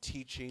job of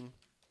teaching.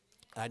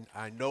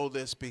 I know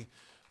this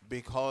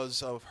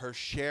because of her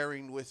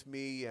sharing with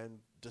me and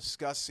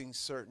discussing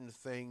certain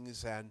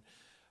things.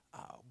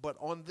 But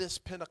on this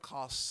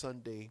Pentecost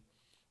Sunday,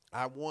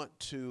 I want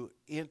to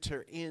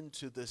enter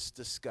into this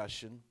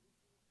discussion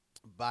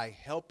by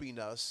helping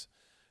us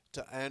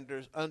to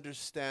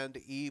understand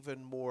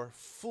even more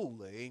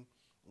fully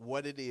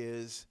what it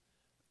is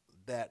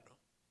that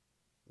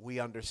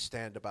we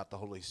understand about the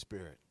Holy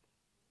Spirit.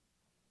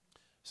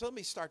 So let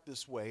me start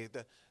this way.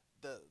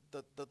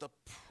 The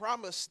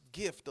promised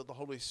gift of the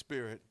Holy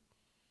Spirit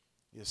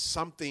is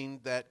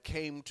something that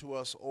came to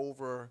us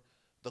over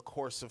the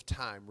course of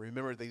time.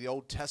 Remember, the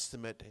Old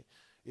Testament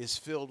is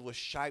filled with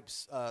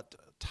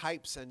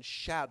types and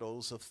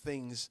shadows of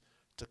things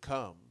to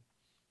come.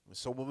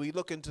 So when we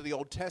look into the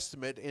Old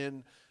Testament,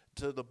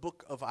 into the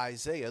book of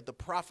Isaiah, the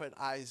prophet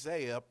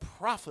Isaiah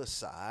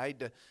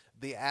prophesied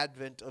the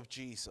advent of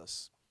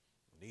Jesus.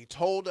 He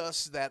told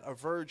us that a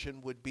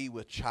virgin would be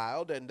with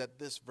child and that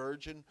this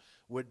virgin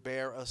would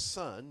bear a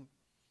son.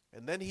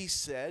 And then he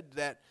said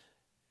that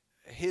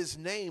his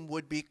name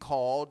would be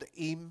called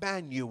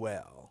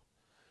Emmanuel,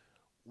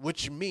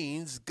 which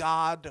means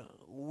God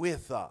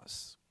with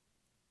us.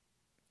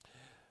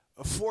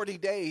 40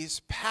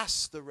 days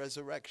past the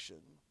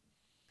resurrection,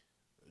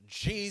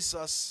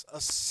 Jesus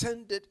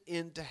ascended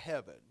into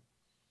heaven.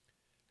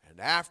 And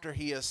after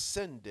he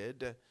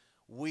ascended,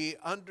 we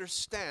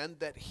understand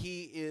that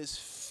he is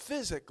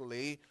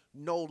physically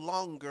no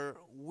longer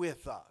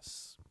with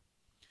us.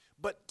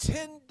 But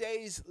 10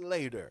 days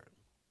later,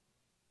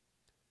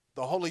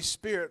 the Holy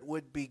Spirit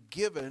would be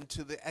given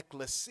to the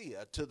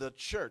ecclesia, to the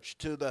church,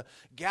 to the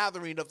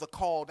gathering of the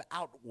called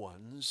out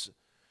ones,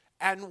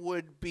 and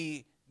would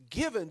be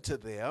given to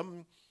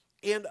them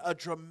in a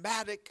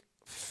dramatic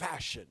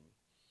fashion.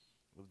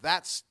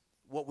 That's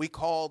what we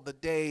call the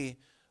day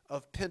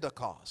of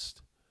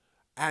Pentecost.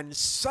 And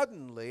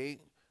suddenly,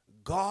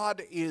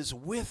 God is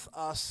with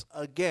us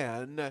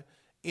again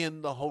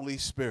in the Holy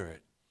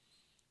Spirit.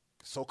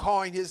 So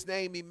calling his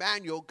name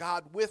Emmanuel,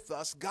 God with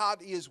us,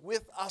 God is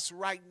with us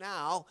right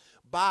now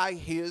by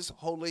his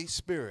Holy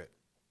Spirit.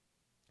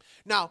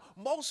 Now,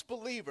 most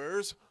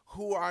believers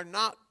who are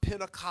not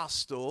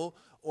Pentecostal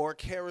or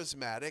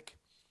charismatic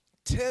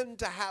tend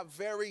to have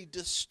very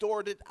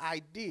distorted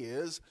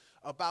ideas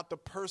about the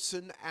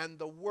person and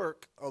the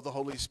work of the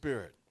Holy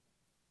Spirit.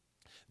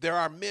 There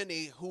are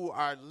many who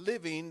are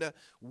living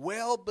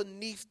well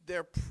beneath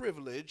their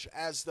privilege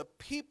as the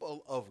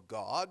people of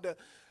God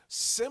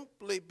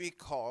simply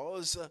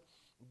because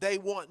they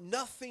want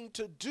nothing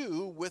to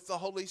do with the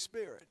Holy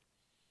Spirit.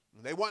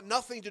 They want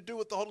nothing to do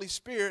with the Holy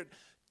Spirit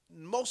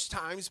most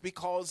times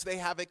because they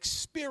have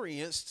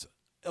experienced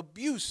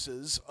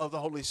abuses of the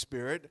Holy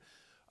Spirit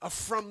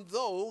from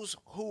those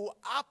who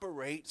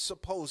operate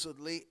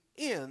supposedly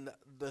in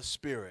the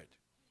Spirit.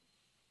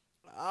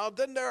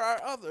 Then there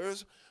are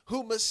others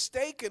who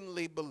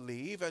mistakenly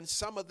believe, and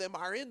some of them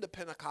are in the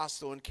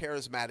Pentecostal and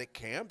charismatic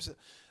camps,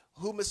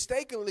 who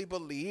mistakenly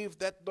believe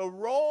that the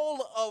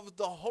role of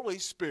the Holy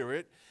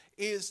Spirit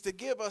is to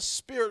give us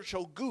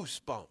spiritual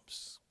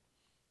goosebumps.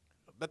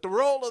 That the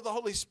role of the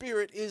Holy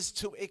Spirit is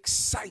to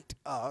excite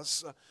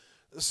us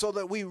so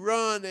that we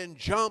run and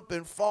jump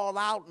and fall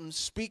out and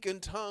speak in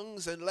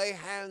tongues and lay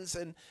hands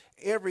and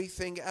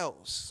everything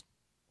else.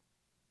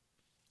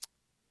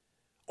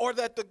 Or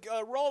that the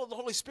role of the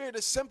Holy Spirit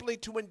is simply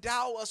to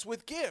endow us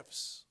with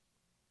gifts.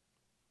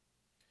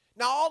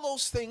 Now, all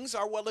those things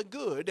are well and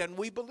good, and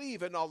we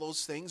believe in all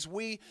those things.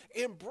 We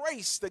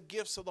embrace the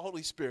gifts of the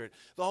Holy Spirit.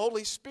 The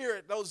Holy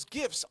Spirit, those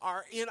gifts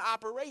are in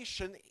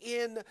operation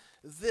in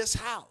this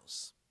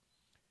house.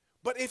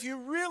 But if you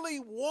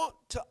really want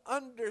to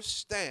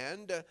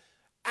understand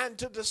and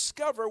to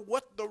discover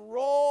what the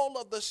role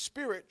of the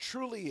Spirit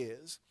truly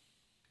is,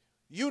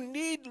 you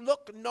need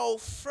look no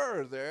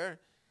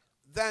further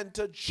than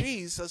to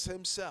Jesus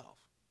himself.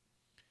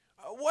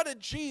 What did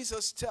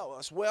Jesus tell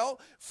us? Well,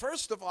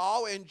 first of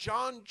all, in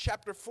John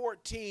chapter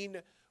 14,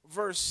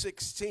 verse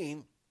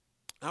 16,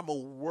 I'm gonna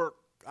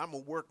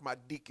work my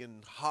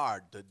deacon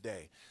hard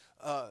today.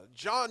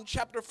 John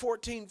chapter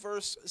 14,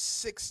 verse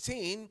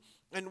 16,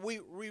 and we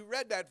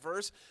read that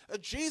verse.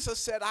 Jesus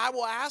said, I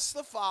will ask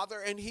the Father,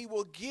 and he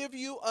will give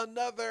you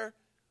another,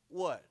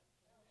 what?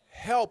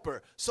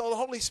 Helper. So the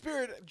Holy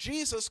Spirit,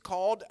 Jesus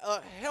called a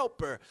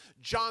helper.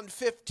 John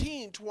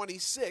 15,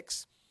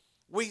 26.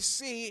 We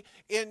see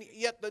in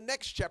yet the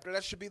next chapter,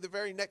 that should be the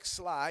very next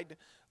slide,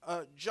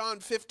 John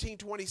 15,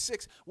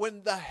 26,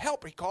 when the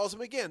helper, he calls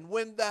him again,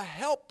 when the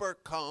helper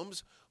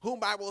comes,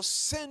 whom I will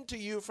send to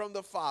you from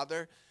the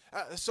Father.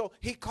 So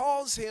he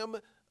calls him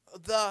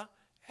the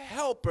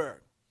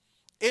helper.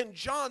 In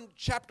John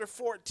chapter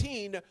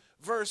 14,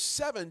 verse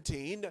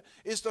 17,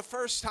 is the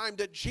first time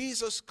that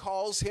Jesus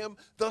calls him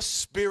the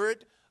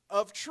Spirit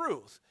of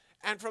truth.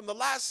 And from the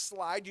last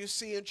slide, you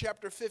see in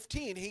chapter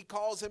 15, he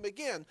calls him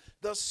again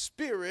the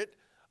Spirit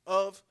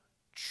of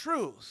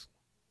truth.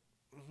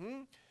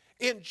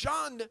 In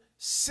John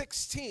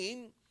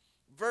 16,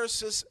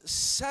 verses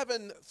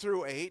 7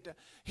 through 8,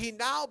 he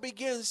now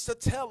begins to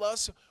tell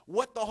us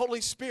what the Holy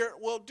Spirit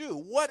will do.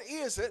 What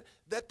is it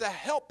that the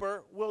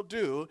helper will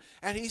do?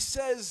 And he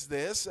says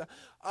this,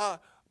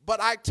 but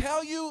I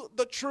tell you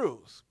the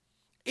truth.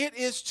 It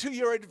is to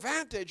your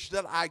advantage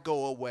that I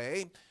go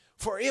away.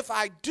 For if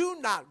I do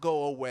not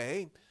go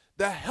away,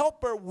 the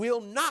helper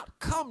will not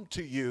come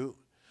to you.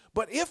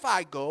 But if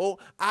I go,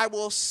 I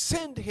will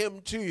send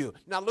him to you.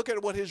 Now look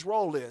at what his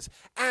role is.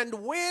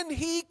 And when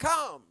he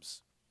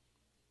comes,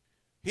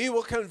 he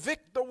will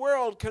convict the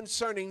world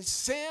concerning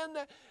sin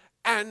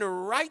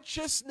and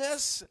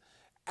righteousness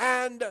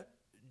and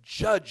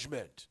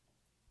judgment.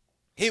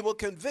 He will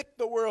convict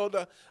the world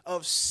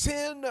of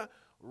sin,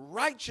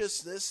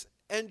 righteousness,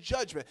 and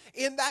judgment.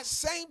 In that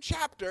same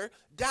chapter,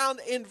 down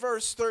in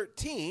verse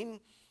 13,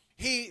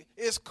 he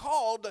is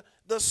called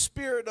the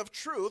Spirit of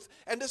truth.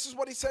 And this is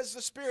what he says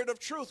the Spirit of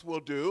truth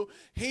will do.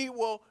 He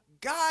will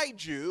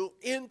guide you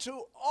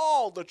into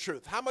all the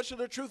truth. How much of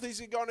the truth is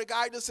he going to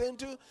guide us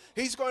into?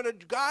 He's going to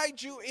guide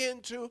you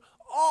into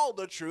all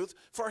the truth,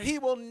 for he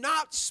will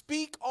not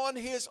speak on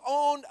his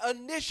own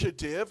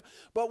initiative,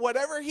 but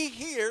whatever he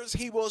hears,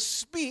 he will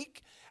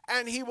speak,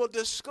 and he will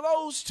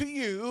disclose to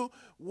you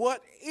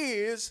what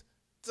is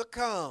to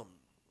come.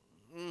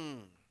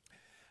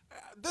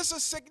 This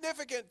is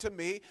significant to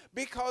me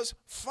because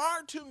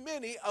far too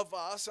many of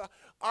us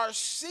are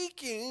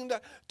seeking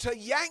to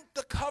yank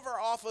the cover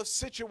off of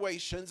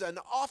situations and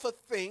off of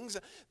things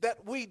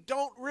that we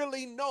don't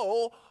really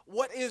know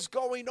what is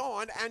going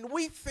on, and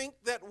we think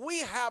that we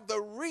have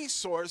the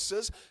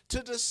resources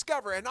to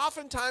discover. And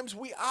oftentimes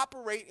we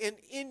operate in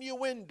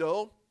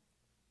innuendo.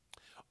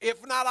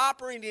 If not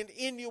operating in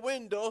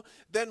innuendo,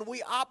 then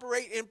we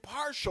operate in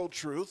partial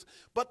truth.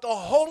 But the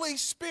Holy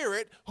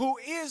Spirit, who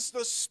is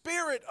the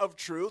Spirit of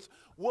truth,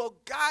 will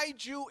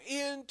guide you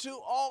into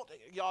all.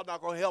 Y'all not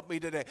going to help me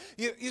today.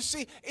 You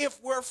see,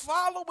 if we're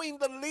following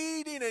the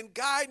leading and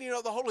guiding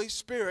of the Holy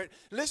Spirit,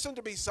 listen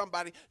to me,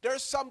 somebody,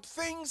 there's some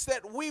things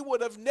that we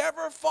would have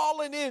never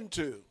fallen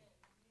into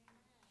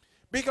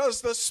because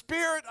the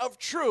Spirit of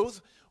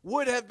truth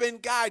would have been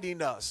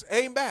guiding us.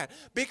 Amen.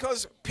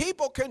 Because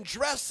people can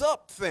dress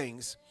up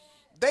things.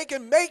 They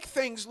can make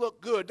things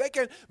look good. They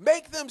can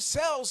make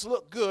themselves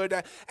look good.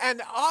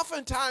 And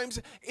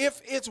oftentimes,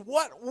 if it's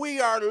what we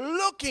are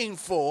looking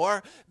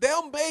for,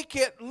 they'll make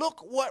it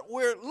look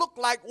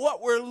like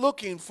what we're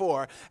looking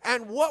for.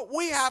 And what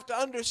we have to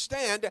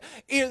understand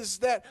is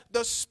that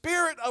the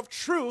Spirit of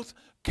truth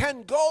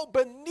can go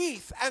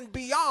beneath and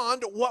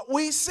beyond what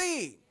we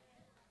see.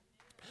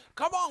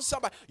 Come on,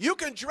 somebody. You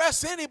can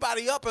dress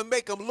anybody up and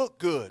make them look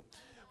good.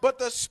 But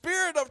the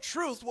Spirit of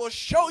truth will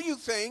show you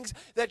things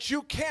that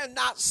you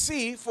cannot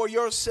see for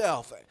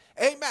yourself.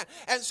 Amen.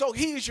 And so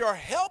he's your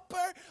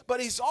helper, but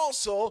he's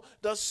also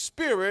the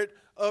Spirit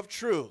of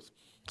truth.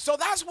 So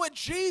that's what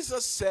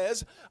Jesus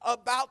says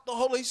about the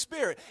Holy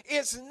Spirit.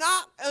 It's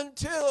not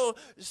until,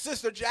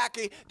 Sister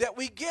Jackie, that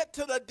we get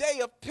to the day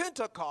of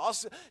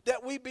Pentecost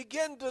that we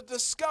begin to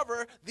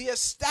discover the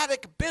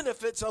ecstatic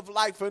benefits of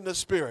life in the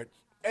Spirit.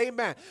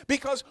 Amen.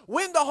 Because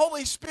when the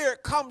Holy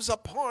Spirit comes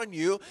upon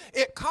you,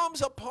 it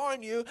comes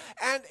upon you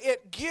and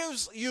it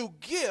gives you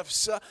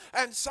gifts.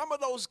 And some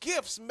of those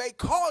gifts may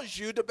cause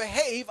you to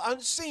behave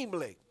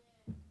unseemly.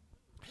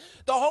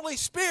 The Holy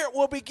Spirit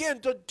will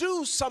begin to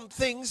do some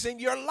things in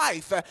your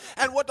life.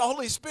 And what the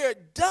Holy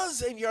Spirit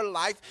does in your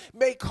life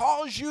may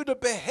cause you to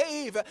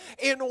behave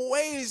in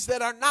ways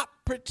that are not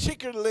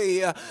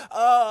particularly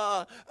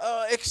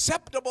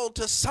acceptable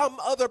to some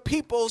other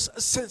people's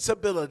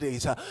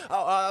sensibilities.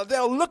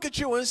 They'll look at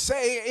you and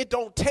say, it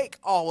don't take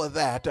all of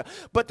that.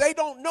 But they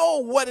don't know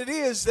what it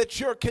is that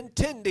you're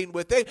contending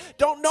with. They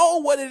don't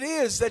know what it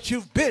is that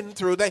you've been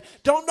through. They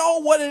don't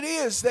know what it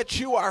is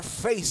that you are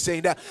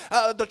facing.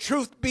 The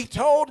truth be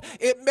told,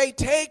 it may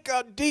take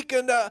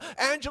Deacon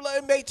Angela,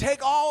 it may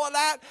take all of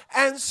that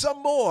and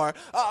some more.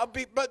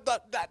 But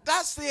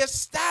that's the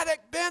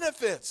ecstatic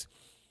benefits.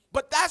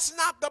 But that's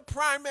not the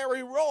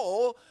primary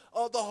role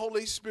of the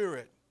Holy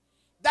Spirit.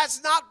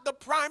 That's not the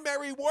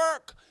primary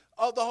work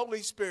of the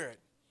Holy Spirit.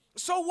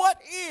 So what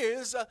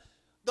is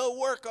the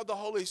work of the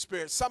Holy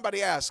Spirit?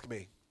 Somebody ask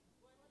me.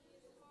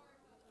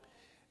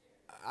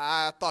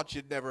 I thought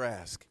you'd never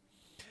ask.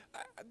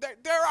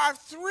 There are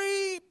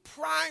three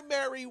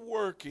primary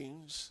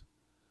workings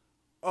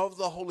of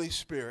the Holy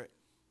Spirit: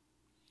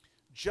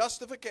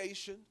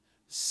 justification,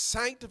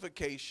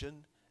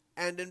 sanctification,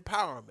 and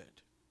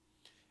empowerment.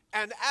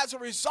 And as a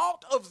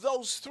result of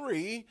those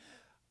three,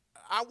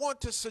 I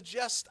want to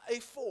suggest a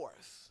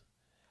fourth.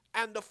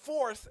 And the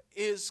fourth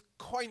is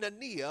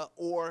koinonia,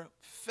 or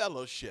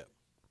fellowship.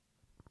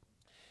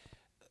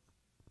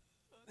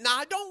 Now,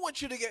 I don't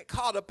want you to get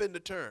caught up in the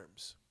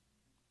terms,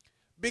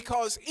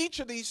 because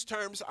each of these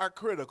terms are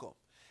critical.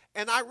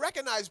 And I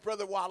recognize,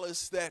 Brother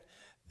Wallace, that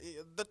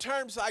the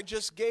terms I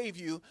just gave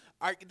you,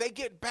 they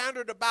get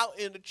bantered about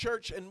in the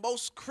church, and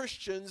most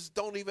Christians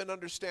don't even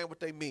understand what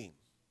they mean.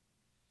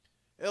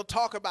 They'll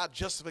talk about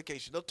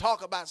justification, they'll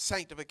talk about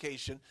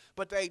sanctification,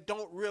 but they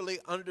don't really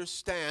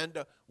understand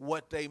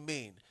what they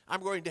mean.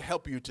 I'm going to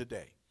help you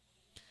today.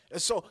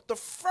 And so the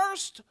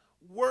first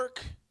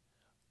work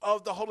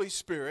of the Holy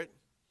Spirit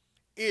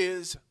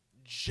is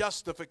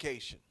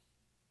justification.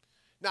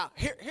 Now,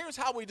 here's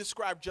how we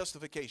describe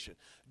justification.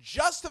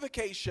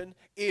 Justification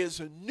is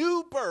a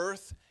new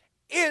birth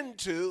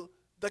into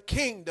the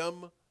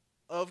kingdom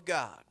of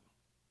God.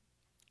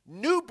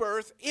 New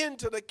birth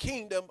into the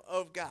kingdom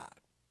of God.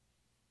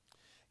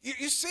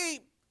 You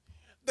see,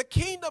 the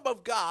kingdom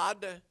of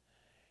God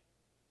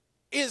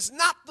is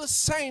not the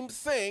same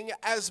thing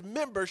as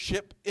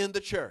membership in the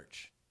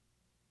church.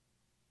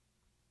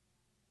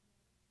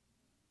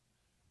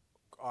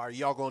 Are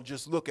y'all going to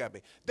just look at me?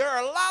 There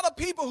are a lot of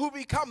people who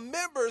become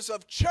members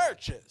of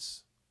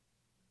churches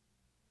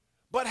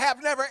but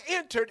have never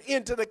entered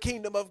into the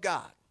kingdom of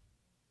God.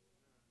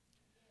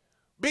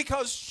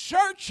 Because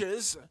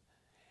churches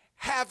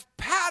have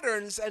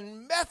patterns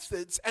and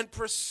methods and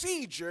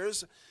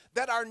procedures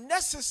that are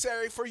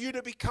necessary for you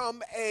to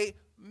become a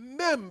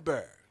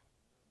member.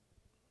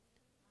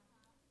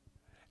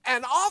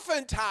 And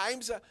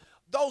oftentimes,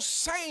 those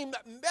same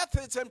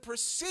methods and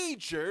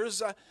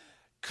procedures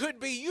could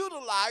be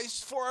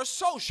utilized for a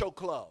social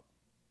club.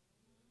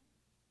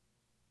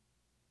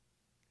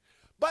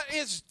 But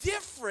it's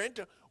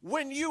different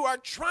when you are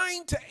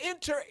trying to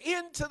enter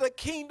into the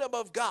kingdom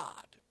of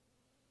God.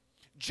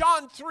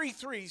 John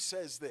 3:3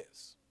 says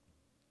this.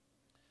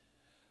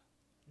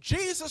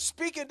 Jesus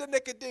speaking to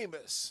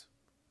Nicodemus,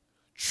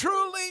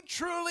 truly,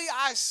 truly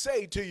I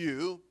say to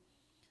you,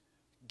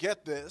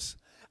 get this,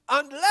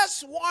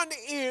 unless one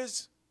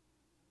is,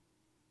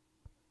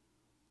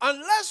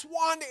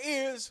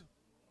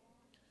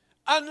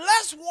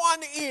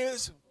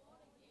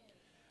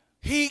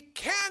 he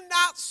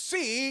cannot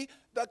see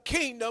the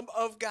kingdom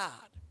of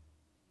God.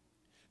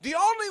 The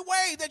only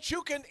way that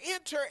you can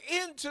enter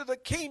into the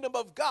kingdom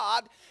of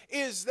God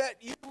is that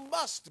you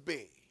must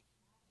be.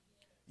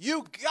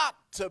 You got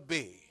to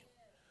be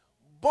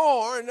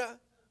born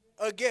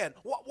again.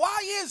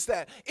 Why is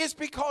that? It's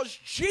because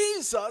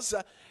Jesus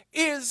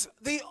is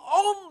the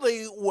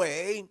only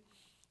way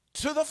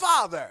to the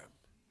Father.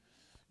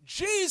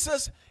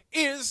 Jesus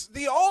is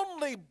the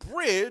only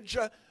bridge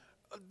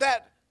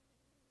that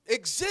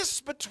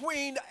exists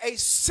between a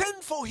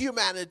sinful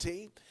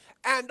humanity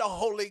and a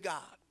holy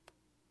God.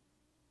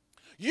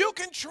 You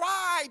can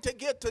try to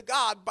get to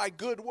God by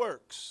good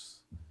works,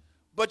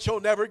 but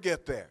you'll never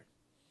get there.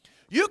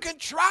 You can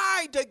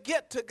try to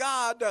get to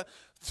God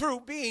through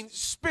being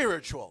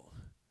spiritual.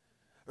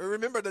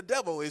 Remember, the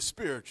devil is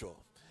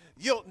spiritual.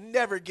 You'll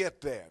never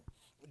get there.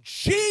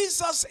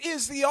 Jesus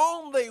is the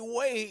only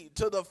way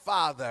to the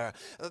Father.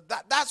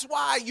 That's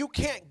why you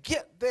can't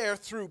get there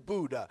through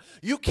Buddha.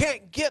 You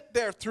can't get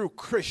there through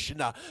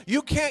Krishna.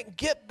 You can't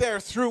get there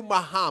through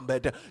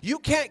Muhammad. You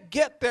can't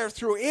get there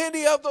through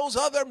any of those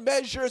other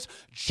measures.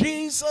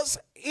 Jesus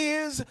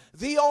is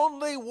the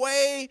only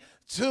way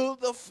to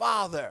the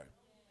Father.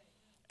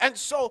 And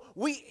so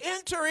we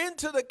enter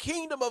into the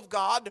kingdom of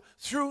God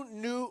through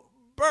new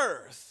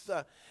birth.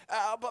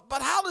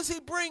 But how does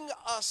he bring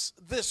us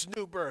this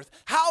new birth?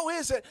 How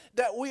is it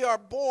that we are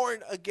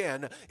born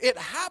again? It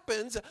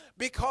happens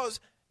because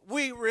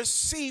we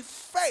receive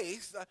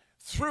faith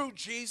through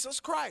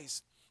Jesus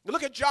Christ.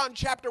 Look at John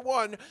chapter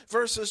 1,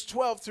 verses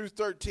 12 through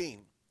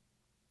 13.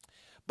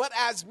 But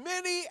as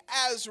many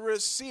as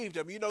received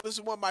him, you know, this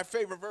is one of my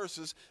favorite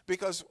verses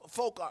because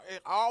folk are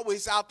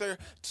always out there,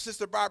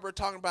 Sister Barbara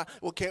talking about,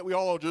 well, can't we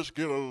all just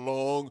get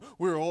along?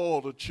 We're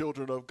all the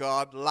children of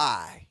God.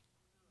 Lie.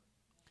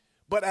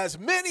 But as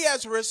many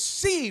as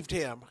received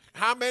him,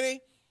 how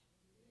many?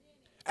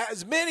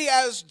 As many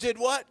as did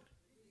what?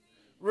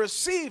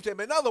 Received him.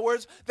 In other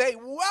words, they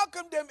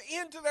welcomed him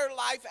into their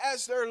life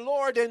as their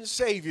Lord and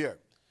Savior.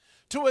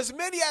 To as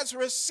many as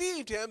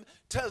received him,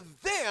 to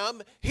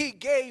them he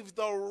gave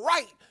the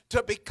right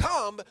to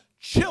become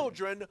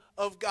children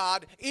of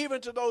God,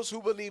 even to those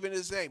who believe in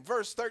his name.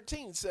 Verse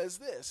 13 says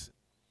this,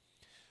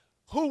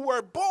 who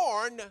were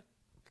born,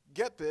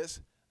 get this,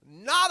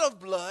 not of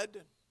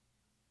blood,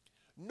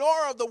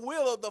 nor of the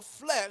will of the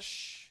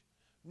flesh,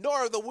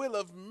 nor of the will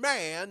of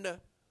man,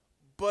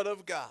 but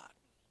of God.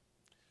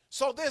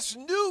 So this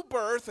new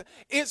birth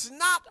is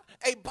not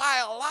a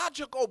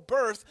biological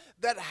birth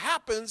that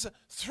happens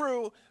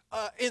through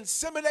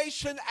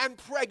insemination and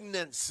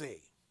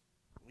pregnancy.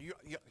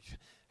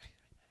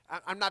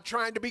 I'm not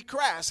trying to be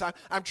crass.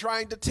 I'm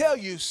trying to tell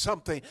you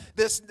something.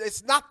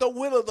 It's not the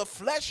will of the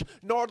flesh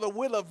nor the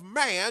will of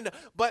man,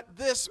 but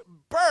this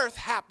birth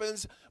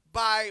happens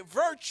by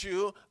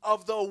virtue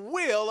of the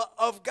will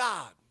of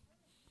God.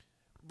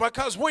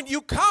 Because when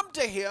you come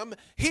to him,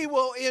 he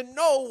will in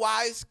no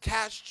wise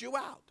cast you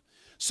out.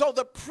 So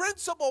the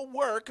principal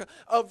work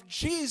of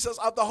Jesus,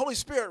 of the Holy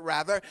Spirit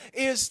rather,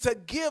 is to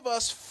give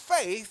us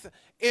faith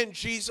in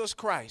Jesus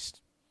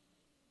Christ.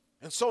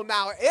 And so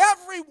now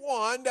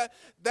everyone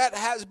that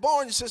has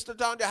born, Sister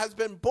Tanya, has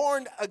been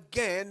born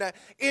again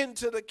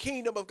into the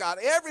kingdom of God.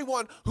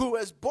 Everyone who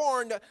is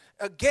born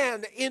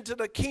again into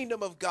the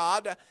kingdom of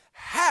God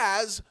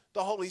has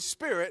the Holy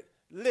Spirit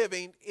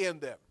living in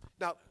them.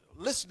 Now,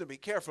 listen to me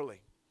carefully.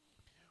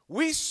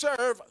 We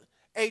serve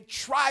a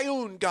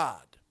triune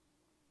God.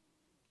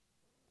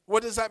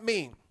 What does that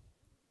mean?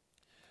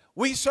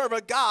 We serve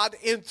a God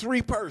in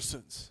three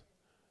persons.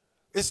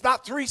 It's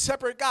not three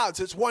separate gods.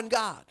 It's one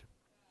God.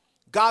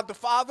 God the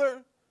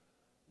Father,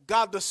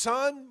 God the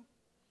Son,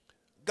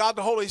 God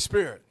the Holy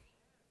Spirit.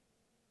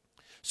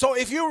 So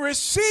if you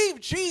receive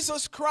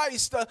Jesus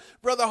Christ,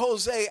 Brother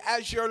Jose,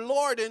 as your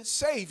Lord and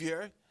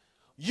Savior,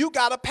 you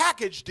got a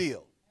package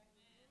deal.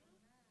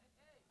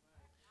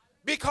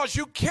 Because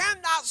you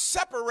cannot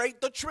separate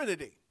the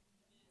Trinity.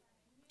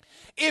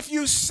 If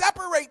you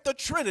separate the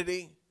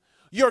Trinity,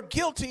 you're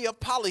guilty of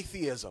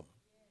polytheism.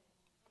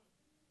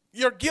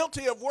 You're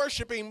guilty of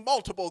worshiping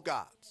multiple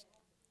gods.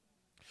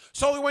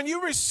 So when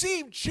you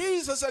receive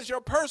Jesus as your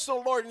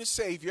personal Lord and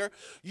Savior,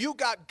 you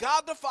got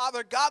God the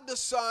Father, God the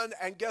Son,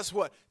 and guess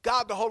what?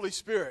 God the Holy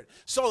Spirit.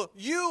 So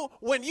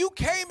when you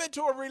came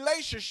into a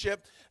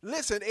relationship,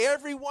 listen,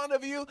 every one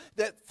of you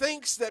that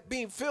thinks that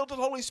being filled with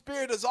the Holy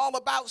Spirit is all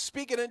about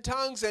speaking in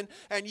tongues and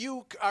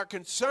you are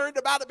concerned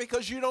about it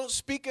because you don't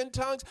speak in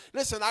tongues,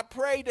 listen, I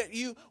pray that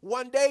you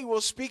one day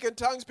will speak in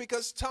tongues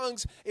because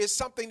tongues is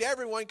something that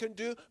everyone can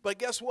do, but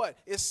guess what?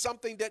 It's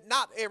something that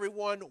not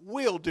everyone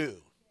will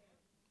do.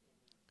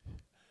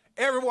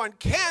 Everyone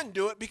can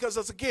do it because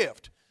it's a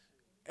gift.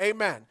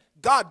 Amen.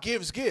 God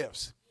gives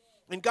gifts.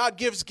 And God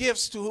gives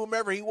gifts to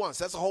whomever he wants.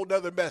 That's a whole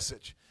other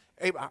message.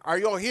 Are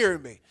you all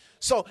hearing me?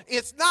 So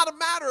it's not a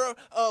matter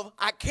of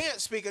I can't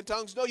speak in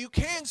tongues. No, you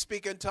can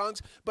speak in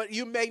tongues, but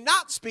you may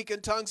not speak in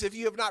tongues if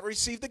you have not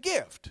received the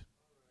gift.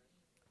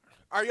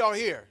 Are you all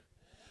here?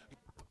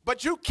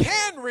 But you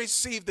can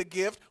receive the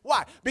gift.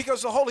 Why?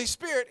 Because the Holy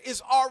Spirit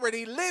is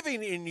already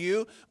living in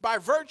you by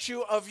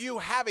virtue of you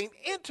having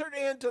entered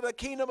into the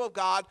kingdom of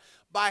God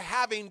by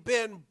having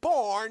been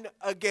born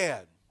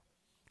again.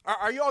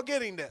 Are you all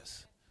getting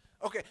this?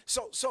 Okay,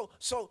 so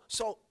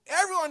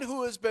everyone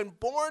who has been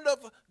born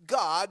of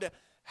God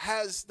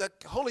has the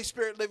Holy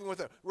Spirit living with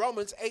them.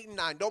 Romans 8 and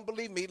 9. Don't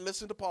believe me,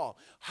 listen to Paul.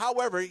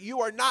 However, you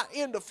are not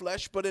in the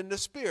flesh, but in the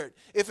Spirit,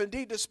 if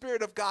indeed the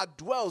Spirit of God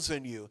dwells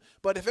in you.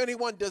 But if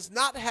anyone does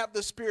not have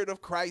the Spirit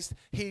of Christ,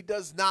 he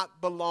does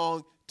not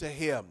belong to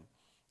him.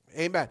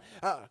 Amen.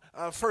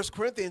 1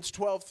 Corinthians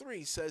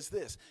 12:3 says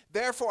this,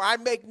 therefore I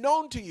make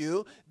known to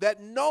you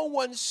that no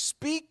one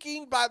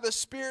speaking by the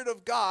Spirit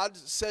of God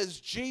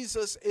says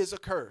Jesus is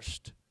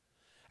accursed.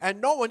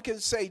 And no one can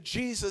say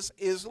Jesus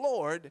is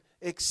Lord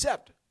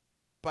except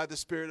by the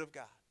Spirit of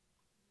God.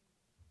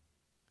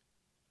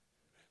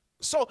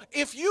 So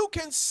if you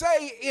can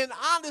say in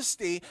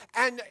honesty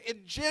and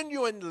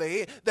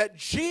genuinely that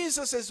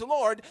Jesus is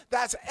Lord,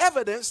 that's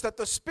evidence that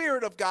the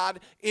Spirit of God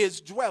is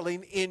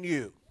dwelling in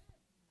you.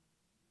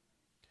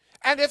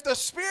 And if the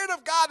Spirit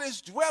of God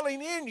is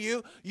dwelling in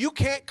you, you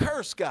can't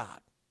curse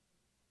God.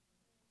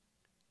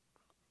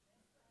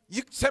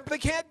 You simply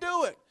can't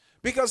do it,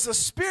 because the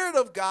Spirit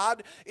of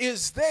God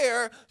is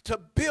there to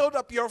build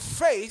up your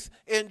faith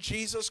in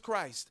Jesus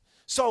Christ.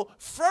 So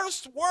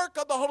first work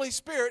of the Holy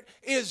Spirit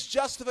is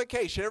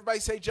justification. Everybody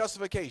say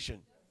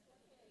justification.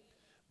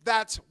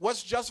 That's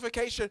what's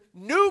justification?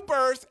 New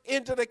birth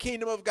into the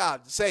kingdom of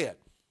God. Say it.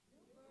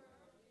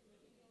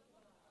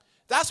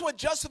 That's what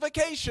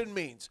justification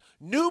means.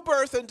 New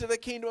birth into the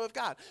kingdom of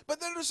God. But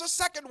then there's a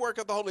second work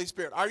of the Holy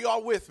Spirit. Are you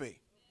all with me?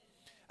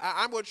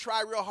 I'm going to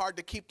try real hard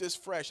to keep this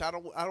fresh. I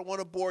don't want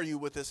to bore you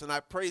with this, and I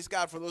praise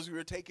God for those of you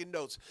who are taking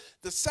notes.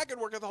 The second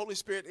work of the Holy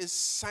Spirit is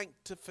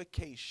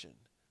sanctification.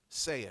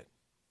 Say it.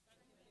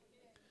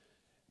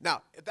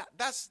 Now,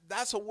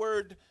 that's a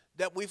word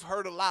that we've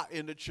heard a lot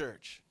in the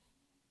church.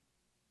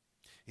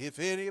 If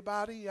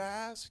anybody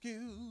asks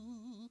you,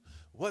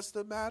 what's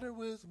the matter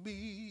with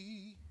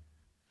me?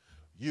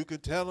 You can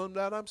tell them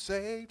that I'm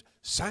saved,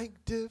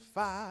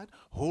 sanctified,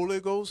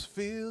 Holy Ghost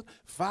filled,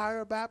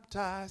 fire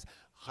baptized.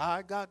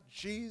 I got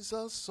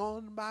Jesus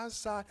on my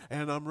side,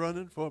 and I'm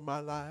running for my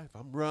life.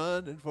 I'm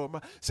running for my...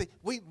 See,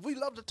 we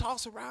love to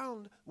toss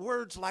around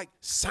words like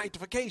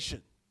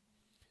sanctification,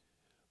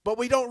 but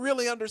we don't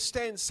really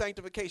understand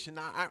sanctification.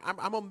 Now, I'm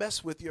going to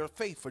mess with your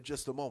faith for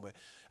just a moment,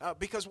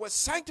 because what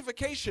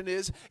sanctification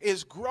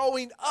is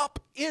growing up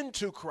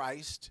into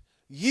Christ,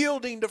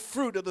 yielding the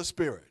fruit of the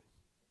Spirit.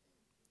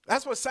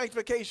 That's what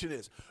sanctification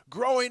is,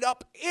 growing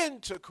up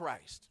into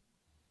Christ.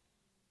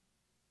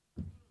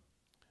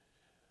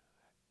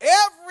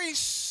 Every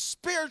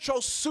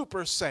spiritual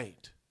super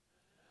saint,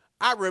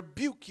 I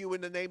rebuke you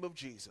in the name of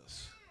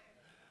Jesus,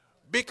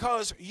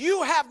 because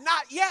you have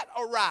not yet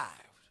arrived.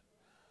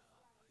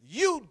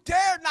 You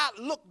dare not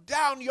look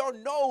down your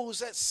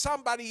nose at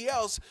somebody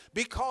else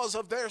because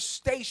of their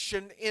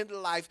station in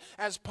life.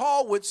 As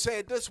Paul would say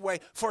it this way,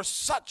 for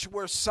such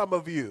were some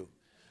of you.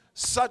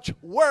 Such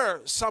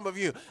were some of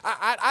you.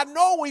 I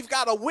know we've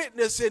got a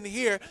witness in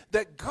here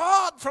that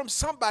God, from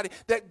somebody,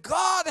 that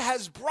God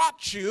has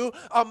brought you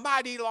a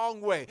mighty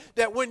long way.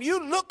 That when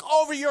you look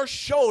over your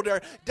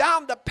shoulder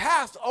down the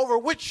path over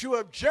which you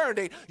have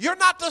journeyed, you're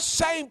not the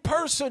same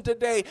person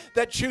today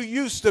that you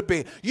used to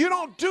be. You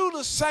don't do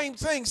the same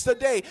things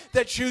today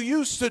that you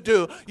used to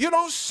do. You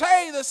don't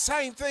say the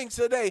same things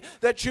today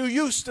that you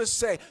used to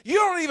say. You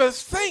don't even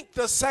think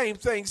the same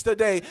things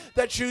today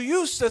that you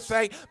used to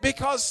think,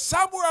 because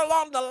somewhere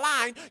along the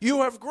line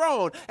you have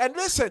grown. And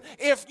listen,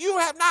 if you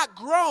have not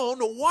grown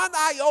one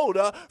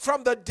iota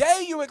from the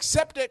day you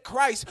accepted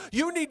Christ,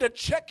 you need to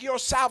check your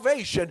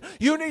salvation.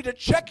 You need to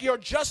check your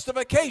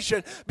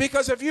justification,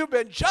 because if you've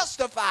been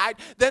justified,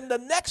 then the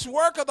next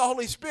work of the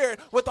Holy Spirit,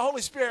 with the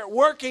Holy Spirit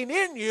working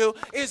in you,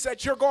 is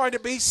that you're going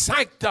to be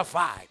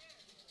sanctified.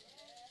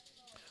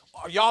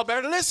 Y'all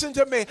better listen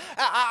to me.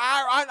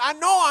 I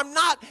know I'm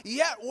not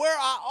yet where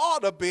I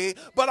ought to be,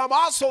 but I'm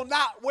also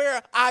not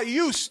where I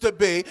used to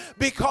be,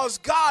 because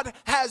God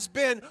has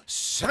been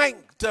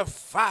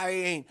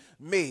sanctifying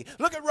me.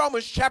 Look at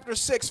Romans chapter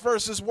 6,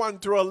 verses 1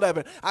 through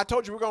 11. I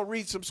told you we're going to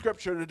read some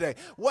scripture today.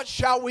 What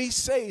shall we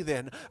say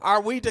then?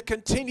 Are we to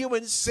continue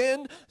in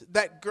sin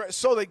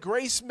so that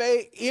grace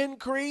may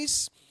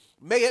increase?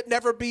 May it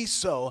never be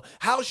so.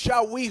 How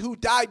shall we who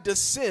died to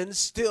sin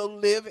still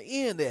live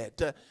in it?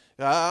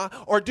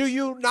 Or do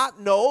you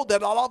not know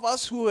that all of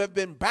us who have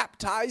been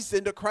baptized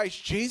into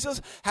Christ Jesus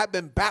have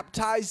been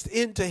baptized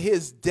into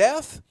his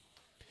death?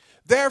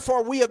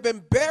 Therefore we have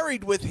been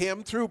buried with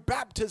him through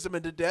baptism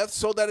into death,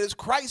 so that as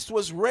Christ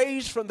was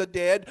raised from the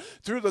dead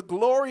through the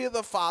glory of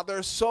the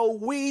Father, so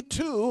we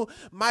too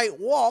might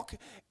walk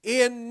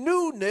in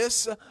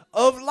newness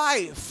of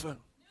life.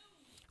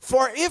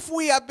 For if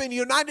we have been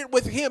united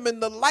with him in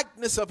the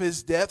likeness of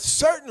his death,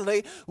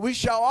 certainly we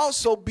shall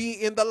also be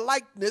in the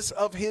likeness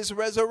of his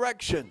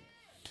resurrection.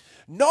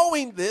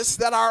 Knowing this,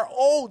 that our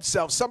old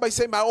self, somebody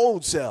say my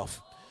old self.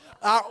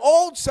 Our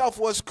old self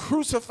was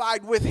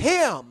crucified with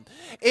him,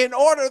 in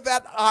order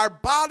that our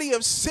body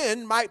of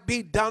sin might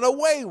be done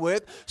away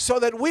with, so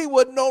that we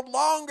would no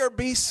longer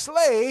be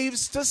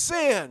slaves to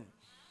sin.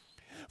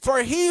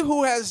 For he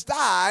who has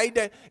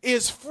died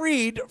is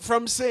freed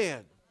from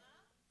sin.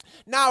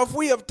 Now, if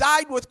we have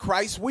died with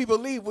Christ, we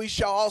believe we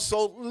shall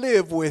also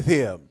live with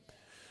him.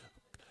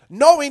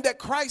 Knowing that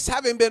Christ,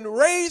 having been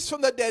raised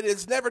from the dead,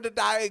 is never to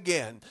die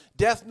again.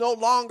 Death no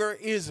longer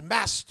is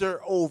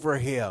master over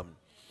him.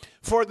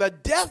 For the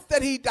death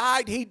that he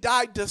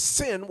died to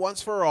sin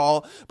once for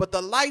all. But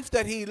the life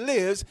that he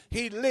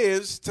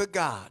lives to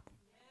God.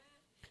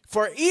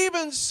 For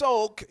even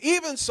so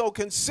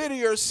consider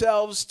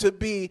yourselves to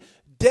be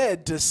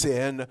dead to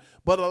sin,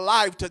 but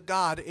alive to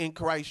God in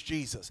Christ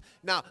Jesus.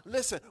 Now,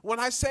 listen, when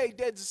I say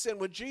dead to sin,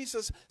 when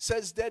Jesus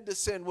says dead to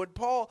sin, when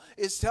Paul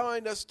is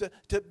telling us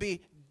to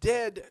be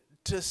dead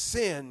to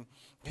sin,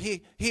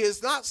 He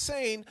is not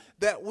saying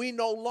that we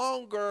no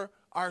longer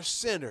are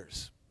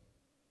sinners.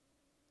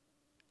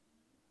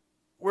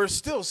 We're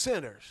still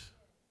sinners.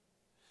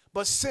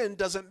 But sin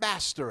doesn't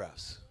master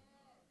us.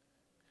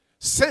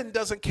 Sin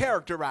doesn't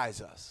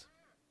characterize us.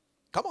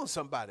 Come on,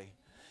 somebody.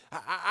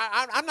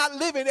 I'm not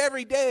living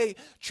every day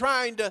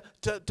trying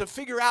to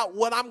figure out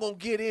what I'm going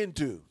to get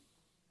into.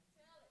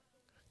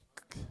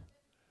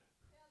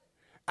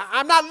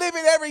 I'm not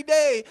living every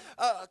day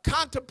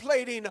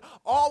contemplating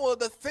all of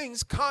the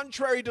things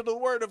contrary to the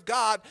word of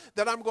God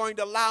that I'm going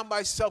to allow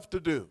myself to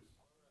do.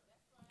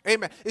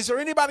 Amen. Is there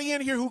anybody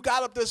in here who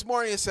got up this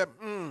morning and said,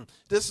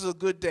 this is a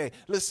good day.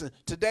 Listen,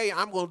 today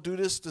I'm going to do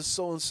this to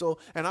so-and-so,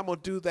 and I'm going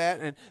to do that,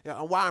 and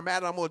while I'm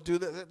at it, I'm going to do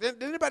that.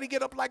 Did anybody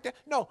get up like that?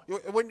 No.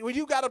 When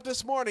you got up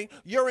this morning,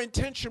 your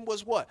intention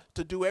was what?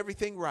 To do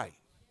everything right.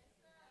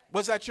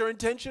 Was that your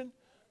intention?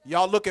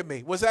 Y'all look at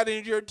me. Was that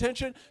in your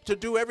intention? To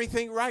do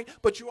everything right?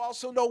 But you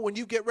also know when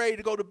you get ready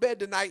to go to bed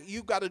tonight,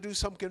 you've got to do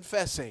some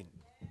confessing.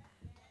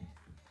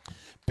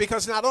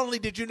 Because not only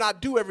did you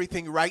not do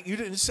everything right, you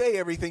didn't say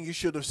everything you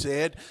should have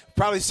said.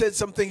 Probably said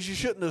some things you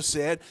shouldn't have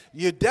said.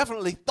 You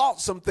definitely thought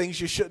some things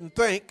you shouldn't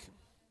think.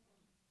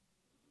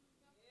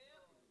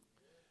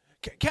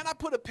 Can I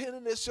put a pin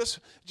in this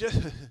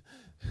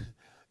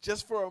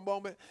just for a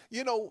moment?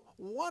 You know,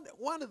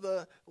 one of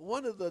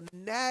the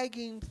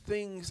nagging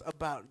things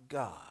about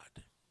God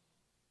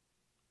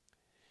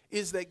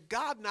is that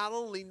God not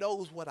only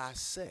knows what I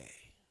say,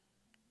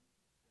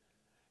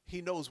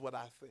 he knows what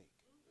I think.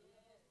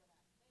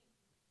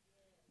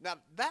 Now,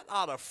 that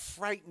ought to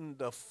frighten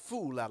the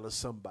fool out of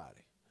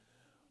somebody.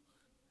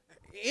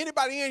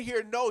 Anybody in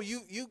here know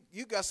you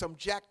got some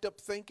jacked up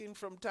thinking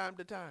from time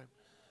to time?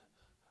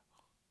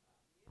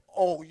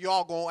 Oh,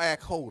 y'all gonna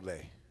act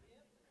holy.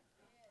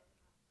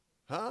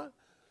 Huh?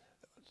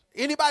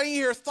 Anybody in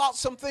here thought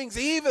some things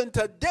even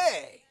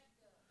today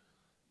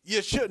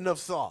you shouldn't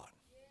have thought?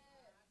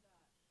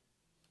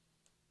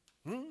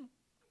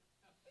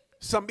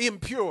 Some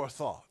impure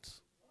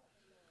thoughts.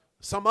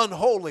 Some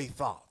unholy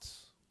thoughts.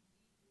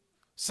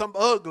 Some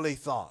ugly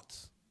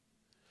thoughts.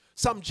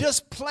 Some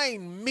just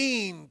plain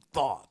mean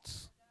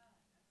thoughts.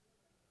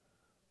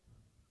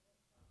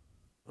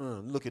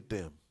 Look at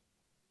them.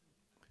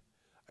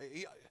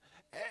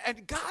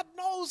 And God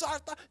knows our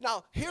thoughts.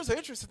 Now, here's the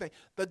interesting thing.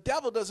 The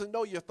devil doesn't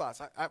know your thoughts.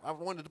 I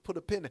wanted to put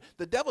a pin in.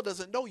 The devil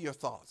doesn't know your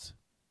thoughts.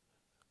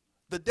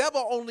 The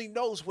devil only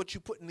knows what you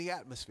put in the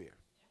atmosphere.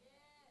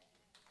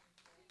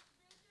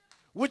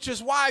 Which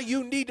is why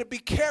you need to be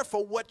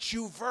careful what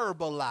you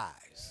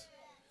verbalize.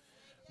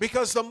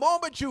 Because the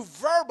moment you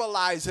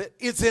verbalize it,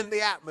 it's in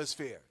the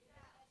atmosphere.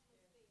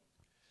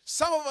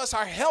 Some of us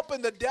are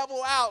helping the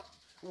devil out,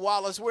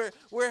 Wallace.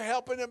 We're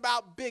helping him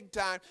out big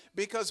time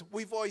because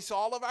we voice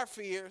all of our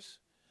fears.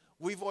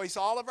 We voice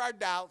all of our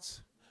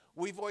doubts.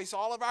 We voice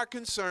all of our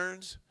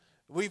concerns.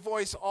 We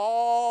voice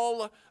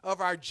all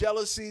of our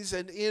jealousies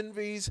and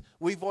envies.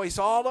 We voice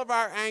all of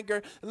our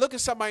anger. Look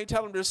at somebody and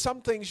tell them there's some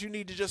things you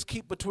need to just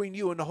keep between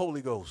you and the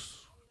Holy Ghost.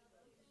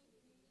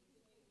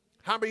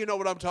 How many of you know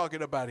what I'm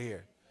talking about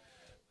here?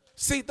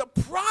 See, the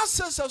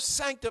process of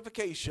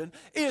sanctification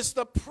is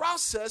the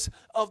process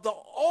of the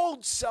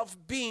old self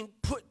being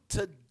put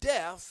to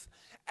death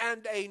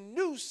and a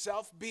new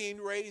self being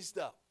raised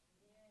up.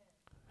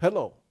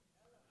 Hello.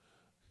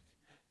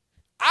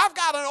 I've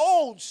got an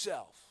old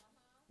self.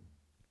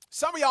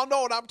 Some of y'all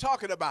know what I'm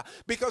talking about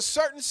because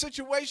certain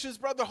situations,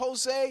 Brother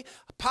Jose,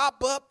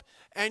 pop up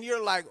and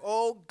you're like,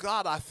 oh,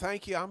 God, I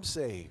thank you I'm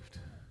saved.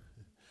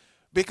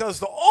 Because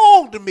the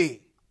old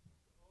me,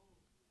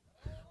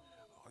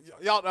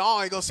 y'all,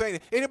 I ain't going to say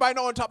anything. Anybody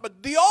know what I'm talking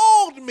about? The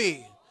old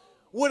me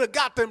would have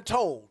got them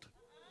told.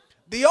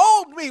 The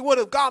old me would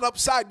have gone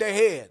upside their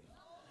head.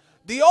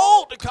 The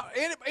old,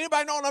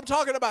 anybody know what I'm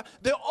talking about?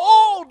 The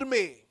old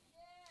me.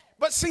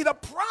 But see, the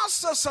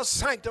process of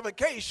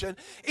sanctification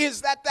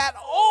is that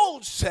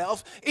old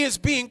self is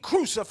being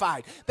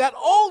crucified. That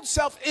old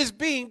self is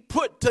being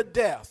put to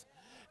death.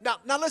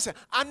 Now listen,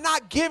 I'm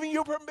not giving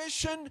you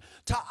permission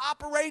to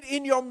operate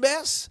in your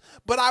mess,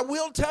 but I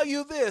will tell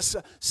you this.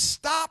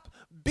 Stop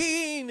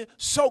being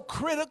so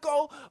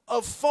critical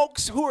of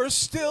folks who are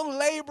still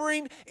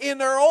laboring in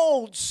their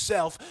old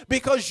self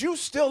because you're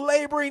still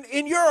laboring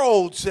in your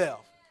old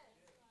self.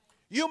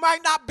 You might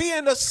not be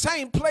in the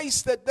same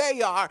place that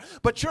they are,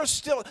 but you're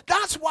still.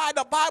 That's why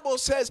the Bible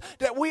says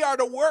that we are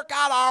to work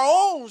out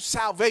our own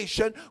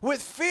salvation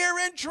with fear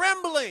and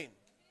trembling.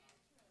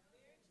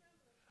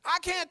 I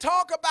can't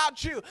talk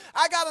about you.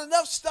 I got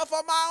enough stuff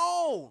on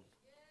my own.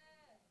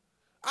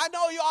 I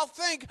know y'all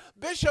think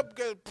Bishop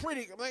is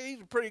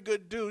he's a pretty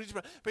good dude.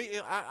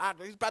 He's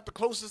about the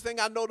closest thing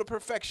I know to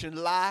perfection.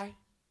 Lie.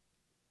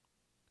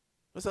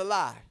 It's a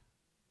lie.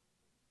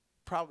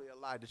 Probably a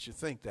lie that you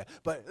think that.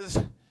 But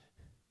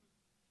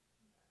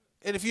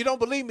and if you don't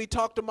believe me,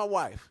 talk to my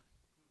wife.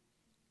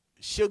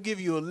 She'll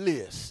give you a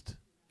list.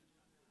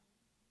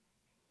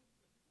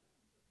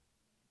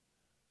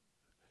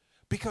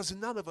 Because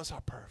none of us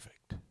are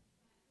perfect.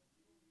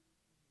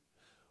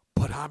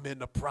 But I'm in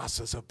the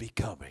process of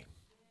becoming.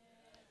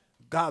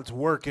 God's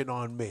working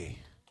on me.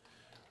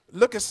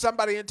 Look at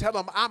somebody and tell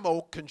them, I'm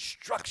a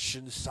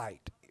construction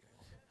site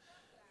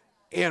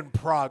in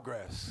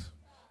progress.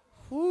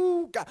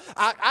 Ooh, God.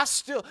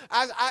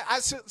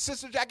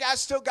 Sister Jackie, I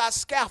still got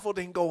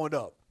scaffolding going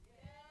up.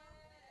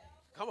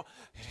 Come on.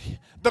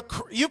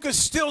 You can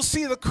still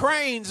see the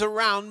cranes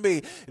around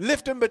me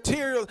lifting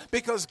material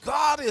because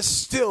God is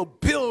still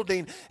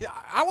building.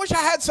 I wish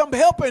I had some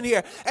help in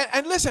here.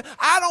 And listen,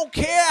 I don't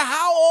care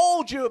how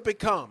old you have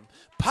become.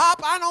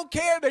 Pop, I don't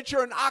care that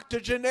you're an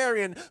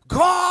octogenarian.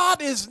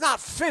 God is not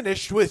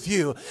finished with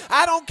you.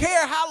 I don't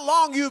care how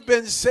long you've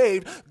been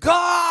saved.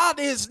 God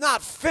is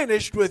not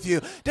finished with you.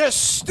 There's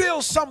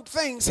still some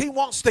things he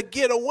wants to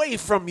get away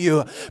from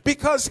you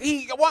because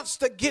he wants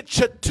to get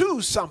you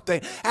to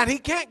something. And he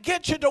can't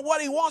get you to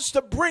what he wants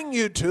to bring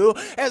you to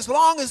as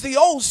long as the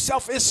old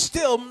self is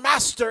still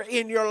master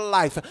in your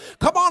life.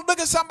 Come on, look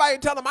at somebody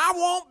and tell them, I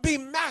won't be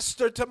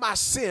master to my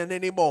sin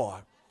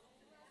anymore.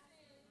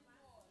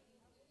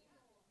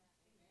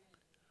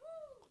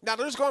 Now,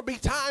 there's going to be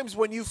times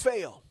when you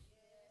fail.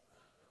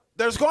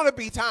 There's going to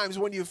be times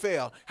when you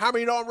fail. How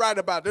many know I'm right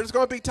about it? There's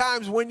going to be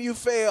times when you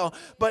fail.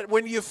 But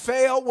when you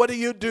fail, what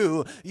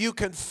do? You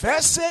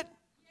confess it,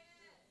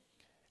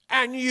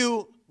 and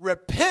you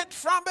repent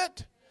from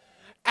it,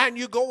 and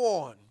you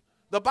go on.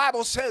 The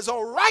Bible says a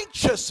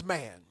righteous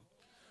man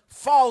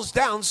falls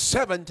down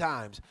 7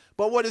 times.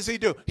 But what does he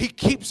do? He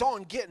keeps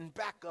on getting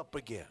back up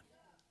again.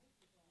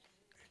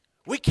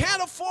 We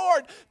can't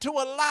afford to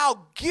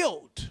allow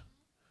guilt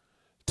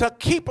to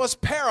keep us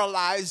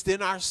paralyzed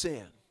in our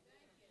sin.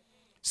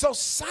 So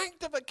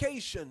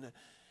sanctification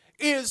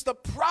is the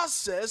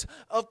process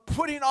of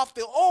putting off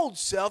the old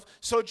self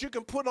so that you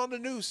can put on the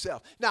new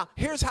self. Now,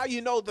 here's how you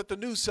know that the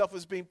new self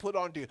is being put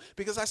onto you.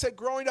 Because I said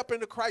growing up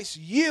into Christ,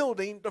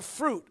 yielding the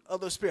fruit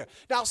of the Spirit.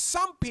 Now,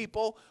 some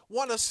people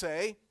want to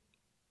say,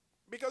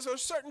 because there are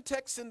certain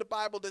texts in the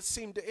Bible that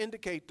seem to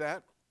indicate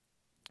that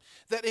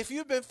if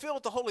you've been filled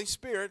with the Holy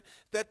Spirit,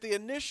 that the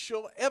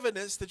initial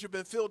evidence that you've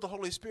been filled with the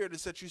Holy Spirit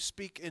is that you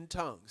speak in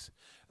tongues.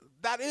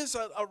 That is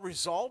a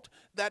result.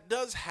 That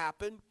does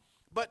happen.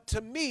 But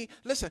to me,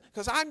 listen,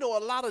 because I know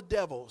a lot of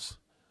devils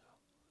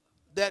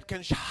that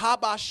can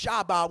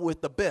shaba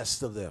with the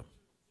best of them.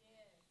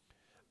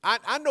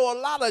 I know a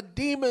lot of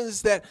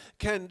demons that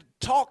can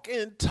talk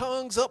in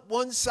tongues up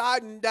one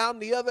side and down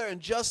the other and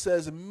just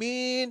as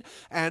mean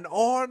and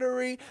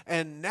ornery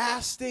and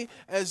nasty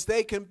as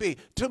they can be.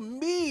 To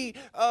me,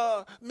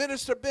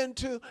 Minister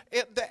Bentu,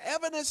 the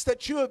evidence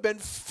that you have been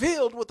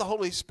filled with the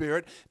Holy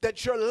Spirit,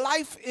 that your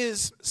life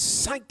is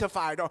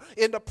sanctified or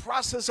in the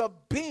process of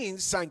being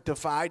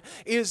sanctified,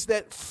 is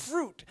that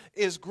fruit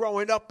is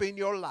growing up in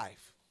your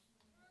life.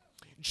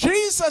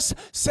 Jesus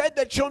said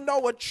that you'll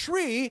know a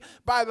tree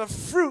by the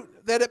fruit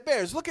that it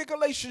bears. Look at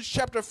Galatians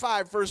chapter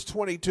 5, verse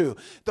 22.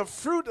 The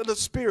fruit of the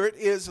Spirit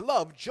is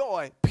love,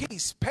 joy,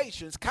 peace,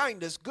 patience,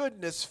 kindness,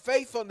 goodness,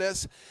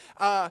 faithfulness.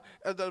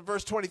 The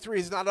verse 23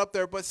 is not up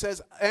there, but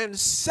says, and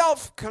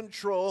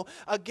self-control.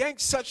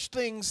 Against such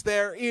things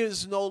there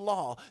is no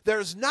law.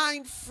 There's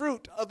 9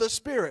 fruit of the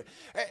Spirit.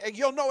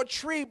 You'll know a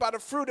tree by the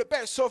fruit it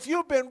bears. So if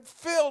you've been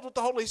filled with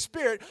the Holy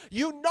Spirit,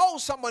 you know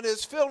someone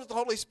is filled with the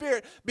Holy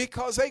Spirit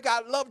because they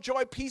got love,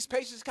 joy, peace,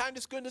 patience,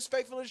 kindness, goodness,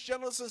 faithfulness,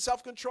 gentleness, and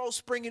self-control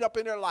springing up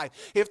in their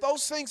life. If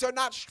those things are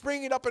not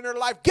springing up in their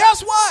life,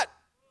 guess what?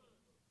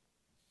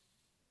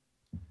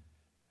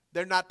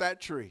 They're not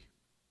that tree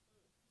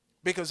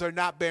because they're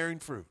not bearing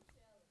fruit.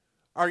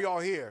 Are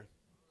y'all here?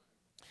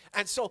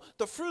 And so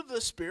the fruit of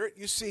the Spirit,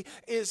 you see,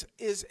 is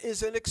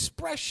an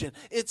expression.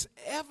 It's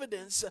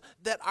evidence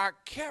that our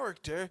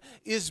character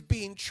is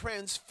being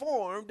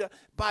transformed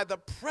by the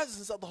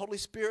presence of the Holy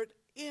Spirit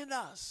in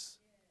us.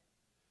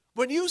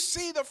 When you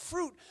see the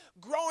fruit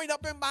growing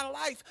up in my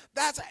life,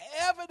 that's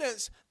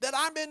evidence that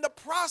I'm in the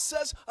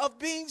process of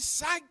being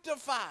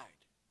sanctified.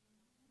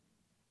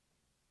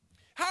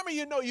 How many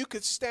of you know you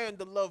could stand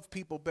to love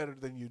people better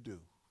than you do?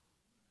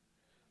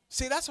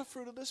 See, that's a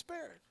fruit of the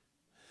Spirit.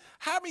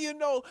 How many of you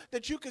know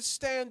that you could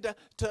stand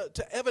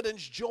to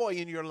evidence joy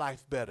in your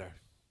life better?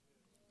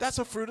 That's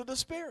a fruit of the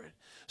Spirit.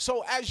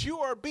 So as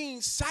you are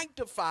being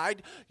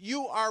sanctified,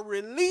 you are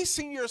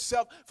releasing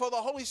yourself for the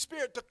Holy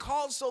Spirit to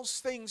cause those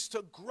things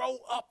to grow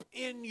up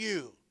in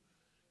you.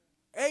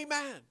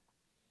 Amen.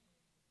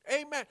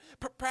 Amen.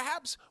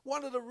 Perhaps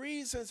one of the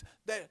reasons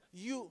that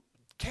you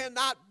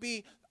cannot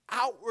be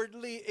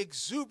outwardly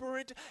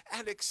exuberant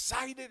and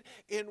excited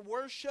in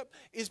worship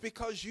is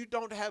because you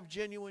don't have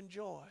genuine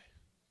joy.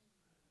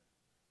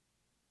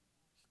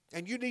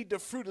 And you need the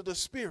fruit of the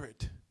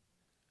Spirit,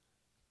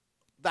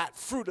 that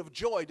fruit of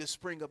joy to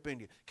spring up in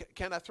you.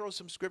 Can I throw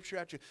some scripture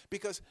at you?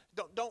 Because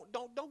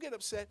don't get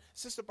upset.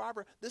 Sister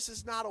Barbara, this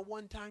is not a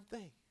one-time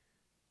thing.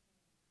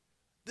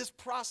 This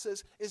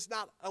process is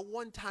not a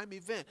one-time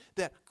event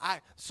that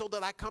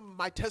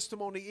my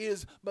testimony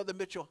is, Mother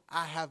Mitchell,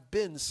 I have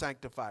been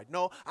sanctified.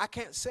 No, I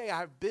can't say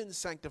I've been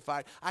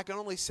sanctified. I can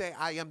only say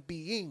I am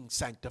being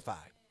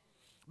sanctified.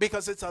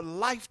 Because it's a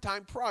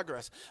lifetime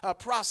process.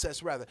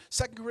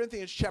 2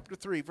 Corinthians chapter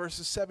 3,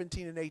 verses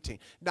 17 and 18.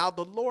 Now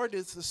the Lord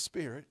is the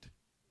Spirit,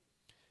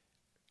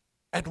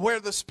 And where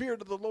the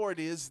Spirit of the Lord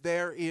is,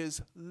 there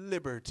is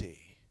liberty.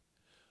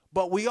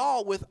 But we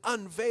all, with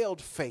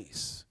unveiled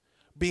face,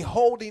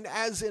 beholding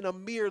as in a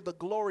mirror the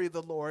glory of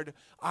the Lord,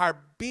 are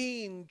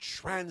being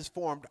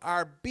transformed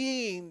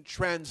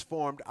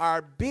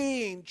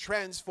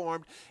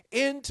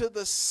into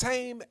the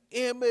same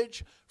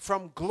image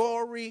from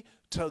glory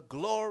to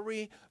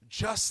glory,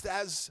 just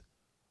as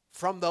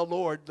from the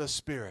Lord the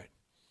Spirit.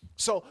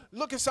 So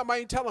look at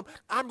somebody and tell them,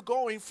 I'm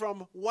going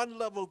from one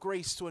level of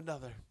grace to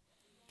another.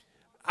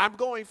 I'm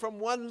going from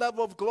one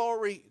level of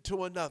glory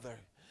to another,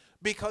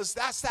 because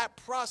that's that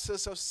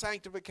process of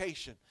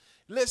sanctification.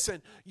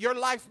 Listen, your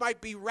life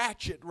might be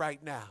ratchet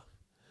right now,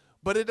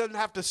 but it doesn't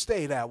have to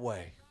stay that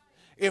way.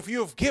 If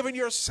you've given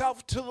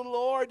yourself to the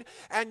Lord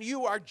and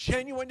you are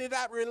genuine in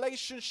that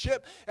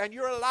relationship and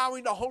you're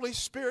allowing the Holy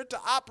Spirit to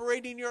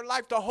operate in your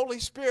life, the Holy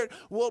Spirit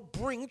will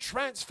bring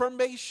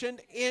transformation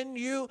in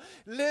you.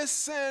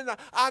 Listen,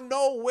 I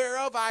know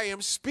whereof I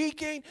am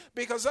speaking,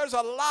 because there's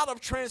a lot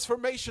of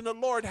transformation the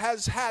Lord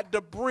has had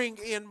to bring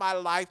in my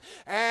life,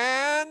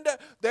 and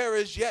there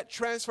is yet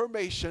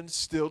transformation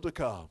still to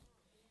come.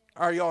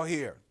 Are y'all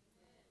here?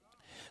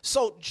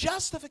 So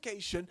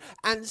justification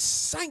and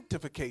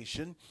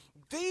sanctification,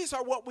 these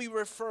are what we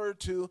refer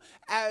to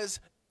as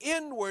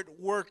inward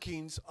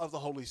workings of the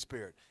Holy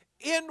Spirit.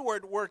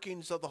 Inward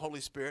workings of the Holy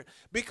Spirit,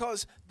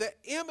 because the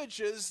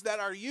images that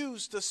are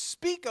used to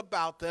speak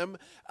about them,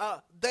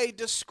 they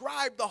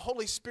describe the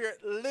Holy Spirit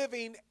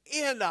living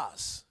in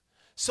us.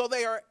 So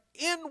they are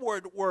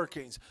inward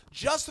workings.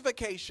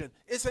 Justification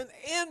is an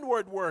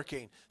inward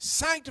working.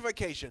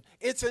 Sanctification,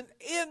 it's an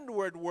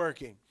inward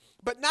working.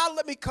 But now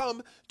let me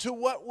come to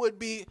what would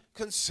be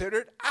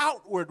considered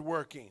outward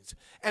workings.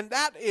 And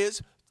that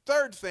is,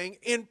 third thing,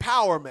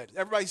 empowerment.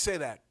 Everybody say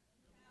that.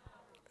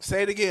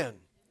 Say it again.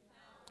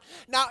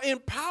 Now,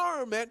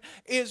 empowerment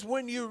is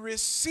when you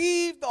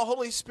receive the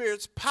Holy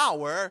Spirit's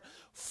power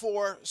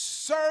for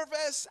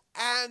service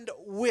and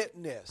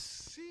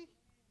witness. See?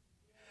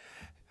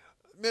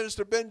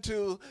 Minister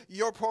Bentu,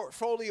 your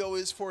portfolio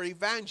is for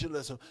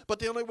evangelism. But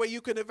the only way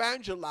you can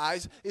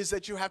evangelize is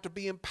that you have to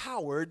be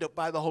empowered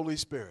by the Holy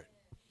Spirit.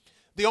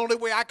 The only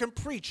way I can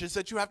preach is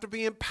that you have to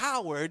be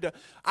empowered.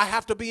 I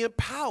have to be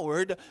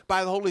empowered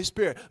by the Holy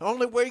Spirit. The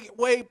only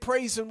way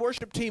praise and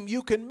worship team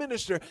you can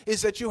minister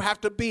is that you have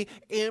to be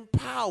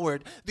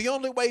empowered. The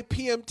only way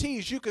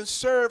PMTs you can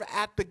serve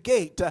at the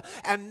gate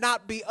and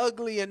not be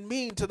ugly and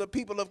mean to the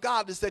people of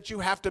God is that you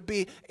have to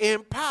be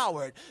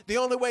empowered. The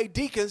only way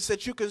deacons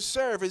that you can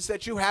serve is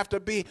that you have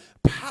to be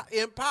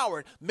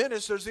empowered.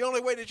 Ministers, the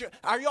only way that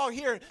are y'all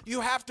here?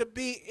 You have to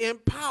be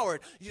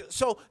empowered.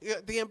 So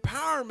the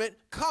empowerment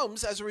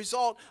comes as a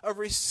result of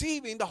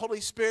receiving the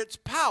Holy Spirit's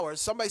power.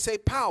 Somebody say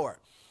power.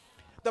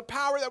 The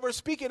power that we're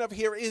speaking of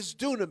here is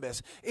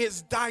dunamis,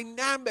 is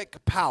dynamic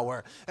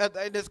power, and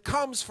it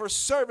comes for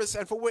service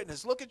and for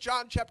witness. Look at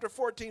John chapter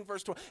 14,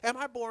 verse 12. Am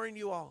I boring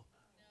you all?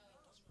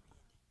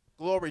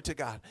 No. Glory to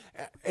God.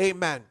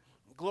 Amen.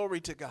 Glory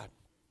to God.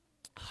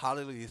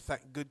 Hallelujah.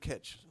 Good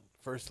catch,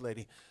 First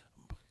Lady.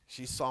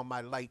 She saw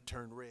my light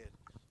turn red.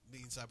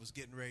 Means I was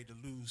getting ready to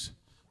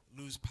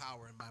lose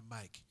power in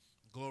my mic.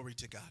 Glory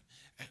to God.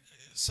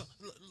 So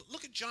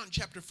look at John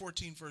chapter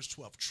 14, verse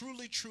 12.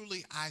 Truly,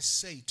 truly, I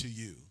say to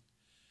you,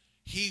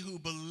 he who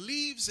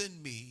believes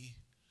in me,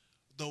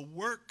 the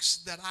works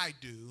that I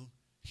do,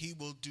 he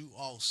will do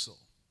also.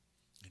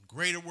 And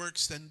greater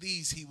works than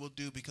these he will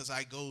do, because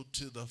I go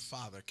to the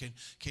Father.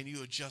 Can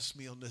you adjust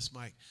me on this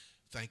mic?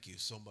 Thank you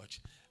so much.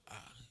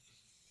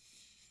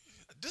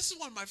 This is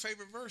one of my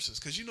favorite verses,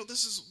 because, you know,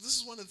 this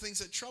is one of the things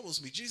that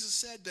troubles me. Jesus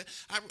said that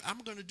I'm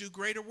going to do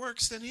greater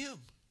works than him.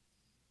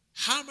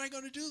 How am I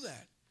going to do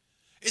that?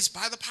 It's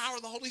by the power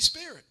of the Holy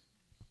Spirit.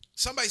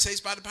 Somebody says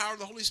by the power of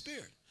the Holy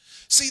Spirit.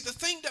 See, the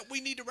thing that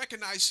we need to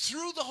recognize,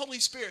 through the Holy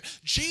Spirit,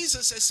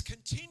 Jesus is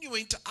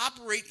continuing to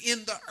operate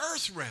in the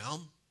earth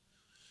realm.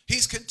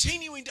 He's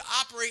continuing to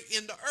operate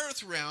in the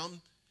earth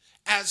realm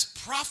as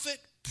prophet,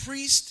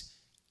 priest,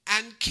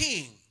 and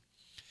king.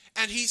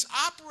 And he's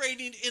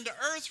operating in the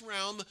earth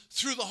realm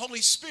through the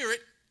Holy Spirit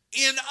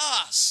in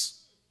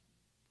us.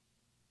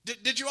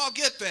 Did you all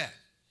get that?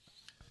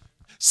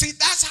 See,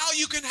 that's how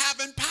you can have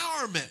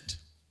empowerment.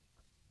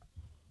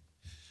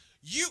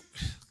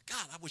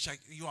 God, I wish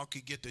you all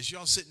could get this.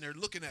 Y'all sitting there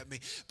looking at me.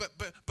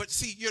 But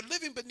see, you're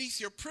living beneath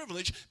your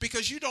privilege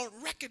because you don't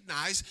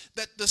recognize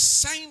that the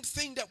same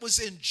thing that was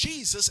in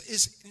Jesus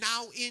is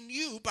now in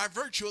you by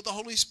virtue of the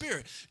Holy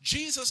Spirit.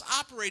 Jesus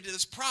operated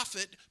as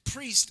prophet,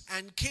 priest,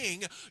 and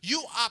king.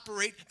 You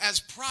operate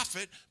as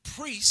prophet,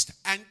 priest,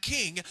 and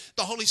king.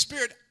 The Holy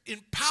Spirit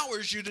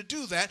empowers you to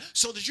do that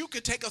so that you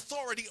can take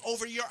authority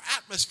over your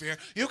atmosphere.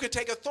 You can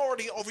take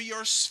authority over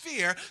your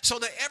sphere so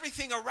that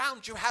everything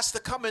around you has to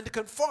come into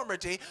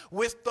conformity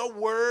with the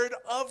Word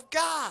of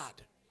God.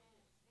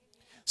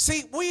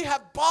 See, we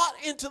have bought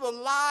into the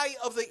lie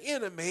of the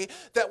enemy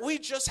that we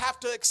just have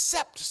to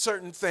accept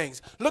certain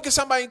things. Look at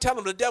somebody and tell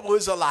them the devil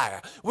is a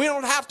liar. We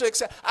don't have to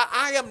accept.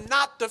 I am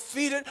not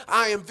defeated.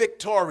 I am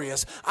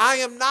victorious. I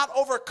am not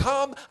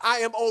overcome. I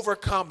am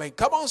overcoming.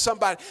 Come on,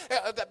 somebody.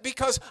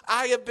 Because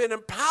I have been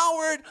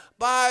empowered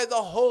by the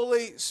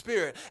Holy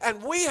Spirit.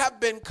 And we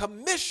have been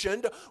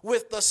commissioned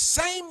with the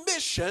same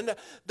mission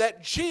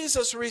that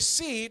Jesus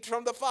received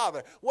from the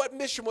Father. What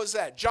mission was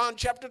that? John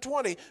chapter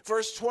 20,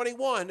 verse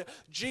 21.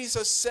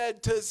 Jesus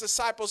said to his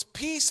disciples,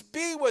 peace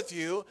be with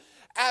you.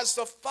 As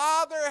the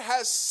Father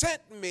has sent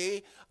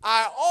me,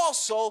 I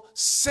also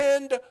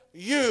send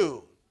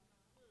you.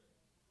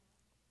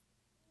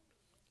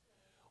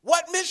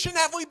 What mission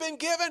have we been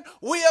given?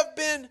 We have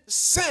been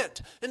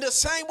sent in the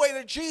same way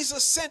that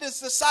Jesus sent his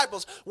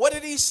disciples. What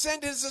did he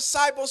send his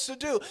disciples to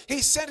do?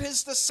 He sent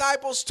his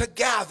disciples to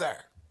gather.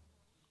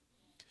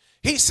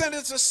 He sent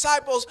his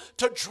disciples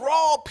to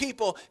draw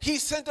people. He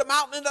sent them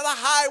out into the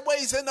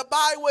highways and the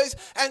byways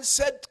and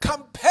said,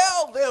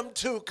 compel them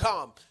to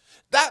come.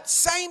 That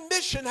same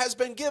mission has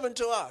been given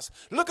to us.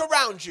 Look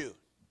around you.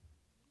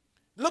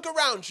 Look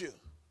around you.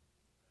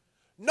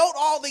 Note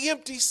all the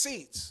empty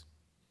seats.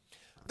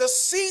 The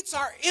seats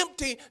are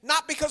empty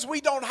not because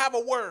we don't have a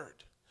word.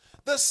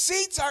 The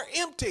seats are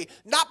empty,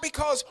 not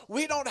because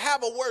we don't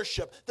have a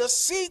worship. The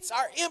seats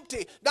are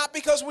empty, not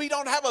because we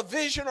don't have a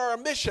vision or a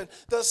mission.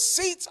 The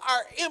seats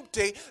are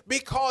empty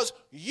because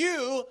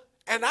you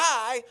and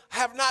I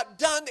have not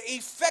done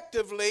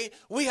effectively.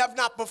 We have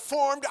not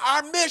performed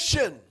our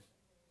mission.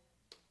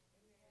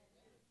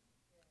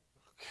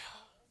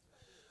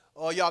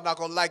 Oh, y'all not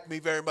going to like me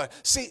very much.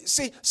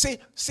 See,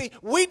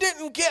 we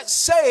didn't get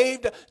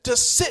saved to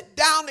sit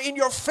down in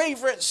your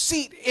favorite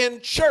seat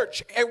in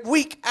church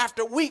week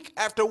after week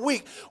after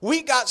week.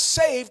 We got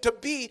saved to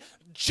be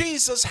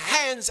Jesus'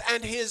 hands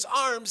and his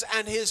arms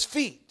and his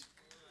feet.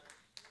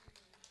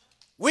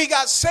 We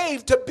got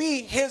saved to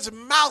be his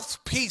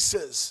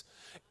mouthpieces.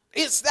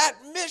 It's that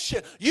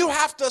mission. You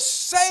have to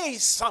say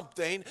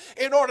something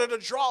in order to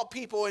draw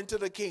people into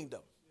the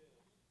kingdom.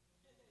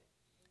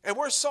 And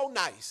we're so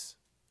nice.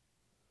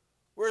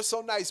 We're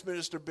so nice,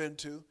 Minister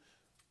Bentu.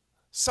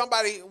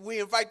 Somebody we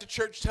invite to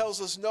church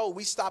tells us no,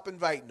 we stop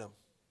inviting them.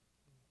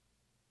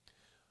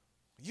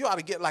 You ought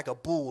to get like a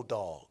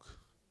bulldog.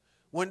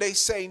 When they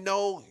say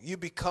no, you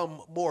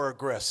become more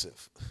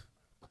aggressive,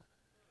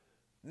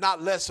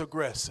 not less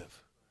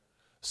aggressive.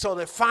 So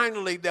that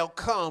finally they'll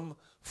come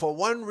for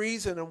one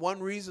reason and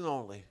one reason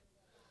only,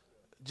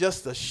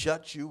 just to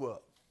shut you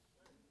up.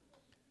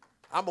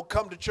 I'm going to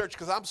come to church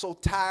because I'm so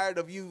tired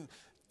of you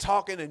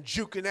talking and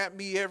juking at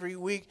me every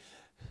week.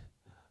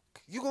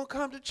 You going to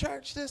come to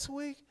church this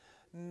week?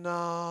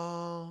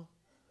 No.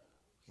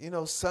 You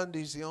know,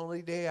 Sunday's the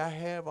only day I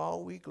have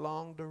all week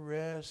long to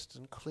rest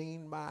and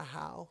clean my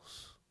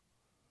house.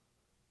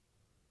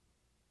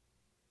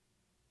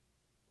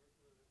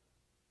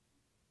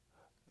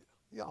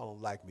 Y'all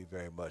don't like me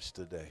very much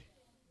today.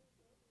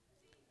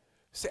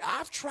 See,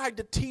 I've tried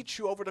to teach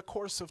you over the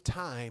course of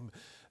time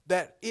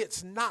that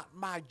it's not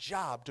my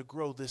job to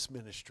grow this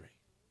ministry.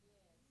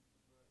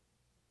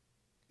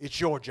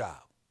 It's your job.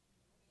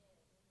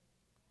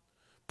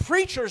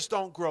 Preachers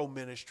don't grow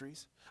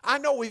ministries. I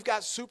know we've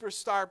got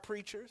superstar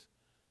preachers,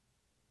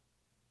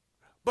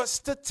 but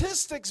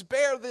statistics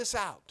bear this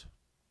out.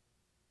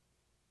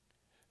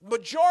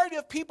 Majority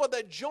of people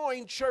that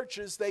join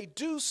churches, they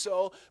do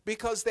so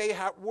because they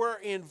were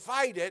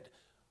invited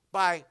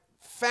by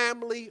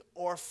family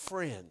or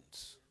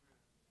friends.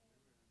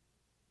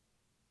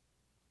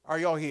 Are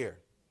y'all here?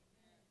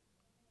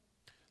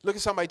 Look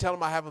at somebody, tell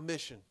them I have a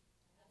mission.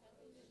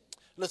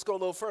 Let's go a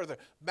little further.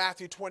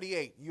 Matthew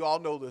 28. You all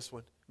know this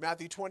one.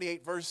 Matthew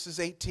 28, verses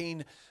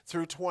 18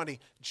 through 20.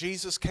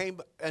 Jesus came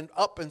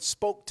up and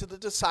spoke to the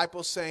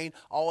disciples, saying,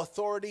 all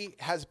authority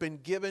has been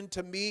given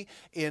to me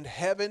in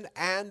heaven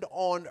and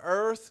on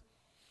earth.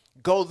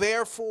 Go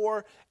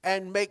therefore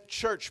and make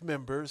church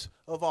members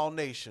of all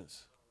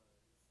nations.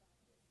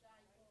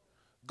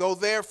 Go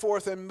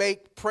therefore and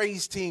make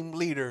praise team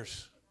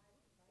leaders.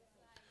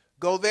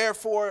 Go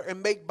therefore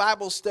and make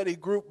Bible study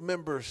group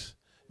members.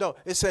 No,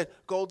 it said,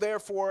 go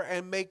therefore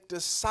and make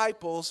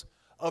disciples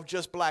of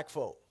just black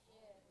folk,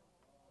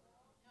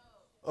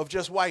 of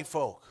just white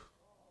folk,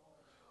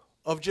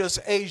 of just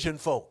Asian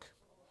folk,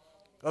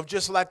 of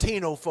just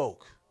Latino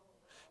folk.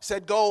 It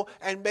said, go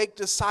and make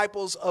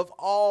disciples of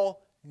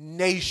all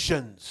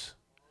nations,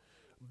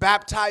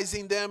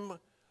 baptizing them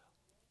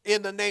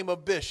in the name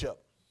of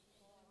bishop,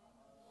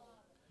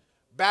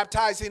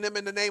 baptizing them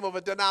in the name of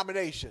a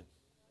denomination.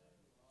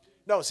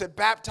 No, it said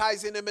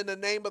baptizing them in the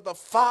name of the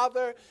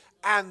Father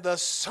and the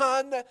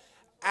Son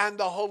and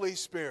the Holy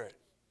Spirit.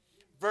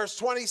 Verse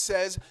 20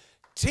 says,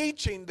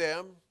 teaching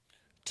them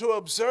to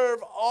observe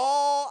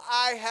all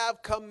I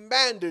have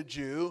commanded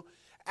you,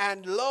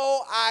 and lo,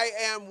 I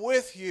am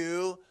with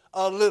you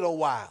a little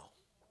while.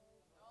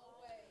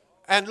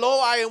 And lo,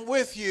 I am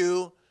with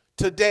you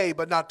today,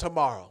 but not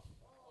tomorrow.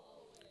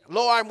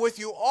 Lo, I'm with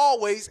you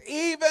always,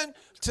 even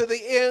to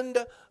the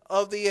end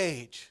of the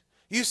age.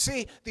 You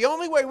see, the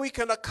only way we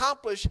can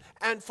accomplish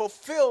and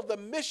fulfill the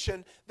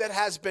mission that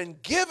has been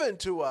given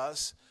to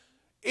us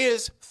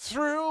is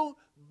through,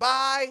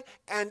 by,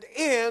 and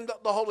in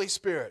the Holy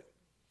Spirit.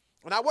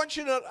 And I want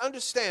you to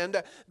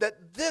understand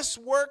that this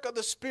work of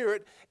the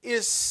Spirit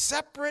is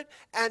separate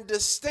and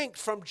distinct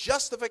from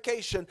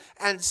justification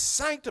and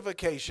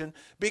sanctification,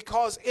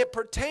 because it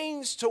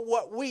pertains to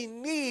what we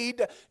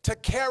need to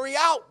carry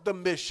out the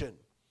mission.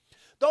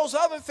 Those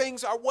other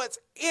things are what's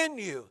in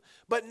you.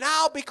 But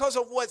now, because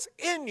of what's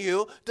in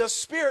you, the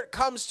Spirit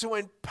comes to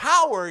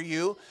empower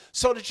you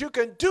so that you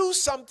can do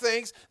some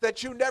things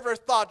that you never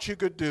thought you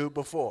could do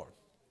before.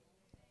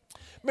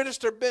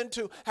 Minister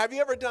Bentu, have you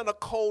ever done a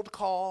cold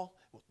call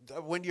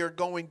when you're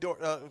going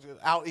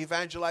out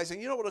evangelizing?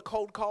 You know what a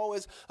cold call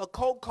is? A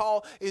cold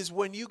call is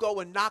when you go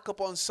and knock up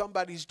on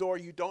somebody's door.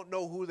 You don't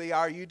know who they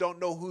are. You don't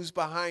know who's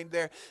behind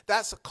there.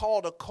 That's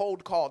called a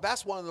cold call.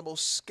 That's one of the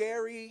most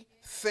scary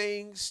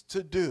things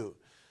to do.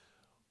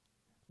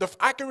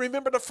 I can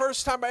remember the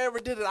first time I ever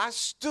did it. I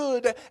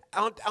stood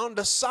on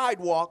the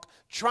sidewalk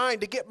trying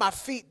to get my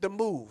feet to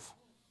move.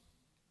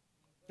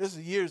 This is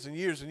years and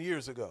years and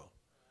years ago.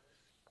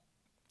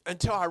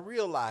 Until I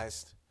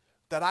realized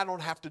that I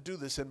don't have to do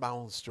this in my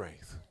own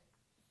strength.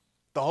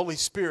 The Holy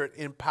Spirit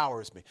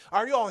empowers me.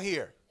 Are you all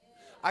here?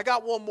 I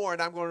got one more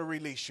and I'm going to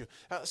release you.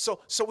 So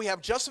we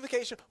have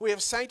justification, we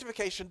have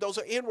sanctification. Those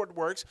are inward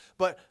works.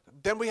 But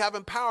then we have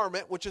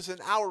empowerment, which is an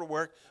outward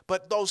work.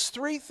 But those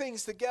three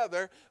things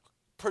together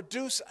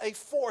produce a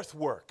fourth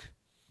work.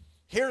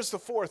 Here's the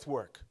fourth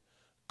work.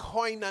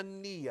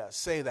 Koinonia.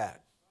 Say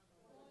that.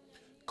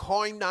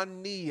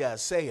 Koinonia.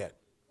 Say it.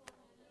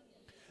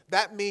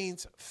 That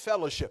means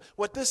fellowship.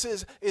 What this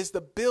is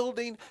the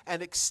building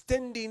and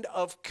extending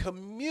of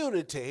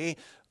community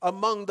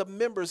among the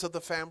members of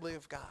the family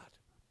of God.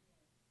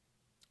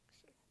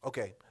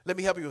 Okay, let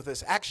me help you with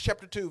this. Acts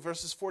chapter 2,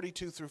 verses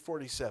 42 through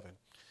 47.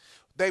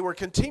 They were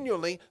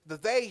continually,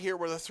 they here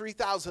were the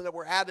 3,000 that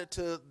were added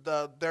to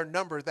their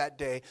number that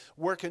day,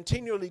 were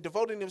continually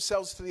devoting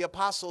themselves to the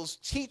apostles'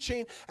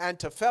 teaching and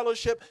to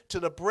fellowship,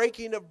 to the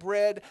breaking of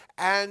bread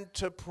and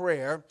to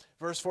prayer.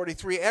 Verse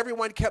 43,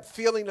 everyone kept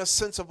feeling a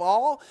sense of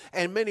awe,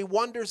 and many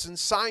wonders and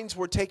signs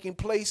were taking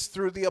place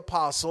through the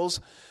apostles.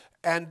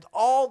 And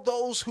all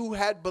those who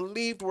had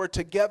believed were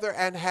together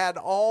and had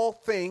all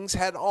things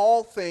in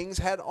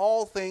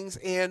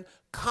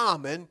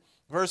common.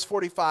 Verse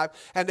 45,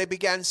 and they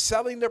began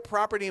selling their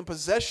property and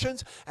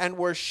possessions and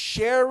were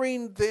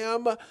sharing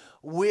them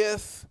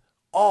with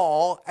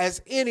all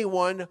as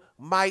anyone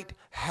might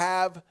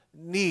have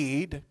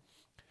need.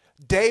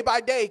 Day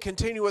by day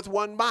continue with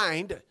one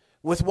mind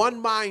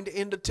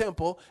in the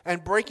temple,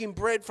 and breaking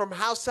bread from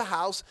house to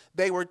house,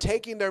 they were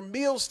taking their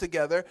meals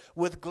together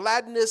with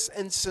gladness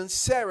and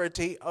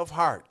sincerity of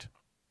heart,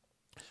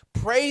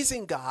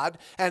 praising God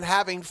and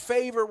having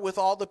favor with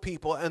all the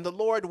people. And the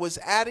Lord was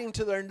adding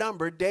to their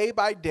number day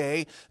by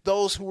day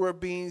those who were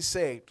being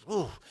saved.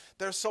 Ooh,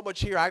 there's so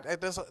much here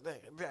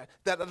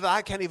that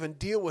I can't even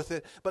deal with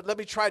it. But let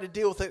me try to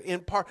deal with it in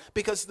part,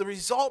 because the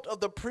result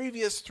of the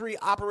previous three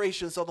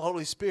operations of the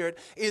Holy Spirit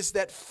is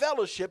that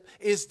fellowship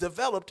is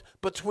developed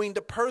between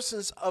the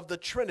persons of the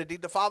Trinity,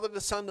 the Father, the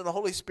Son, and the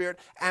Holy Spirit,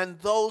 and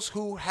those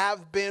who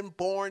have been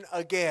born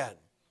again.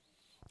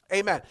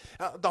 Amen.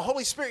 The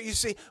Holy Spirit, you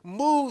see,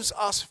 moves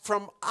us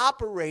from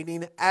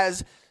operating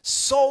as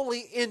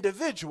solely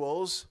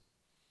individuals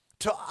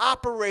to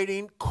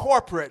operating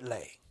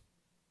corporately.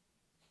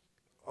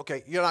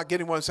 Okay, you're not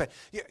getting what I'm saying.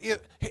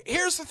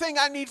 Here's the thing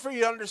I need for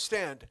you to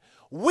understand.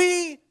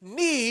 We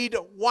need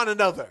one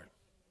another.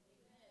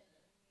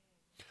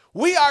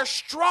 We are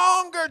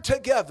stronger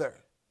together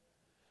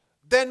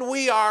than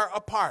we are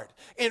apart.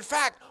 In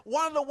fact,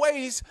 one of the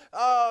ways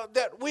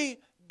that we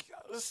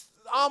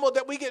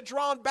get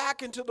drawn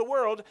back into the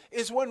world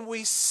is when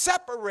we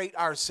separate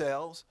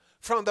ourselves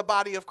from the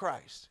body of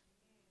Christ.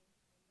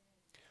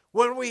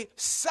 When we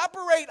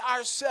separate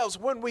ourselves,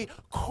 when we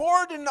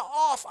cordon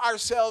off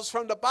ourselves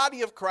from the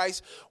body of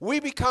Christ, we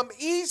become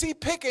easy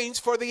pickings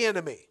for the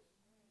enemy.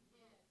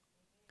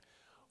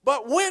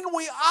 But when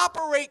we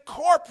operate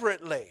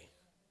corporately,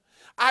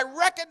 I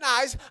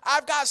recognize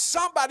I've got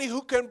somebody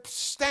who can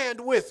stand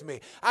with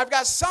me. I've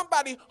got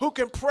somebody who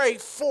can pray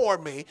for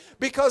me,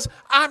 because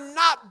I'm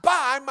not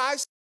by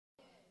myself.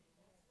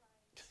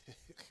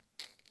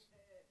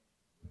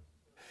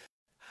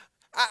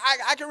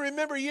 I can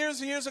remember years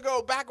and years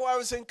ago, back when I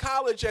was in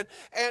college, and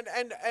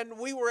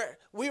we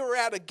were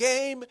at a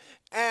game,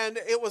 and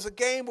it was a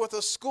game with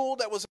a school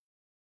that was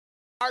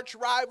arch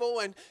rival,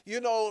 and you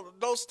know,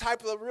 those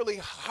type of really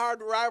hard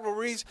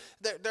rivalries,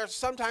 there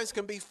sometimes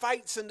can be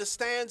fights in the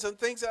stands and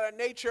things of that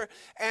nature,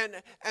 and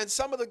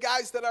some of the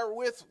guys that I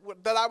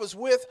was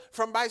with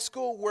from my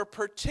school were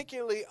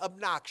particularly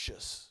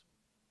obnoxious.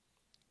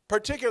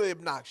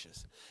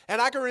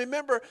 And I can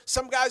remember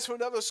some guys from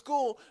another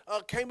school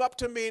came up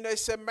to me and they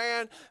said,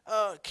 man,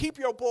 keep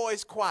your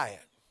boys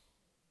quiet.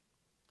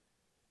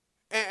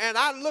 And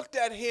I looked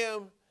at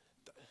him.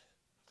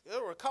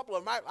 There were a couple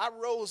of them. I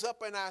rose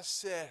up and I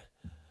said,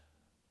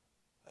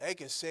 they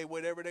can say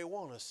whatever they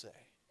want to say.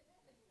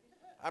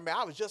 I mean,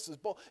 I was just as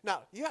bold.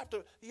 Now, you have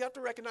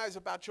to recognize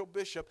about your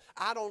bishop,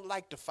 I don't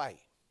like to fight.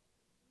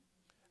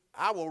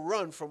 I will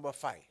run from a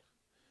fight.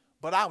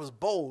 But I was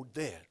bold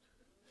then.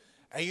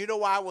 And you know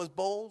why I was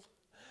bold?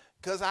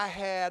 Because I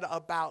had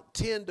about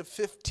 10 to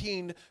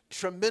 15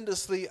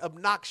 tremendously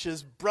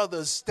obnoxious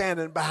brothers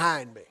standing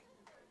behind me.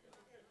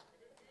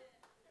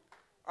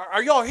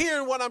 Are y'all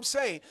hearing what I'm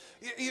saying?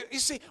 You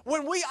see,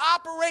 when we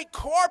operate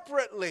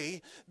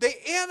corporately, the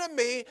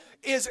enemy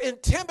is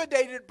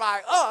intimidated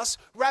by us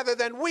rather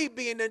than we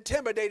being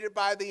intimidated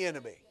by the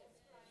enemy.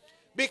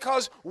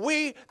 Because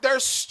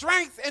there's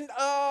strength in,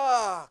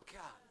 God,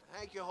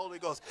 thank you, Holy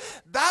Ghost.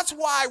 That's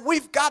why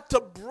we've got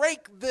to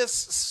break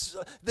this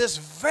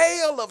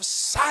veil of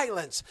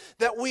silence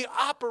that we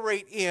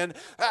operate in.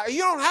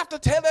 You don't have to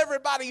tell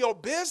everybody your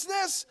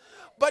business,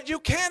 but you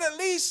can at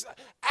least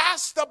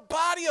ask the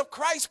body of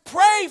Christ,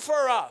 pray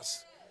for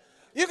us.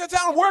 You can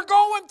tell them we're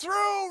going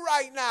through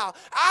right now.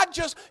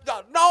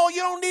 No, you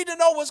don't need to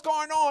know what's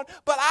going on,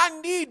 but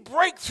I need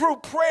breakthrough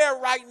prayer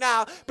right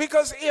now,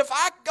 because if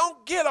I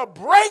don't get a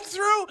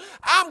breakthrough,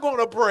 I'm going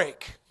to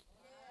break.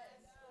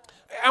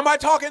 Am I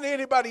talking to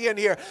anybody in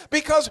here?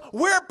 Because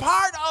we're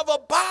part of a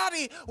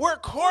body. We're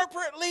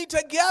corporately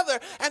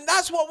together, and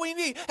that's what we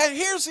need. And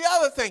here's the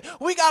other thing.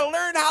 We got to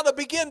learn how to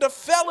begin to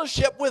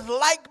fellowship with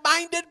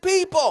like-minded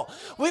people.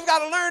 We've got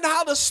to learn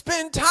how to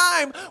spend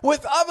time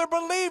with other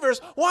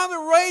believers. One of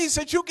the ways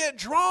that you get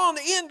drawn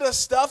into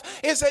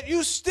stuff is that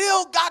you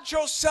still got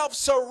yourself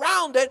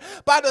surrounded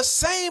by the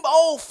same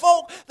old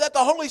folk that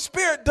the Holy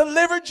Spirit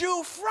delivered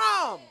you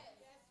from.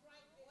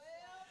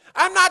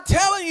 I'm not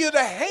telling you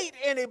to hate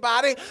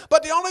anybody,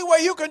 but the only way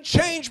you can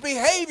change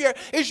behavior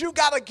is you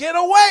got to get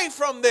away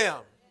from them.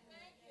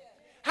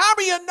 How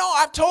do you know?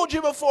 I've told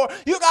you before,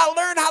 you got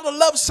to learn how to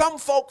love some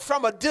folk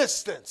from a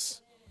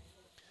distance.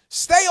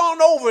 Stay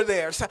on over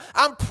there.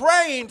 I'm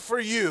praying for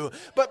you.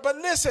 But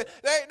listen,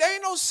 there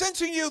ain't no sense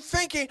in you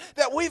thinking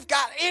that we've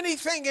got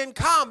anything in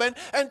common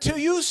until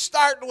you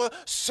start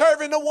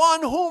serving the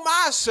one whom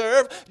I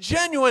serve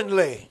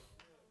genuinely.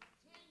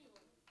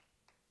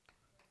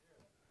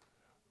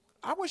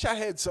 I wish I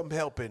had some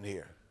help in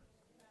here.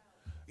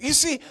 You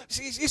see,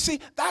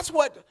 that's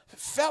what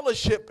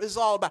fellowship is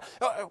all about.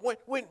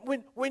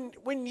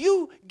 When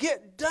you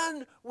get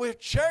done with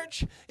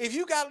church, if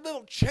you got a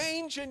little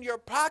change in your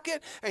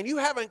pocket and you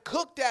haven't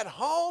cooked at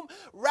home,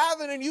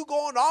 rather than you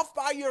going off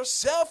by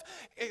yourself,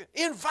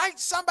 invite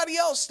somebody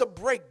else to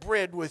break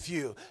bread with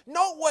you.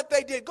 Know what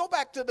they did. Go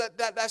back to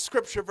that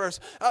scripture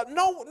verse.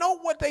 Know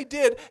what they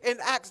did in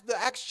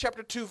Acts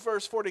chapter 2,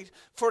 verse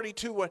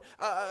 42. When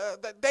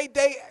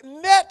they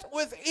met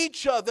with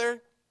each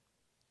other.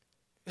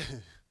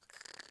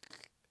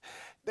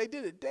 They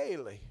did it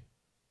daily.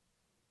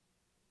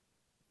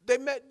 They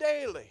met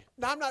daily.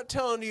 Now, I'm not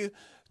telling you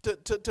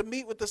to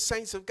meet with the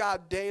saints of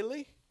God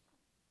daily,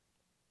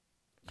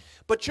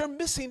 but you're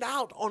missing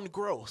out on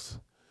growth.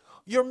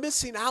 You're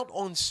missing out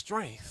on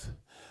strength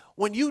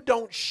when you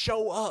don't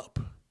show up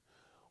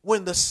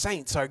when the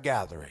saints are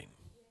gathering.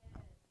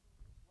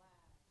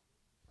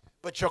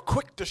 But you're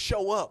quick to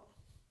show up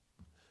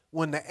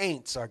when the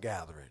ain'ts are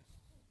gathering.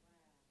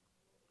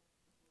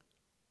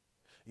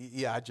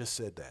 Yeah, I just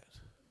said that.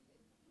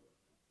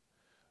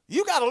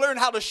 You got to learn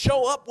how to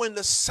show up when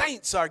the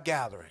saints are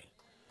gathering.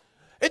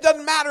 It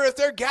doesn't matter if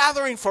they're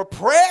gathering for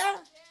prayer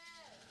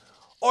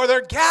or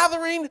they're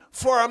gathering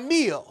for a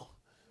meal.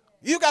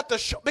 You got to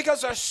show,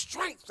 because there's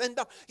strength. And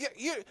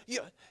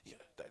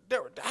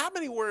how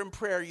many were in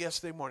prayer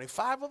yesterday morning?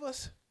 5 of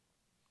us?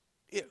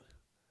 Yeah.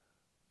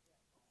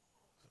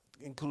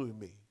 Including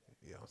me.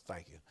 Yeah,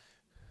 thank you.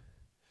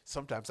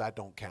 Sometimes I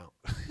don't count.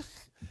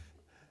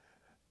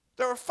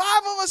 There were 5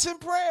 of us in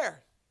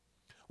prayer.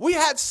 We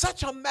had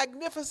such a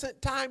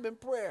magnificent time in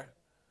prayer.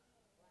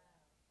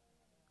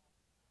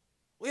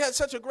 We had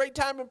such a great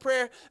time in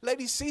prayer.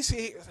 Lady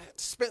Kfcc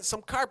spent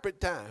some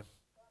carpet time.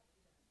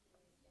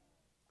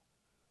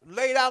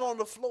 Laid out on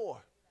the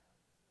floor.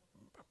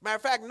 Matter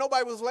of fact,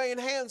 nobody was laying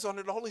hands on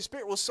her. The Holy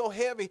Spirit was so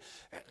heavy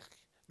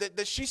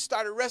that she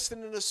started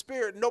resting in the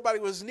Spirit. Nobody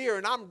was near,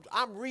 and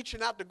I'm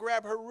reaching out to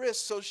grab her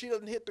wrist so she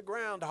doesn't hit the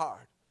ground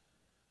hard.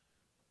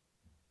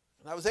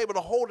 And I was able to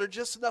hold her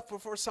just enough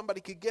before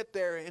somebody could get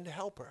there and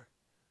help her.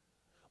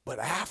 But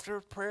after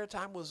prayer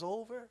time was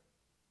over,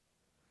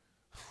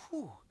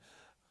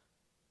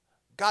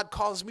 God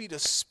caused me to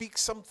speak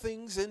some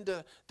things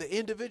into the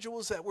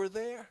individuals that were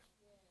there.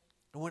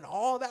 And when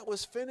all that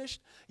was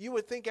finished, you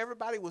would think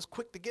everybody was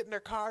quick to get in their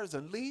cars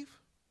and leave.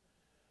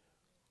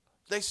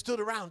 They stood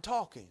around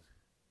talking.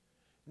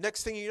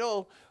 Next thing you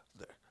know,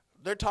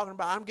 they're talking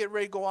about, I'm getting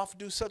ready to go off and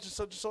do such and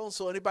such and so, and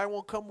so anybody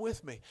won't come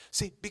with me.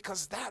 See,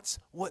 because that's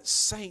what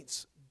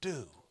saints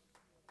do.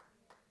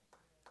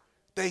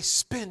 They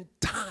spend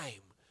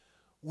time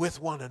with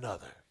one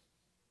another.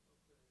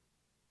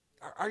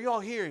 Are y'all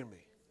hearing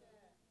me?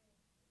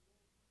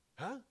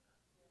 Huh?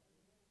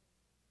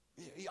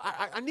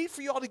 I need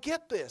for y'all to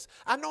get this.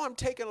 I know I'm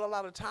taking a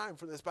lot of time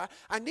for this, but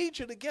I need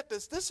you to get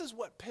this. This is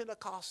what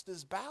Pentecost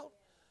is about.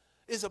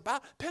 is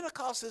about.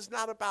 Pentecost is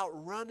not about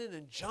running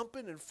and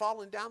jumping and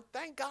falling down.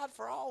 Thank God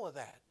for all of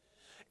that.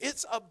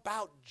 It's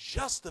about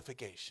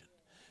justification,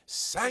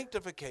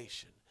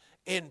 sanctification,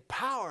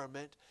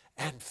 empowerment,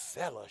 and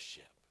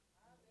fellowship.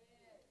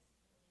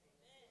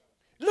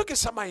 Look at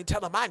somebody and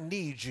tell them, I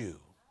need you.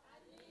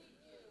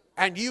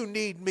 And you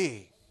need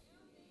me.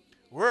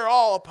 We're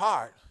all a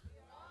part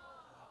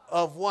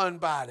of one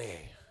body.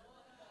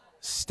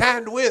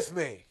 Stand with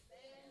me.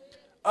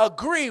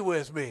 Agree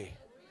with me.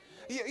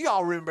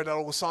 Y'all remember that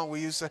old song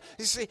we used to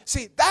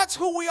see, that's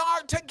who we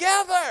are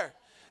together.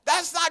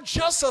 That's not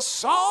just a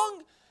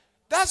song.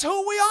 That's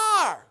who we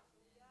are.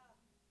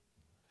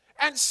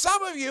 And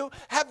some of you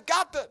have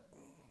got to,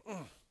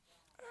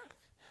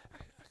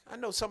 I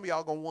know some of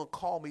y'all going to want to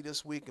call me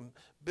this week, and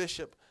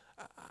Bishop,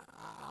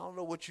 I don't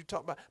know what you're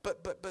talking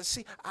about, but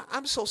see,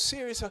 I'm so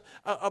serious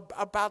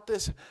about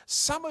this.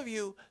 Some of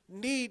you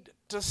need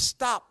to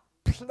stop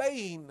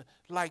playing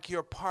like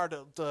you're part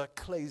of the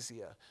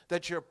ecclesia,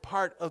 that you're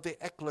part of the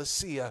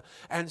ecclesia,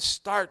 and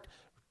start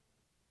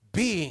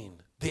being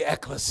the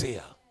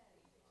ecclesia.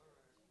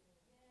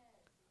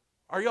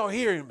 Are y'all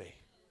hearing me?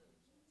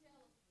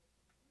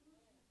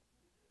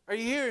 Are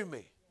you hearing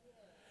me?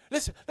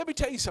 Listen, let me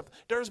tell you something.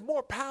 There's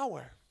more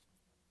power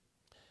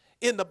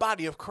in the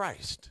body of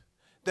Christ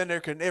than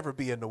there can ever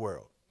be in the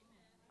world.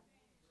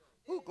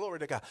 Ooh, glory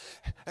to God.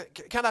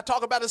 Can I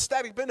talk about the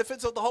static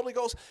benefits of the Holy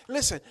Ghost?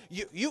 Listen,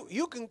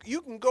 you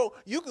can go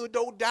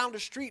down the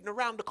street and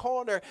around the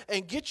corner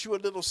and get you a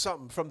little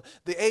something from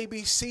the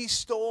ABC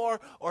store,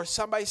 or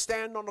somebody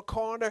standing on the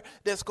corner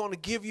that's going to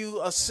give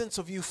you a sense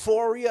of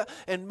euphoria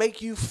and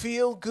make you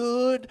feel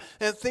good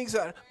and things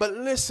like that. But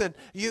listen,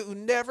 you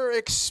never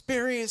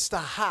experienced a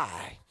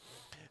high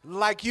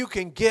like you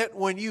can get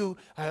when you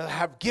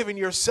have given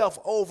yourself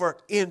over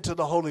into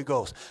the Holy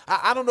Ghost.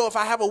 I don't know if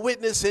I have a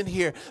witness in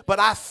here, but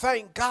I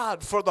thank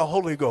God for the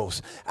Holy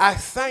Ghost. I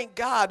thank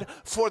God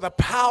for the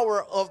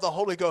power of the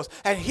Holy Ghost.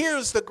 And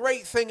here's the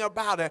great thing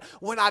about it.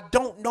 When I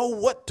don't know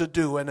what to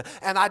do and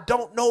I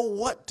don't know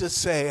what to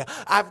say,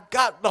 I've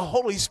got the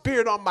Holy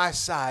Spirit on my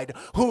side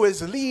who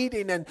is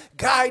leading and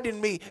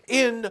guiding me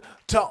into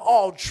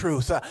all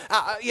truth.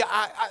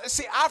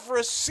 See, I've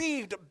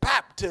received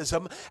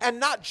baptism, and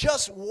not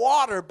just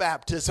water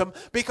baptism,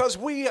 because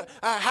we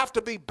have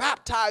to be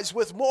baptized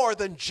with more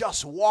than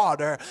just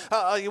water.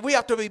 We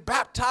have to be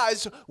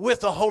baptized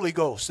with the Holy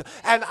Ghost.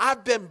 And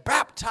I've been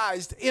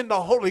baptized in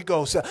the Holy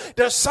Ghost.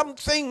 There's some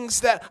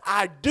things that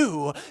I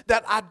do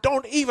that I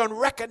don't even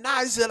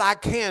recognize that I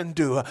can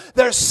do.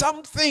 There's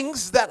some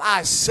things that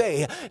I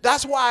say.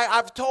 That's why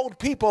I've told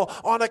people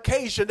on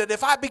occasion that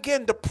if I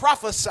begin to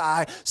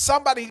prophesy,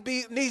 somebody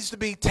needs to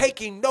be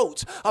taking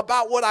notes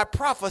about what I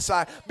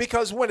prophesy,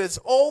 because when it's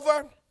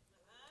over,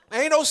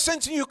 ain't no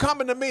sense in you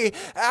coming to me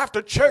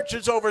after church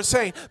is over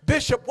saying,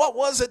 Bishop, what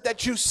was it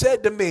that you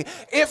said to me?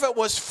 If it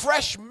was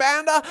fresh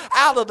manna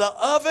out of the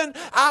oven,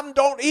 I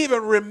don't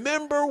even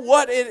remember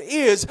what it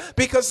is,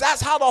 because that's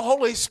how the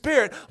Holy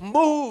Spirit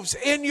moves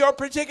in your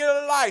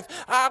particular life.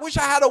 I wish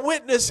I had a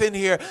witness in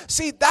here.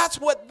 See, that's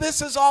what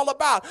this is all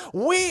about.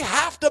 We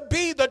have to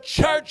be the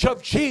church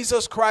of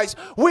Jesus Christ.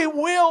 We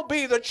will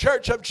be the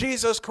church of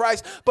Jesus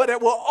Christ, but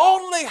it will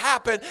only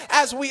happen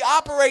as we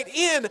operate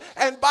in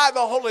and by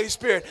the Holy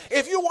Spirit.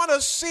 If you want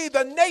to see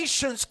the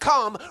nations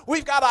come,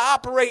 we've got to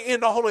operate in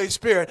the Holy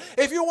Spirit.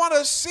 If you want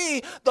to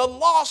see the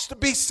lost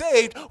be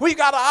saved, we've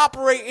got to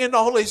operate in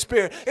the Holy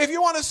Spirit. If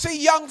you want to see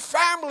young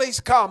families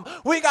come,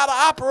 we got to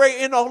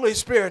operate in the Holy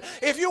Spirit.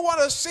 If you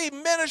want to see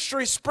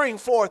ministry spring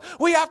forth,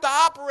 we have to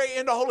operate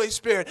in the Holy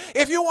Spirit.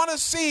 If you want to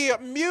see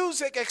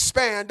music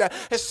expand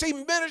and see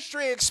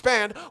ministry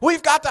expand,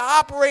 we've got to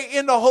operate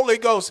in the Holy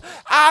Ghost.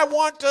 I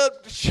want to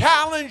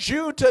challenge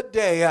you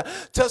today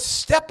to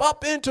step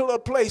up into a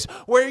place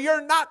where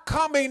you're not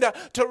coming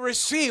to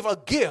receive a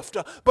gift,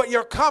 but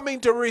you're coming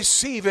to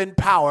receive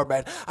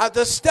empowerment.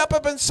 To step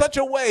up in such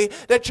a way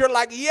that you're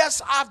like,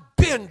 yes, I've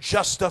been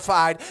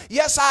justified.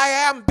 Yes, I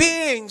am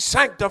being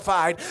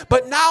sanctified,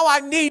 but now I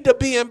need to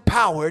be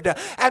empowered.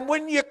 And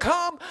when you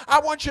come,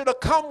 I want you to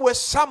come with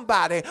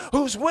somebody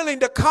who's willing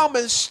to come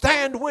and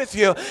stand with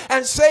you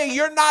and say,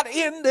 you're not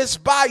in this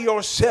by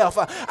yourself.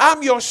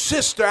 I'm your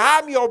sister.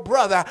 I'm your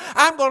brother.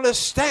 I'm going to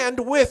stand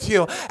with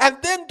you. And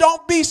then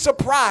don't be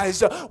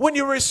surprised when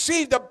you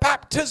receive the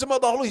baptism of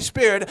the Holy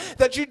Spirit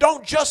that you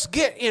don't just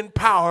get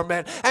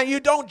empowerment and you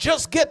don't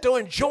just get to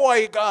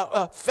enjoy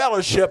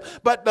fellowship,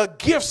 but the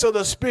gifts of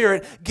the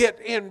Spirit get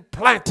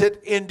implanted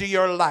into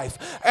your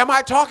life. Am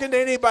I talking to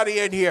anybody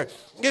in here?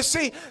 You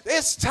see,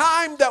 it's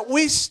time that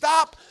we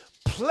stop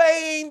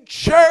playing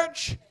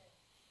church.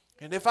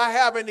 And if I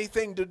have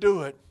anything to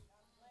do it,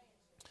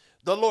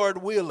 the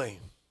Lord willing,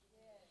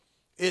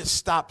 it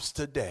stops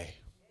today.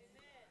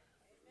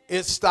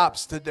 It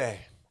stops today.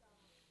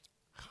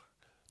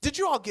 Did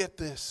you all get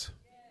this?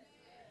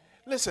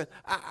 Listen,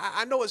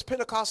 I know it's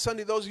Pentecost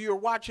Sunday. Those of you who are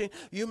watching,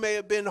 you may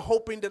have been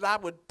hoping that I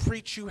would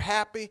preach you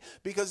happy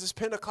because it's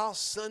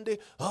Pentecost Sunday.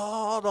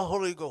 Oh, the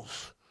Holy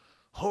Ghost.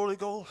 Holy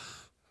Ghost,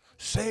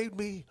 save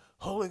me.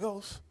 Holy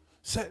Ghost,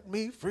 set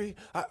me free.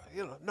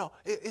 No,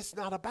 it's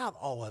not about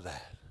all of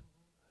that.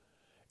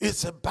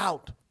 It's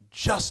about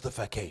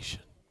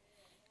justification,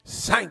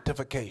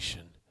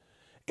 sanctification,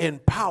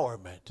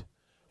 empowerment,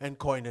 and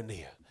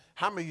koinonia.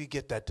 How many of you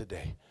get that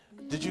today?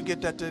 Did you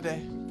get that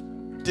today?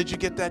 Did you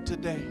get that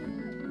today?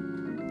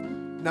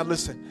 Now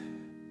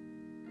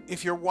listen,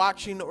 if you're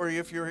watching or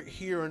if you're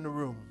here in the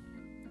room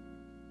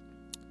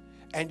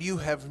and you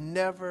have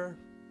never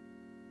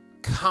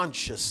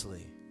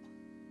consciously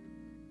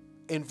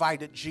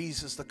invited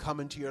Jesus to come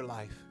into your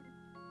life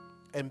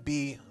and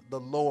be the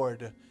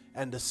Lord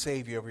and the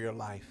Savior of your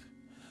life,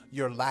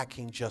 you're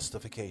lacking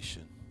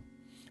justification.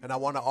 And I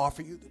want to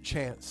offer you the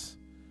chance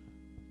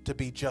to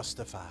be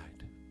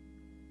justified.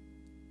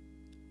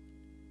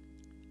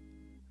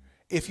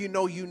 If you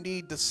know you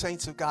need the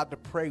saints of God to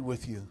pray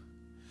with you,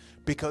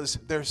 because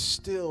there's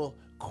still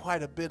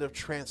quite a bit of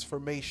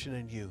transformation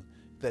in you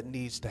that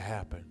needs to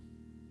happen.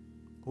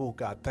 Oh,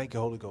 God, thank you,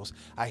 Holy Ghost.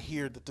 I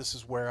hear that this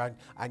is where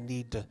I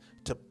need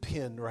to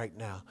pin right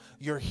now.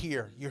 You're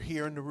here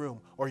in the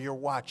room, or you're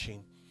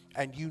watching,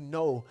 and you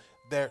know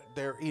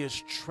there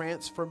is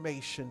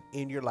transformation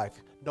in your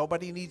life.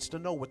 Nobody needs to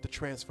know what the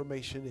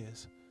transformation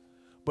is.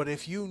 But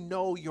if you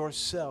know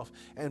yourself,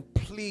 and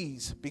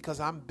please, because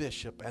I'm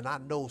bishop and I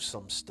know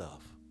some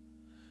stuff,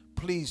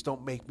 please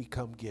don't make me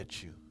come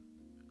get you.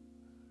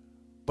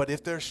 But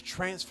if there's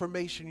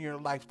transformation in your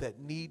life that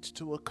needs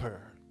to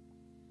occur,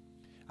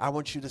 I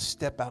want you to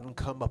step out and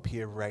come up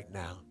here right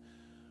now.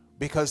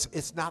 Because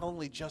it's not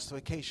only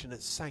justification,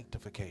 it's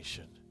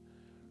sanctification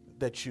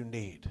that you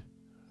need.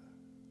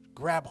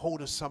 Grab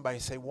hold of somebody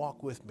and say,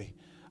 walk with me.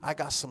 I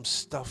got some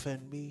stuff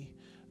in me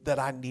that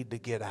I need to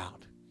get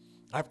out.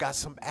 I've got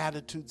some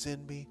attitudes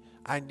in me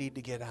I need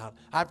to get out.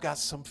 I've got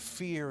some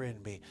fear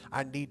in me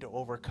I need to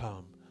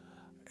overcome.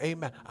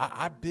 Amen.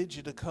 I bid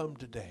you to come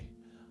today.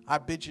 I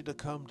bid you to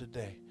come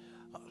today.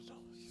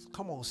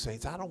 Come on,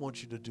 saints. I don't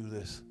want you to do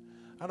this.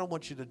 I don't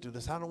want you to do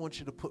this. I don't want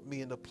you to put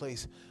me in a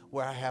place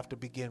where I have to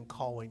begin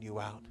calling you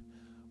out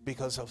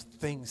because of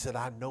things that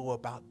I know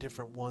about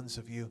different ones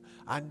of you.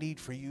 I need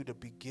for you to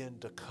begin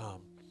to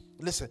come.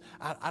 Listen,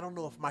 I don't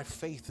know if my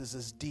faith is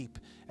as deep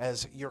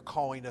as you're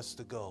calling us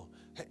to go.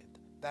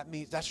 That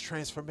means that's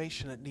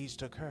transformation that needs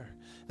to occur.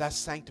 That's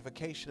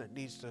sanctification that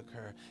needs to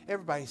occur.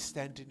 Everybody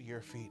standing to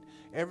your feet.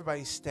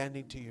 Everybody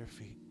standing to your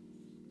feet.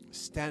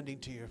 Standing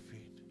to your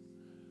feet.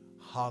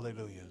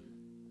 Hallelujah.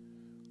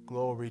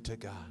 Glory to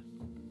God.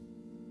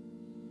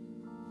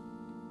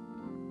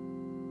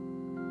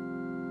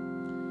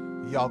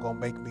 Y'all gonna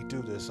make me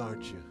do this,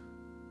 aren't you?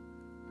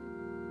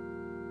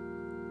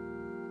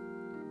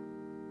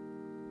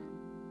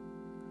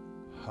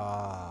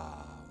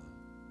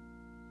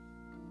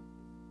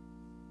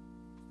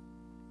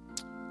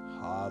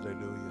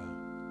 Hallelujah.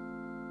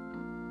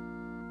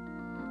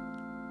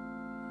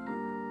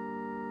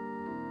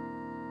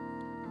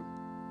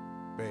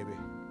 Baby,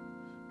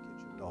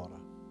 get your daughter.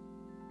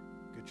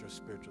 Get your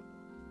spiritual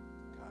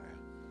daughter.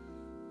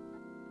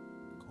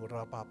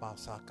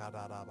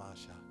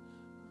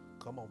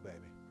 Come on,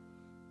 baby.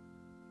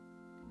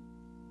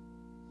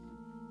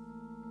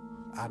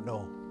 I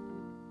know.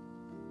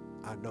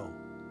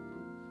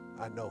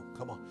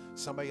 Come on.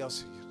 Somebody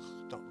else,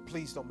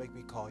 please don't make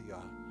me call you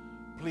out.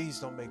 Please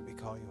don't make me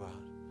call you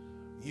out.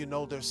 You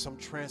know there's some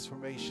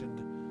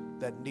transformation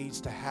that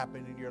needs to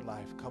happen in your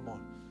life. Come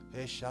on.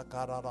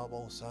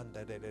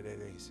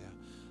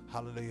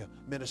 Hallelujah.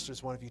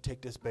 Ministers, one of you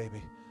take this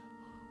baby.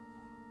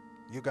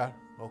 You got it?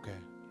 Okay.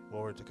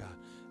 Glory to God.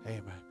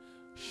 Amen.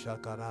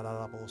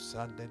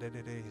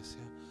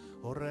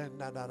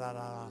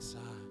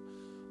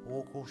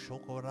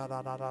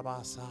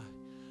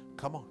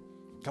 Come on.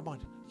 Come on.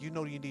 You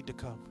know you need to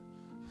come.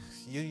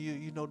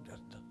 You know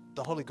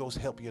the Holy Ghost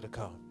help you to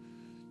come.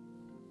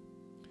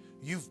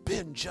 You've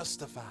been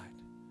justified.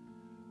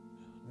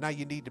 Now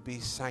you need to be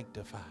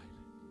sanctified.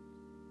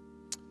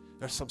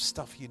 There's some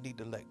stuff you need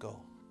to let go.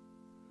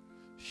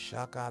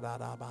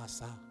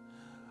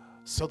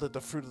 So that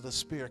the fruit of the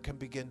Spirit can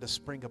begin to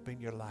spring up in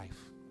your life.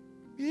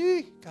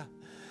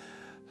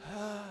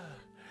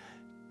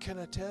 Can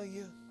I tell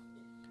you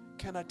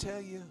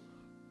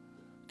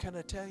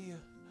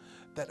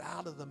that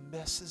out of the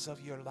messes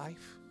of your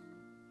life,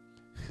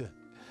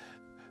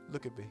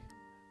 look at me,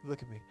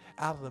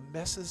 out of the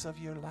messes of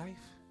your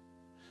life,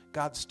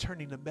 God's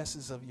turning the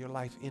messes of your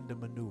life into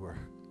manure.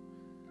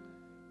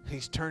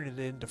 He's turning it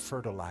into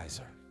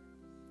fertilizer.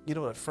 You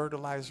know what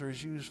fertilizer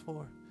is used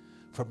for?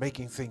 For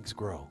making things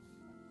grow.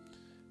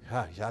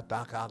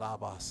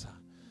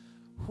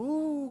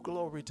 Ooh,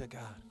 glory to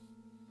God.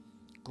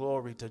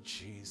 Glory to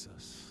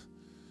Jesus.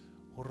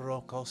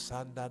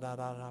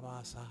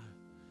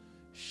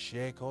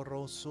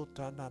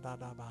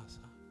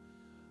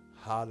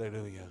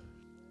 Hallelujah.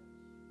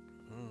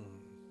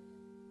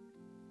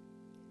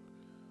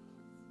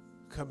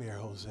 Come here,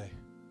 Jose.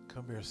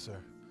 Come here,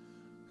 sir.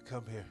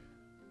 Come here.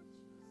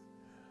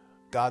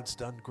 God's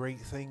done great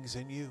things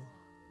in you,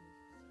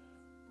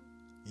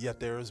 yet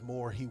there is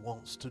more He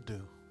wants to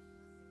do.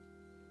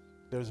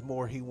 There's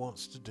more He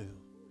wants to do.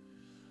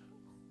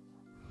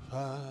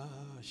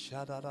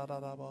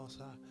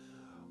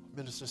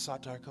 Minister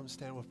Satar, come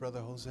stand with Brother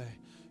Jose.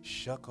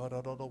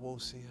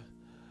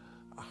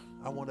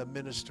 I want a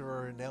minister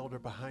or an elder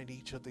behind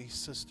each of these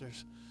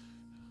sisters.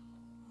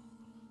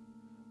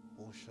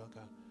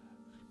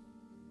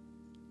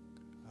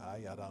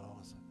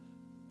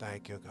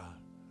 Thank you, God.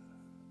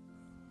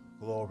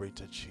 Glory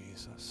to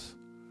Jesus.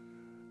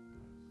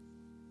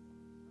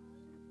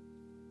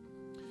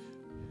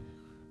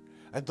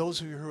 And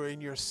those of you who are in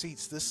your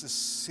seats, this is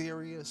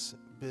serious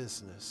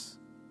business.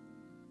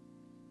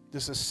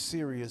 This is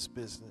serious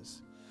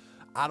business.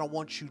 I don't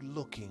want you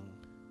looking.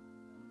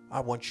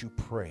 I want you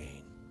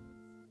praying.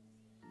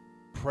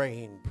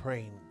 Praying,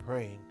 praying,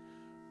 praying,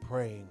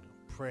 praying,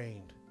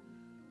 praying.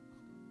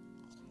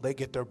 They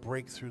get their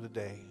breakthrough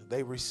today.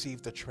 They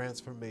receive the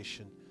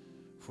transformation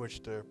for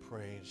which they're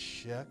praying.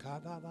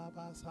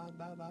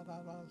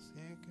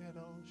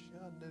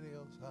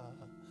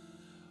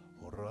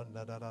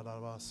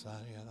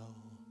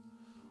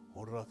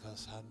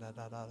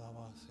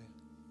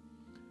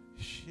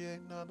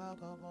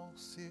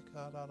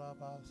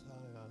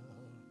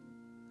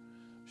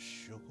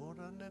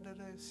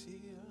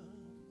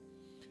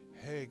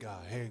 Hey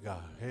God, hey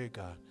God, hey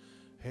God,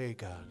 hey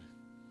God.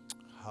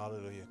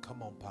 Hallelujah.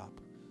 Come on, Pop.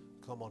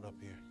 Come on up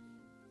here.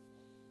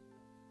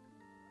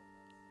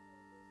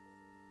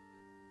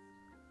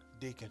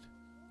 Deacon,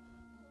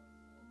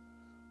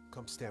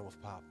 come stand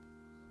with Pop.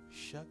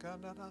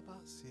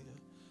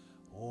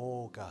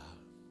 Oh God.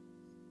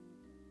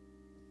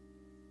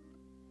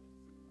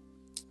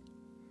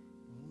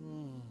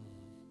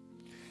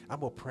 I'm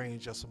going to pray in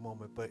just a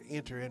moment, but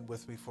enter in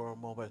with me for a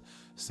moment.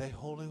 Say,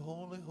 holy,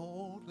 holy,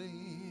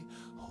 holy,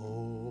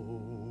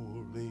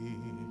 holy,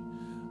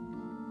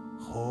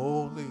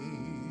 holy.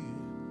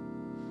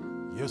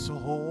 You're so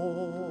holy,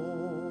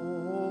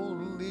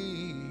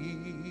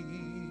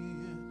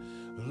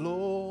 Lord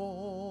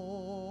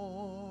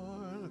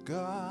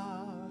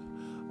God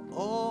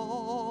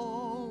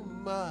Almighty.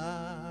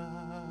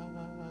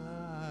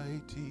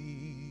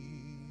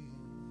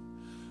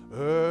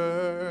 Early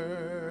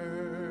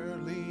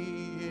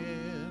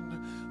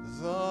in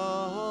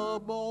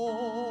the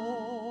morning,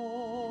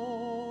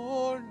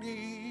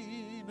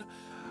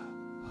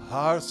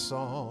 our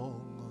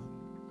song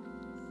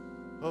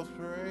of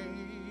praise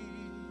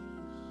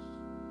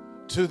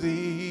to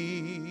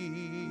thee.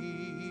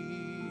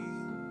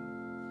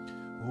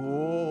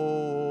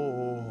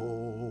 Holy,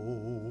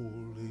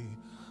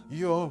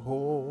 you're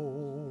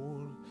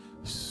whole,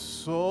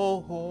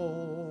 so holy,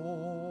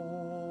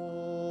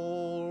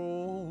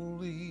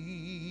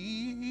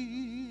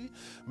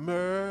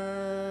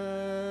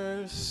 merciful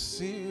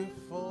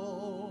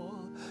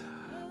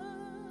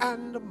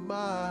and mighty.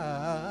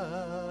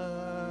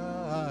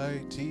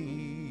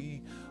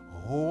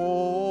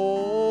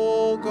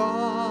 Oh God,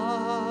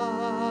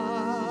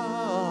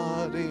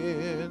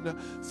 in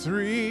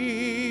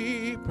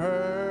three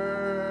persons,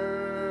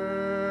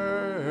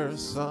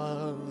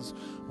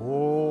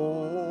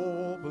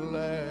 oh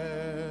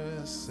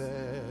blessed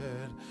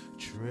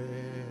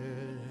Trinity.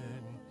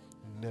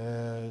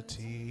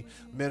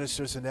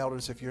 Ministers and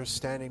elders, if you're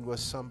standing with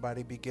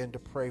somebody, begin to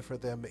pray for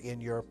them in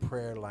your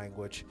prayer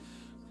language.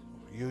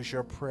 Use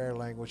your prayer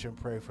language and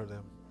pray for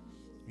them.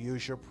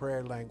 Use your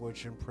prayer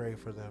language and pray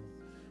for them.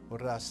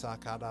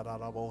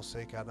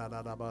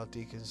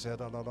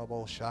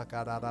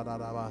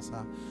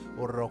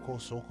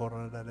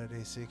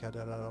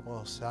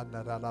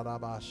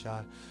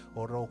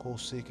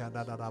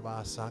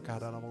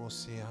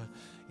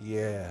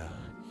 Yeah.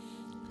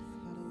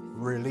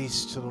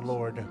 Release to the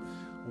Lord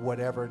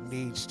whatever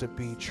needs to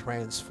be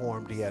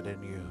transformed yet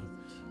in you.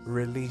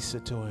 Release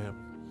it to Him.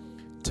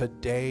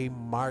 Today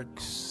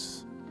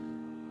marks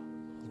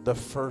the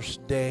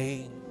first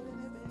day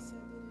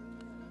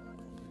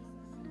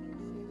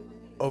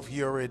of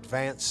your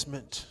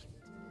advancement.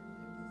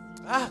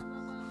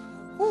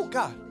 Oh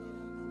God.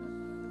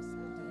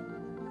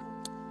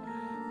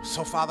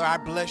 So Father, I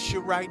bless you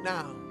right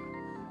now.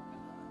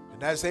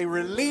 And as they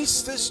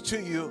release this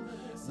to you,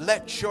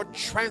 let your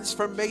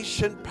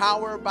transformation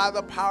power by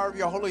the power of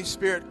your Holy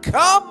Spirit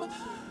come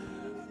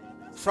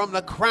from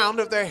the crown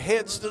of their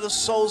heads to the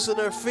soles of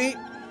their feet.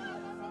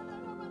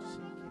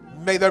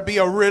 May there be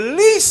a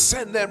release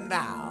in them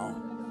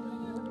now.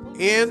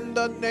 In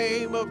the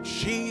name of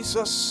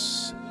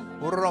Jesus.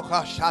 God,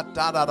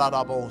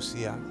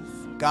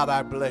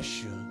 I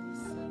bless you.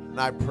 And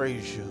I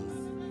praise you.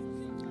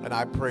 And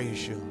I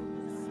praise you.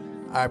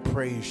 I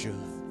praise you.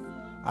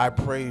 I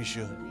praise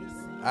you.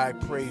 I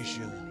praise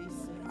you.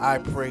 I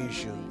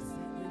praise you.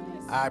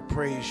 I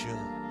praise you.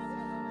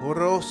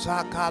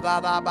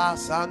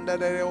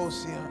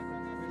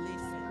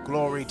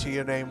 Glory to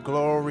your name.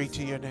 Glory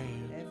to your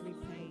name.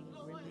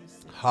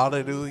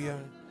 Hallelujah.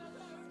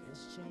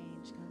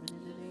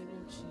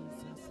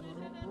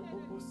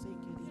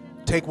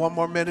 Take one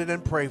more minute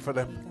and pray for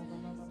them.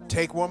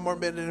 Take one more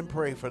minute and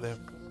pray for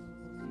them.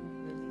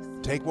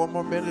 Take one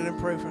more minute and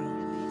pray for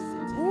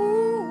them.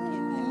 Ooh.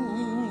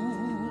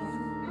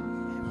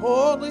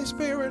 Holy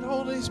Spirit,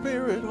 Holy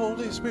Spirit,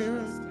 Holy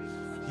Spirit.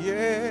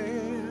 Yeah.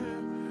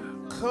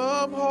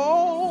 Come,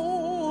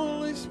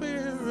 Holy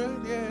Spirit,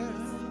 yeah.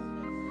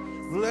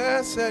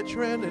 Blessed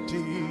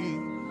Trinity,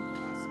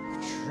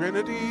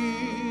 Trinity.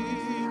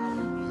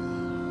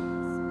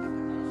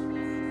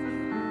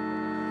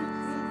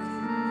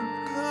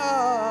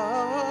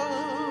 Come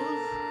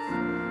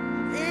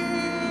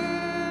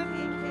in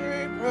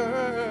three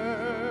persons.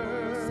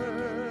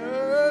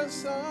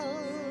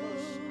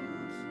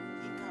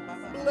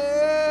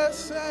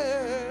 Blessed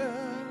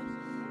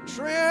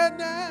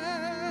Trinity.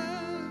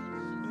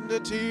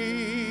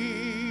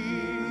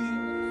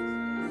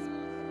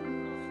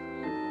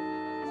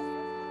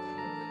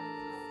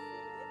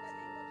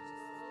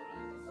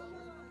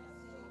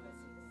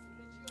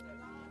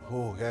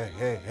 Oh, hey,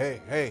 hey,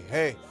 hey, hey,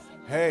 hey,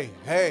 hey,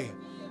 hey,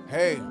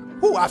 hey.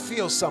 Ooh, I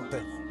feel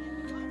something.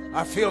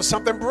 I feel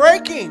something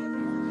breaking.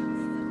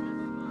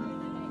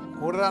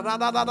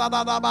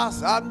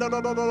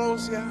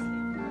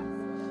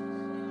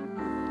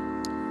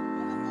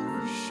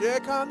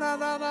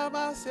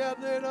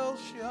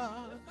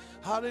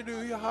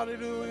 Hallelujah,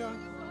 hallelujah.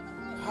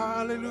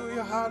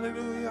 Hallelujah,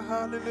 hallelujah,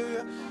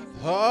 hallelujah.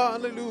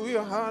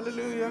 Hallelujah,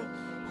 hallelujah.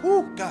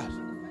 Oh, God.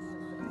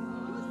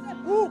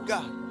 Oh,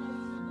 God.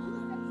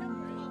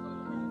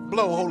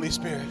 Blow, Holy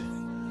Spirit.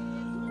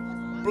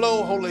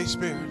 Blow, Holy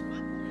Spirit.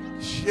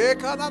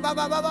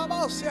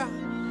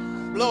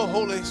 Blow,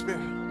 Holy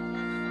Spirit.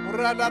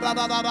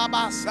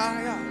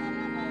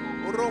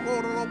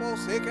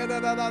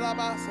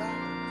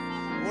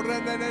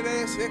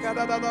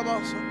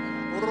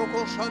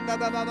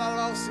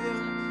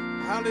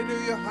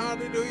 Hallelujah,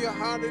 hallelujah,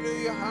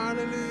 hallelujah,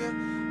 hallelujah.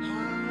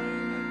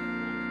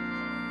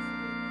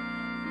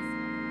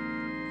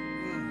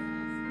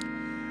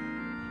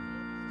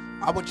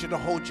 I want you to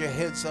hold your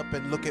heads up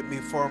and look at me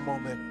for a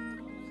moment,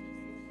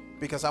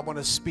 because I want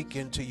to speak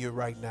into you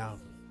right now.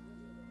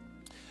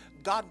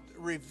 God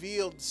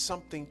revealed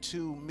something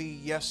to me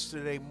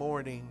yesterday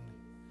morning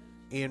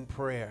in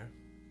prayer.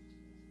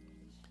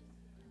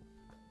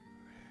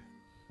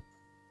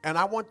 And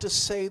I want to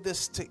say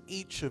this to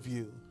each of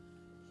you.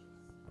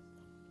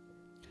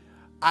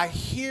 I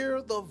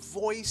hear the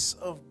voice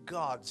of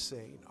God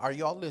saying, are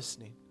y'all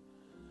listening?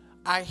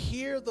 I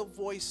hear the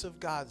voice of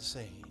God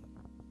saying,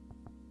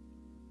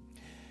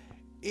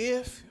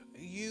 if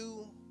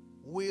you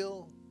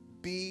will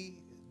be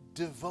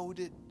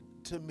devoted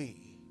to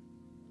me,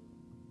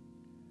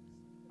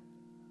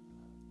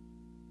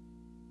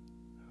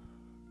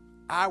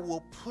 I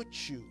will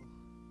put you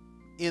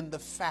in the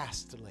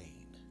fast lane.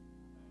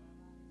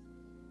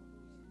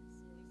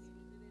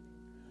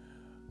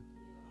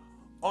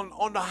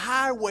 On the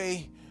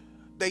highway,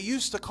 they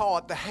used to call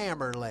it the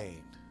hammer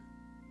lane.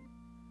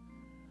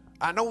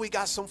 I know we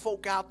got some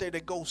folk out there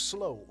that go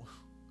slow.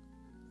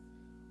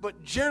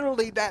 But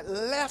generally, that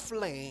left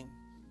lane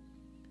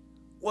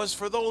was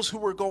for those who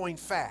were going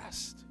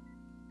fast.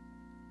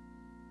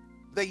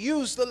 They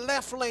used the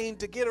left lane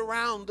to get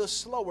around the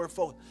slower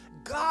folk.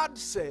 God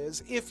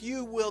says, if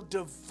you will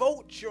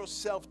devote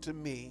yourself to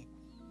me,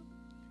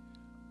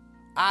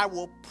 I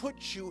will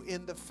put you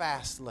in the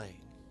fast lane.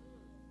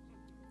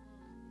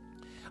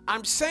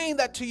 I'm saying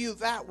that to you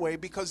that way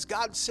because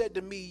God said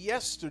to me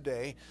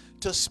yesterday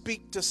to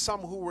speak to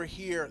some who were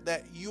here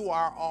that you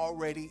are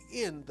already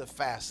in the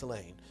fast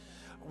lane.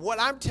 What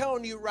I'm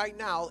telling you right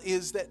now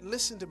is that,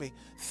 listen to me,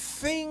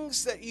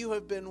 things that you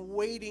have been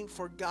waiting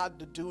for God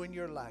to do in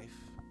your life,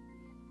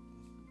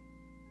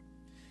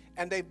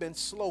 and they've been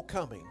slow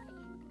coming.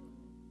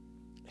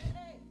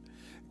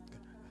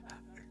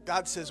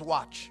 God says,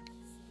 watch.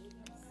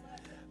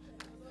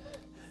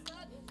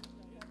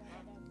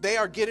 They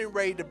are getting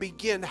ready to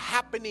begin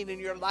happening in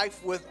your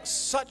life with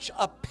such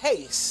a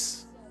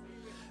pace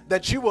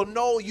that you will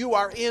know you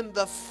are in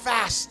the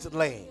fast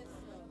lane.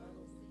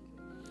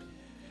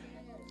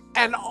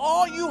 And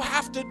all you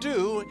have to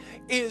do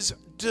is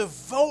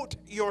devote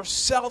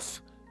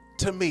yourself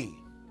to me.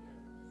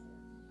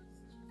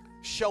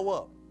 Show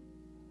up.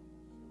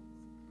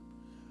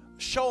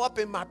 Show up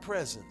in my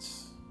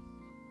presence.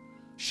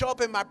 Show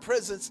up in my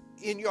presence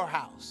in your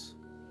house.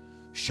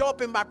 Show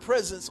up in my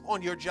presence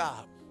on your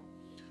job.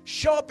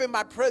 Show up in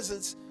my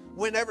presence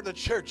whenever the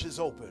church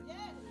is open.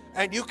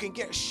 And you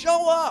can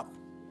show up.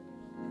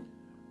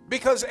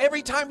 Because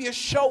every time you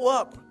show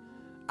up,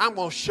 I'm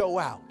going to show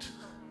out.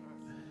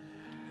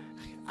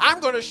 I'm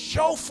going to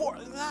show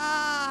forth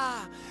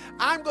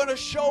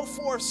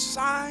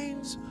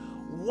signs,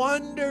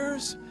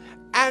 wonders,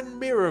 and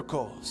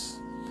miracles.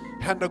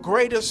 And the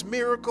greatest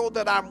miracle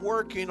that I'm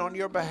working on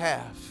your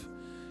behalf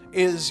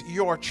is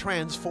your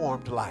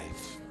transformed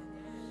life.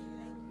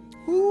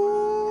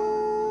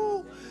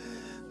 Ooh.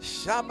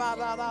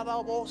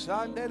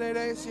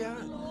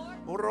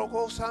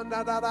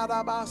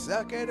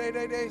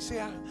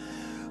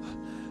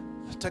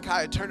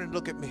 Takaya, turn and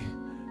look at me.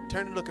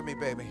 Turn and look at me,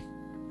 baby.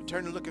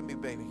 Turn and look at me,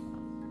 baby.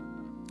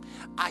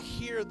 I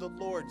hear the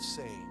Lord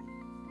saying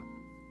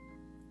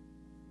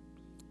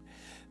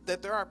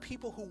that there are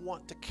people who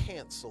want to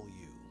cancel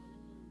you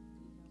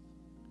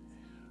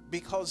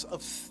because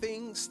of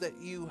things that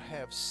you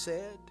have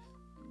said,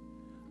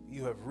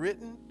 you have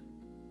written,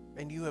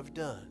 and you have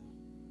done.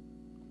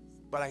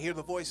 But I hear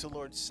the voice of the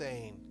Lord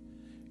saying,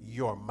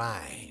 you're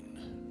mine.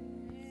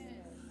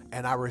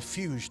 And I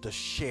refuse to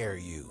share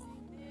you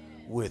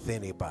with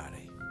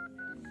anybody.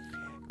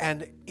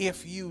 And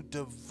if you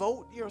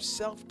devote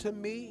yourself to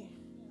me,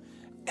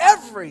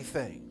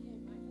 everything,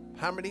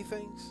 how many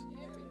things?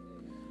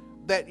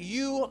 That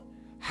you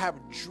have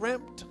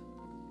dreamt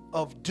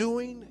of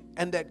doing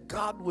and that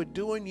God would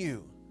do in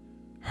you,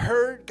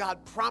 heard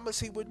God promise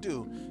he would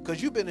do,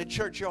 because you've been in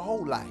church your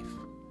whole life.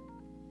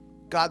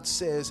 God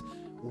says,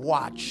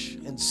 watch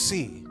and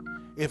see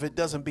if it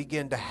doesn't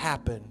begin to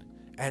happen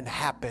and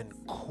happen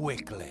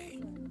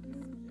quickly.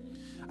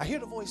 I hear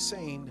the voice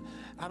saying,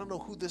 I don't know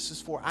who this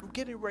is for. I'm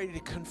getting ready to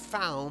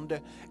confound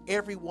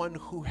everyone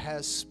who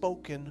has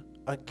spoken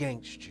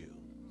against you.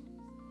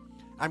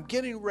 I'm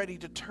getting ready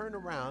to turn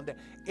around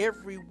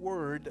every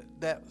word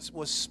that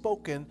was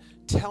spoken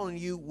telling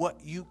you what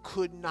you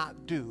could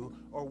not do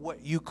or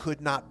what you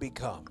could not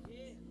become.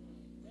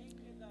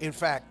 In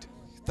fact,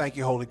 thank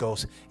you, Holy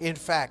Ghost. In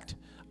fact,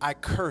 I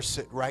curse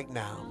it right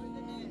now.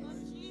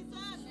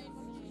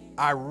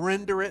 I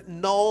render it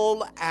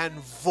null and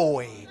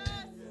void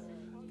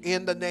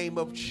in the name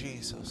of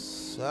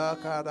Jesus. I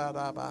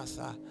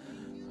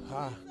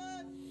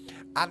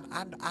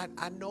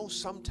know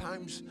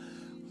sometimes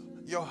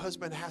your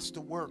husband has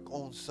to work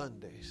on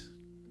Sundays.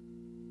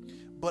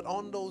 But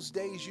on those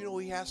days, you know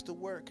he has to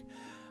work.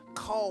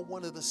 Call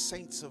one of the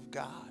saints of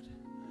God.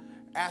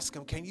 Ask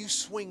him, can you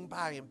swing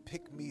by and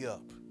pick me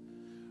up?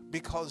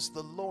 Because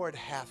the Lord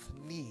hath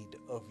need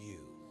of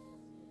you.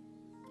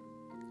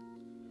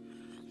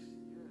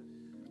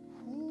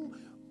 Ooh.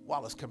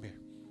 Wallace, come here.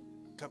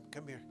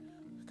 Come here.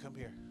 Come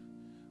here.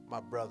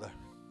 My brother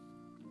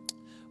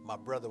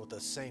with the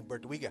same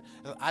birthday.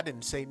 I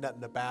didn't say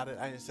nothing about it.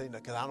 I didn't say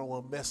nothing because I don't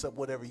want to mess up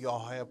whatever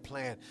y'all have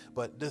planned.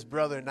 But this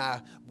brother and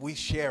I, we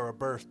share a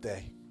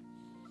birthday.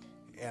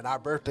 And our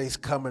birthday's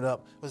coming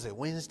up. Was it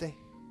Wednesday?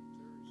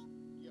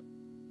 Yep.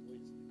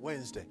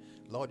 Wednesday.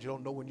 Lord, you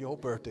don't know when your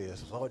birthday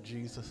is. Lord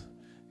Jesus.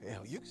 Yeah,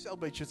 you can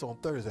celebrate yours on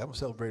Thursday. I'm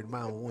celebrating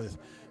mine on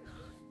Wednesday.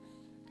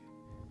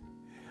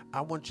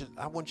 I want you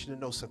to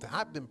know something.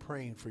 I've been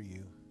praying for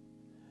you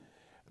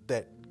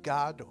that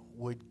God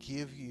would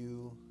give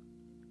you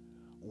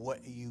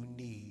what you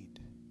need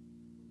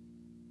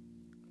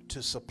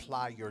to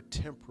supply your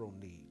temporal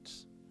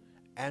needs,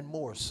 and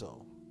more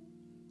so,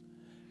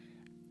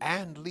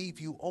 and leave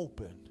you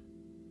open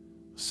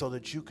so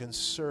that you can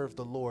serve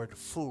the Lord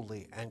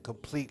fully and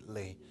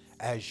completely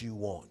as you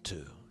want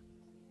to.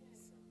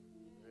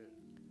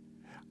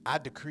 I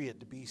decree it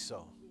to be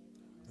so.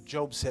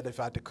 Job said,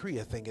 if I decree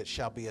a thing, it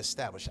shall be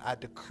established. I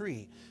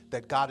decree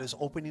that God is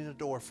opening a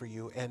door for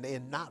you, and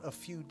in not a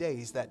few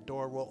days, that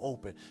door will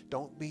open.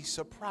 Don't be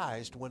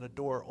surprised when a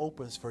door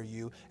opens for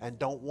you, and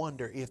don't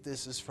wonder if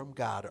this is from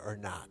God or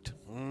not.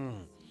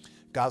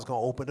 God's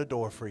going to open a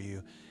door for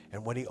you,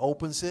 and when he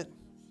opens it,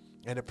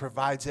 and it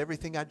provides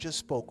everything I just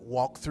spoke,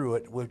 walk through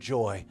it with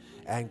joy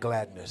and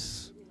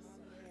gladness.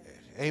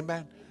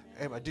 Amen.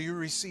 Amen. Do you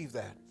receive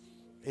that?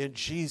 In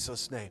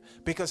Jesus' name.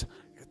 Because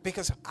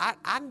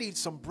I need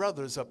some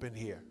brothers up in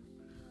here.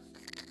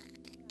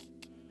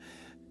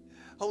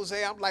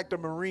 Jose, I'm like the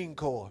Marine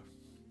Corps.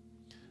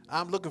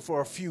 I'm looking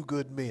for a few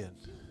good men.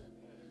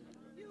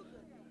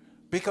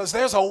 Because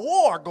there's a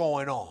war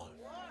going on.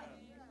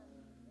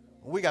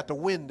 We got to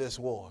win this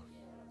war.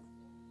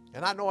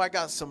 And I know I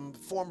got some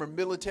former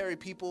military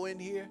people in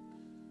here.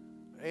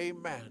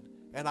 Amen.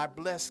 And I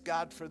bless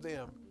God for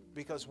them,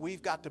 because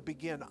we've got to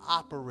begin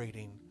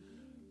operating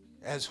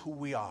as who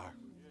we are.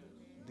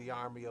 The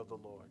army of the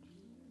Lord.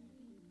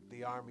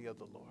 The army of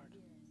the Lord.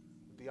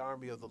 The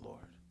army of the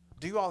Lord.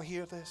 Do you all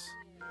hear this?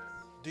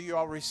 Do you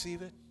all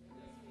receive it?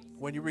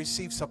 When you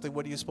receive something,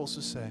 what are you supposed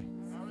to say?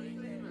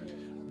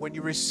 When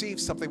you receive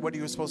something, what are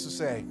you supposed to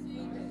say?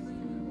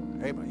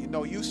 Amen. You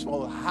know, you're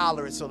supposed to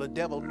holler it so the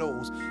devil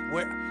knows.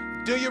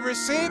 Do you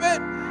receive it?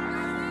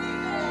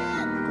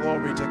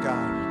 Glory to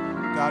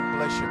God. God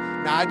bless you.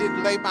 Now, I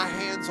didn't lay my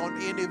hands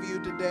on any of you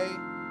today.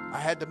 I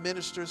had the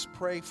ministers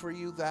pray for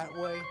you that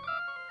way.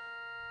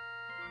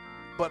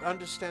 But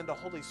understand, the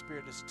Holy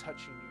Spirit is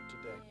touching you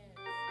today.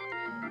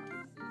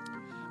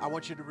 I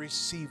want you to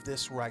receive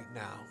this right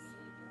now.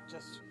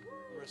 Just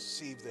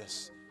receive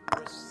this.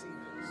 Receive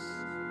this.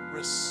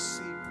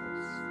 Receive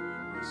this.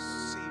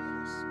 Receive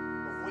this.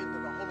 The wind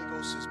of the Holy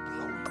Ghost is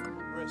blowing.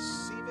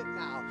 Receive it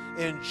now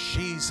in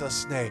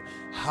Jesus' name.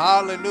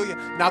 Hallelujah.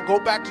 Now go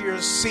back to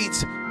your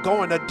seats,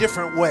 going a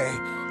different way.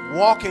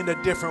 Walk in a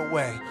different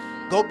way.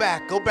 Go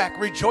back,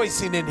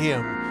 rejoicing in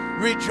him.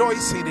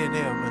 Rejoicing in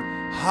him.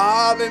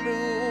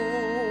 Hallelujah.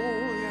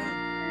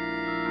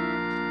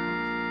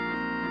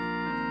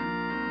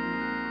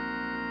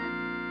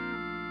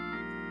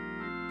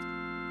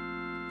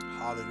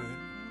 Hallelujah.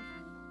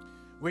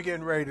 We're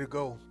getting ready to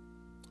go.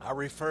 I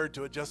referred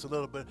to it just a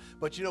little bit,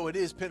 but you know, it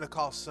is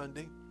Pentecost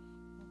Sunday.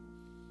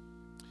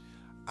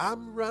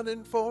 I'm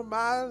running for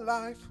my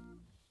life.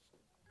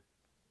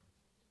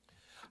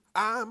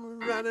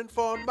 I'm running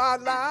for my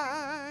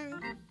life.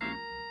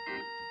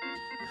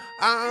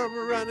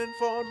 I'm running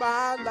for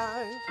my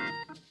life.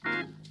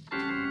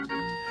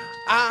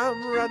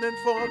 I'm running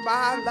for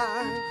my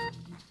life.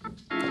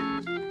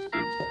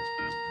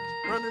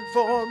 Running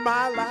for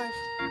my life.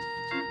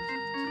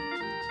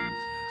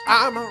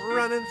 I'm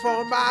running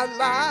for my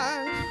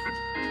life.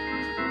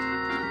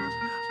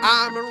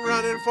 I'm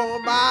running for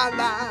my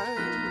life.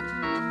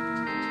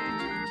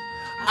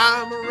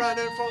 I'm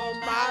running for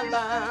my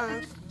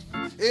life.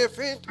 If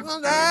it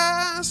will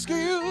ask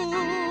you,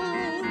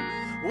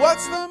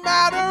 what's the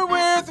matter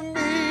with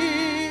me?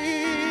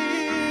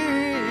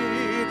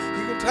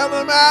 You can tell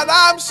them that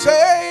I'm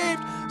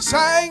saved,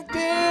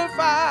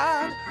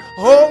 sanctified,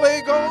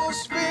 Holy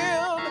Ghost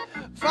filled,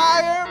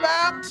 fire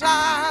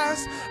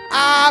baptized.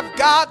 I've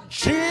got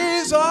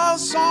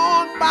Jesus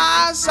on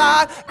my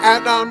side,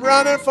 and I'm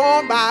running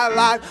for my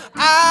life.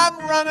 I'm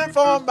running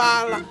for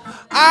my life.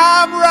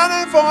 I'm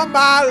running for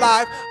my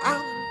life.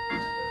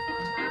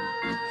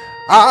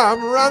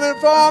 I'm running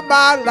for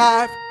my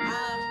life.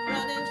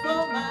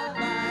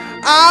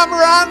 I'm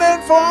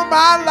running for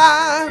my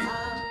life.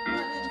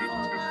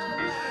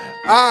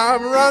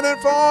 I'm running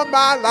for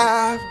my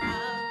life.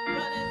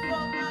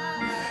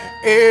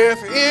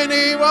 If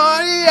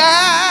anybody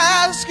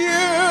asks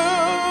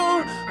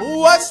you,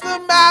 what's the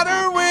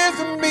matter with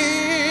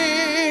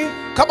me?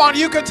 Come on,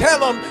 you can tell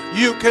them.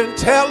 You can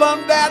tell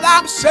them that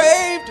I'm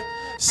saved,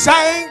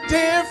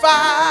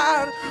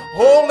 sanctified,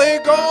 Holy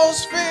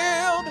Ghost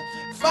filled,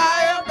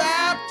 fire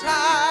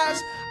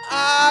baptized.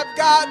 I've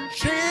got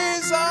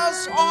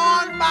Jesus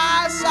on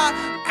my side,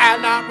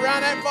 and I'm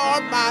running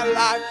for my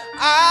life.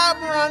 I'm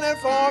running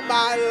for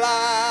my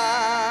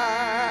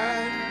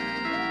life.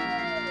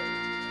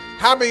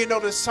 How many know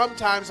that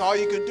sometimes all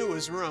you can do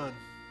is run?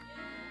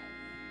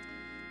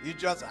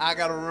 I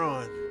gotta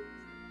run.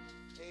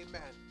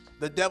 Amen.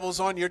 The devil's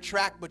on your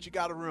track, but you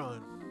gotta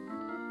run.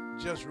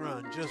 Just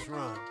run, just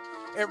run.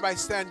 Everybody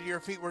stand to your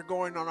feet. We're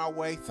going on our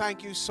way.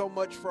 Thank you so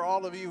much for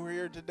all of you who are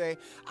here today.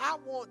 I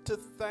want to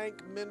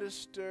thank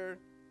Minister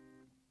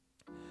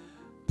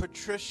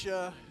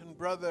Patricia and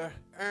Brother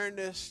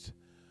Ernest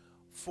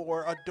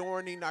for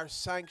adorning our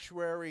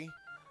sanctuary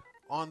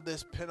on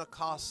this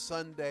Pentecost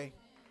Sunday.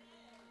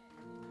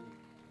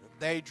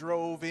 They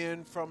drove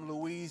in from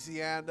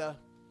Louisiana.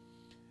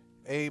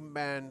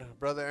 Amen.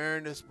 Brother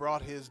Ernest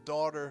brought his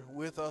daughter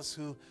with us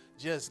who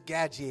just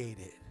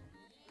graduated.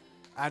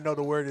 I know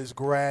the word is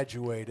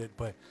graduated,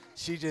 but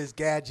she just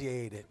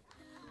graduated.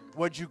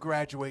 What'd you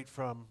graduate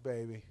from,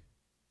 baby?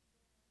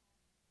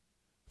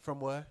 From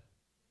what?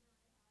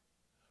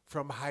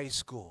 From high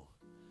school.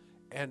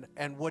 And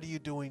what are you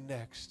doing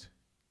next?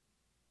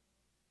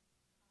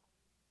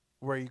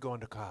 Where are you going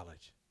to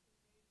college?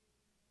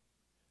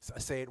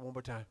 Say it one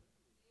more time.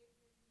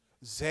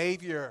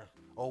 Xavier.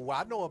 Oh,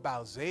 I know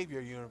about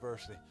Xavier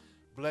University.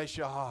 Bless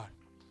your heart.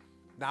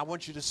 Now I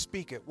want you to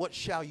speak it. What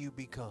shall you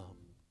become?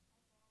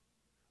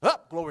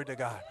 Up, glory to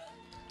God.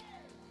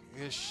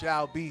 It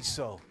shall be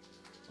so.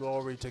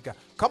 Glory to God.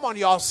 Come on,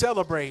 y'all,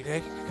 celebrate.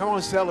 Eh? Come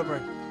on,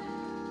 celebrate.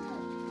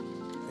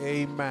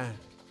 Amen.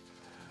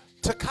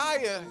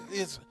 Takaya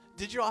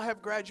did you all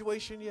have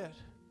graduation yet?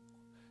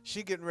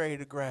 She getting ready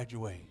to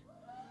graduate.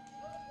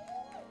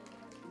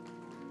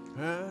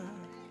 Huh?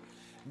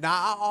 Now,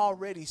 I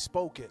already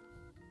spoke it.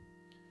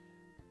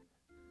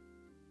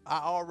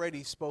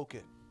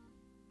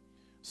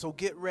 So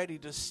get ready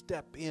to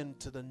step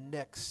into the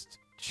next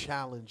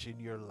challenge in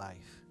your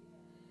life.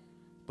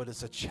 But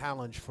it's a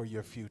challenge for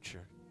your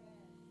future.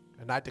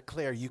 And I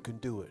declare you can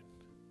do it.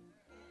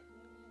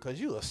 Because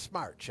you're a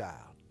smart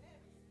child.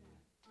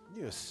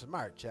 You're a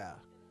smart child.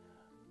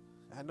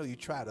 I know you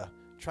try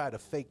to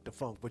fake the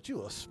funk, but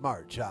you're a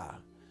smart child.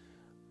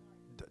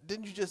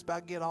 Didn't you just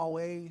about get all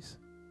A's?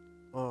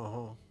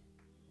 Uh-huh.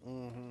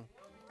 Mm-hmm.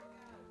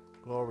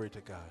 Glory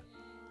to God.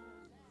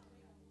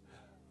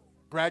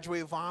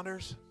 Graduate with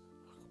honors?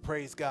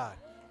 Praise God.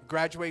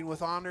 Graduating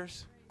with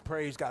honors?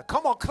 Praise God.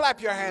 Come on, clap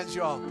your hands,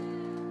 y'all.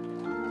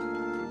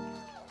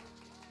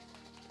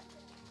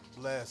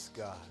 Bless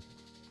God.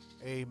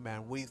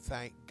 Amen. We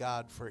thank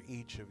God for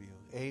each of you.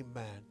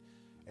 Amen.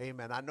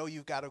 Amen. I know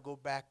you've got to go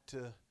back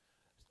to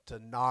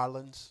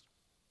Narlands,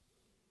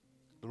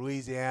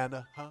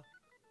 Louisiana, huh?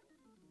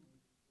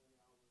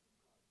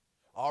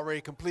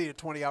 Already completed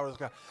 20 hours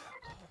ago.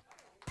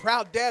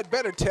 Proud dad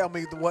better tell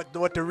me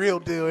what the real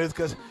deal is,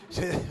 because,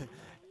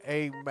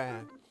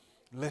 amen.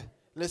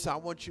 Listen, I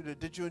want you to,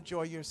 did you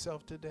enjoy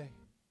yourself today?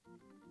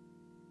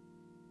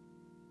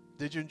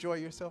 Did you enjoy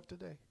yourself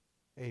today?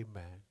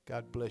 Amen.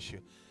 God bless you.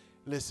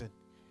 Listen,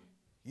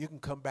 you can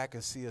come back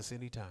and see us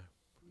anytime.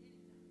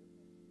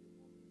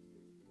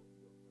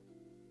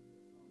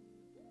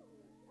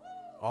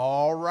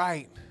 All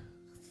right.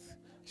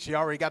 She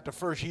already got the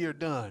first year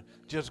done,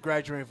 just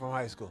graduating from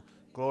high school.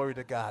 Glory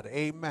to God.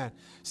 Amen.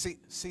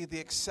 See, the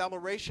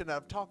acceleration that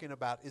I'm talking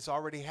about is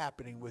already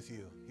happening with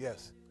you.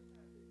 Yes.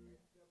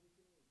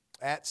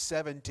 At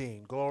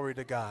 17. Glory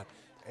to God.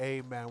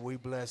 Amen. We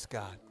bless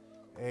God.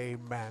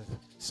 Amen.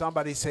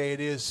 Somebody say it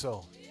is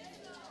so.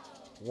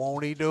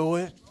 Won't he do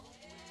it?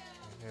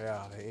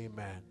 Yeah,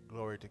 amen.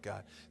 Glory to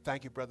God.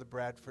 Thank you, Brother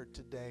Bradford,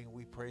 today.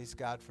 We praise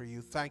God for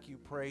you. Thank you,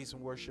 praise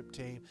and worship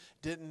team.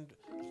 Didn't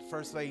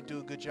First Lady do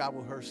a good job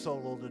with her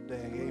solo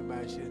today?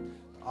 Amen. She did an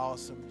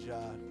awesome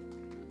job.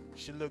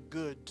 She looked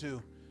good,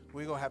 too.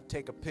 We're going to have to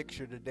take a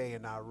picture today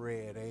in our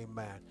red.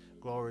 Amen.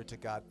 Glory to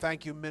God.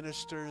 Thank you,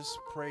 ministers.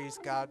 Praise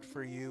God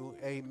for you.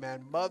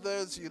 Amen.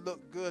 Mothers, you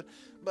look good.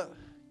 But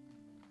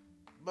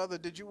Mother,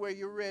 did you wear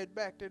your red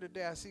back there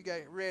today? I see you got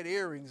red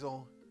earrings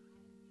on.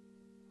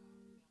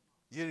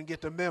 You didn't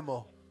get the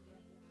memo.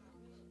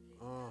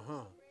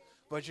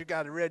 But you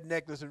got a red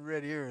necklace and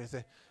red earrings.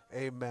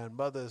 Amen.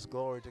 Mothers,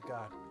 glory to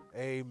God.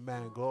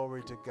 Amen.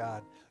 Glory to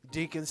God.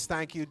 Deacons,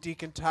 thank you.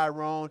 Deacon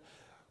Tyrone.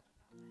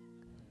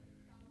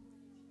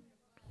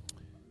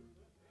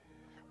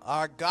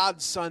 Our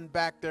godson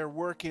back there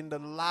working the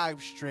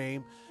live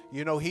stream.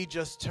 You know, he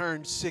just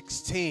turned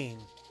 16.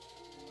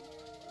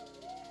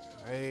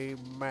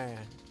 Amen.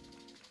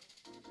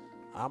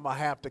 I'm going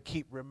to have to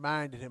keep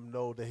reminding him,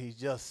 though, that he's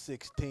just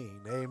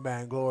 16.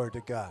 Amen. Glory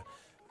to God.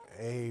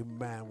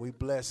 Amen. We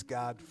bless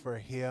God for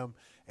him.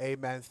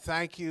 Amen.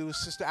 Thank you.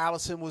 Sister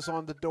Allison was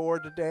on the door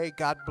today.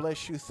 God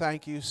bless you.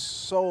 Thank you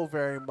so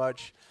very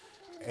much.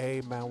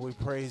 Amen. We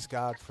praise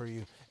God for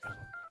you.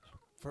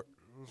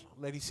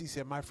 Lady Cece,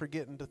 am I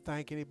forgetting to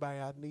thank anybody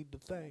I need to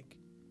thank?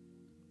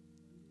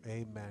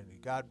 Amen.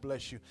 God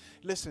bless you.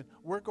 Listen,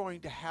 we're going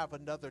to have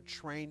another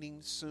training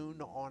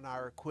soon on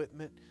our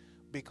equipment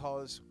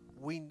because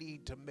we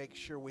need to make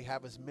sure we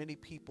have as many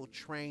people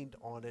trained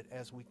on it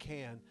as we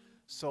can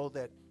so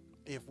that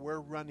if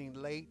we're running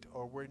late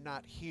or we're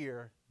not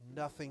here,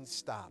 nothing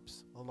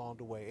stops along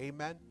the way.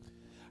 Amen.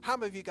 How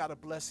many of you got a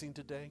blessing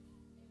today?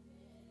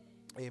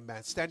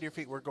 Amen. Stand to your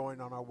feet. We're going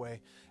on our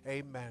way.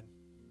 Amen.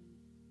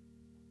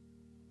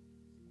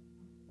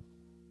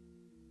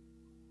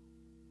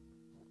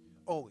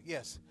 Oh,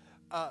 yes.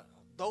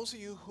 Those of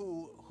you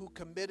who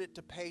committed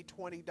to pay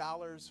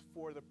 $20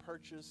 for the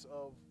purchase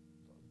of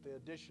the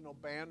additional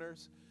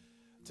banners,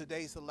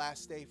 today's the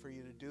last day for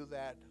you to do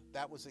that.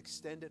 That was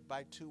extended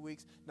by 2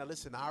 weeks. Now,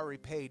 listen, I already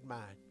paid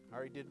mine. I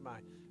already did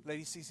mine.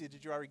 Lady Cece,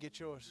 did you already get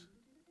yours?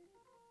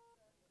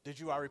 Did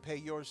you already pay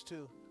yours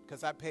too?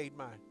 Because I paid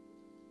mine.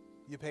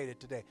 You paid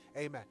it today.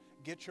 Amen.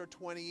 Get your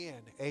 20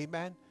 in.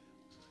 Amen.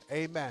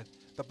 Amen.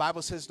 The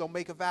Bible says don't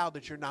make a vow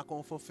that you're not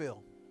going to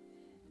fulfill.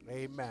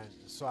 Amen.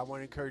 So I want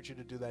to encourage you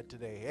to do that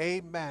today.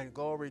 Amen.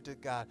 Glory to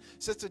God.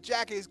 Sister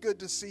Jackie, it's good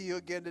to see you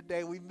again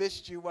today. We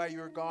missed you while you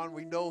were gone.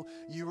 We know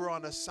you were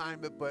on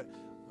assignment, but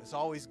it's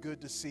always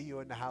good to see you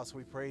in the house.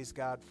 We praise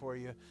God for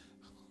you.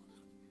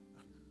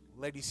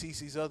 Lady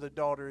Cece's other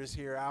daughter is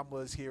here. Alma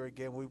is here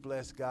again. We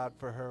bless God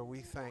for her.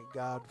 We thank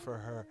God for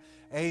her.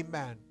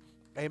 Amen.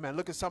 Amen.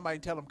 Look at somebody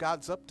and tell them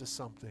God's up to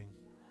something.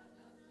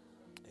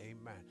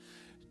 Amen.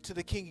 To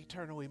the King,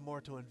 eternal,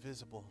 immortal,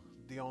 invisible,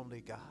 the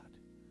only God,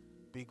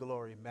 be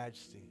glory,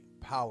 majesty,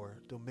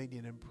 power,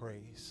 dominion, and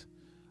praise.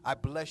 I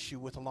bless you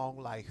with long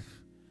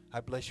life.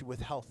 I bless you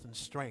with health and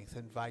strength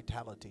and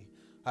vitality.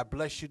 I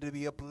bless you to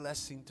be a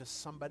blessing to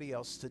somebody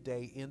else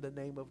today in the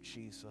name of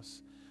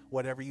Jesus.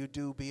 Whatever you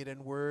do, be it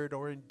in word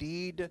or in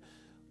deed,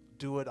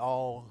 do it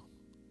all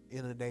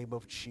in the name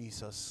of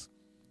Jesus.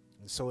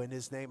 And so in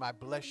his name, I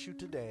bless you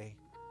today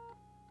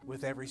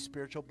with every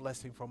spiritual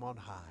blessing from on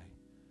high.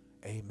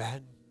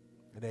 Amen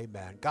and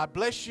amen. God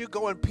bless you.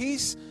 Go in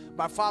peace.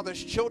 My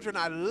Father's children,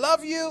 I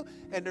love you,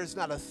 and there's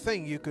not a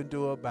thing you can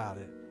do about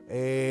it.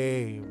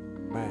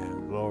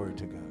 Amen. Glory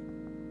to God.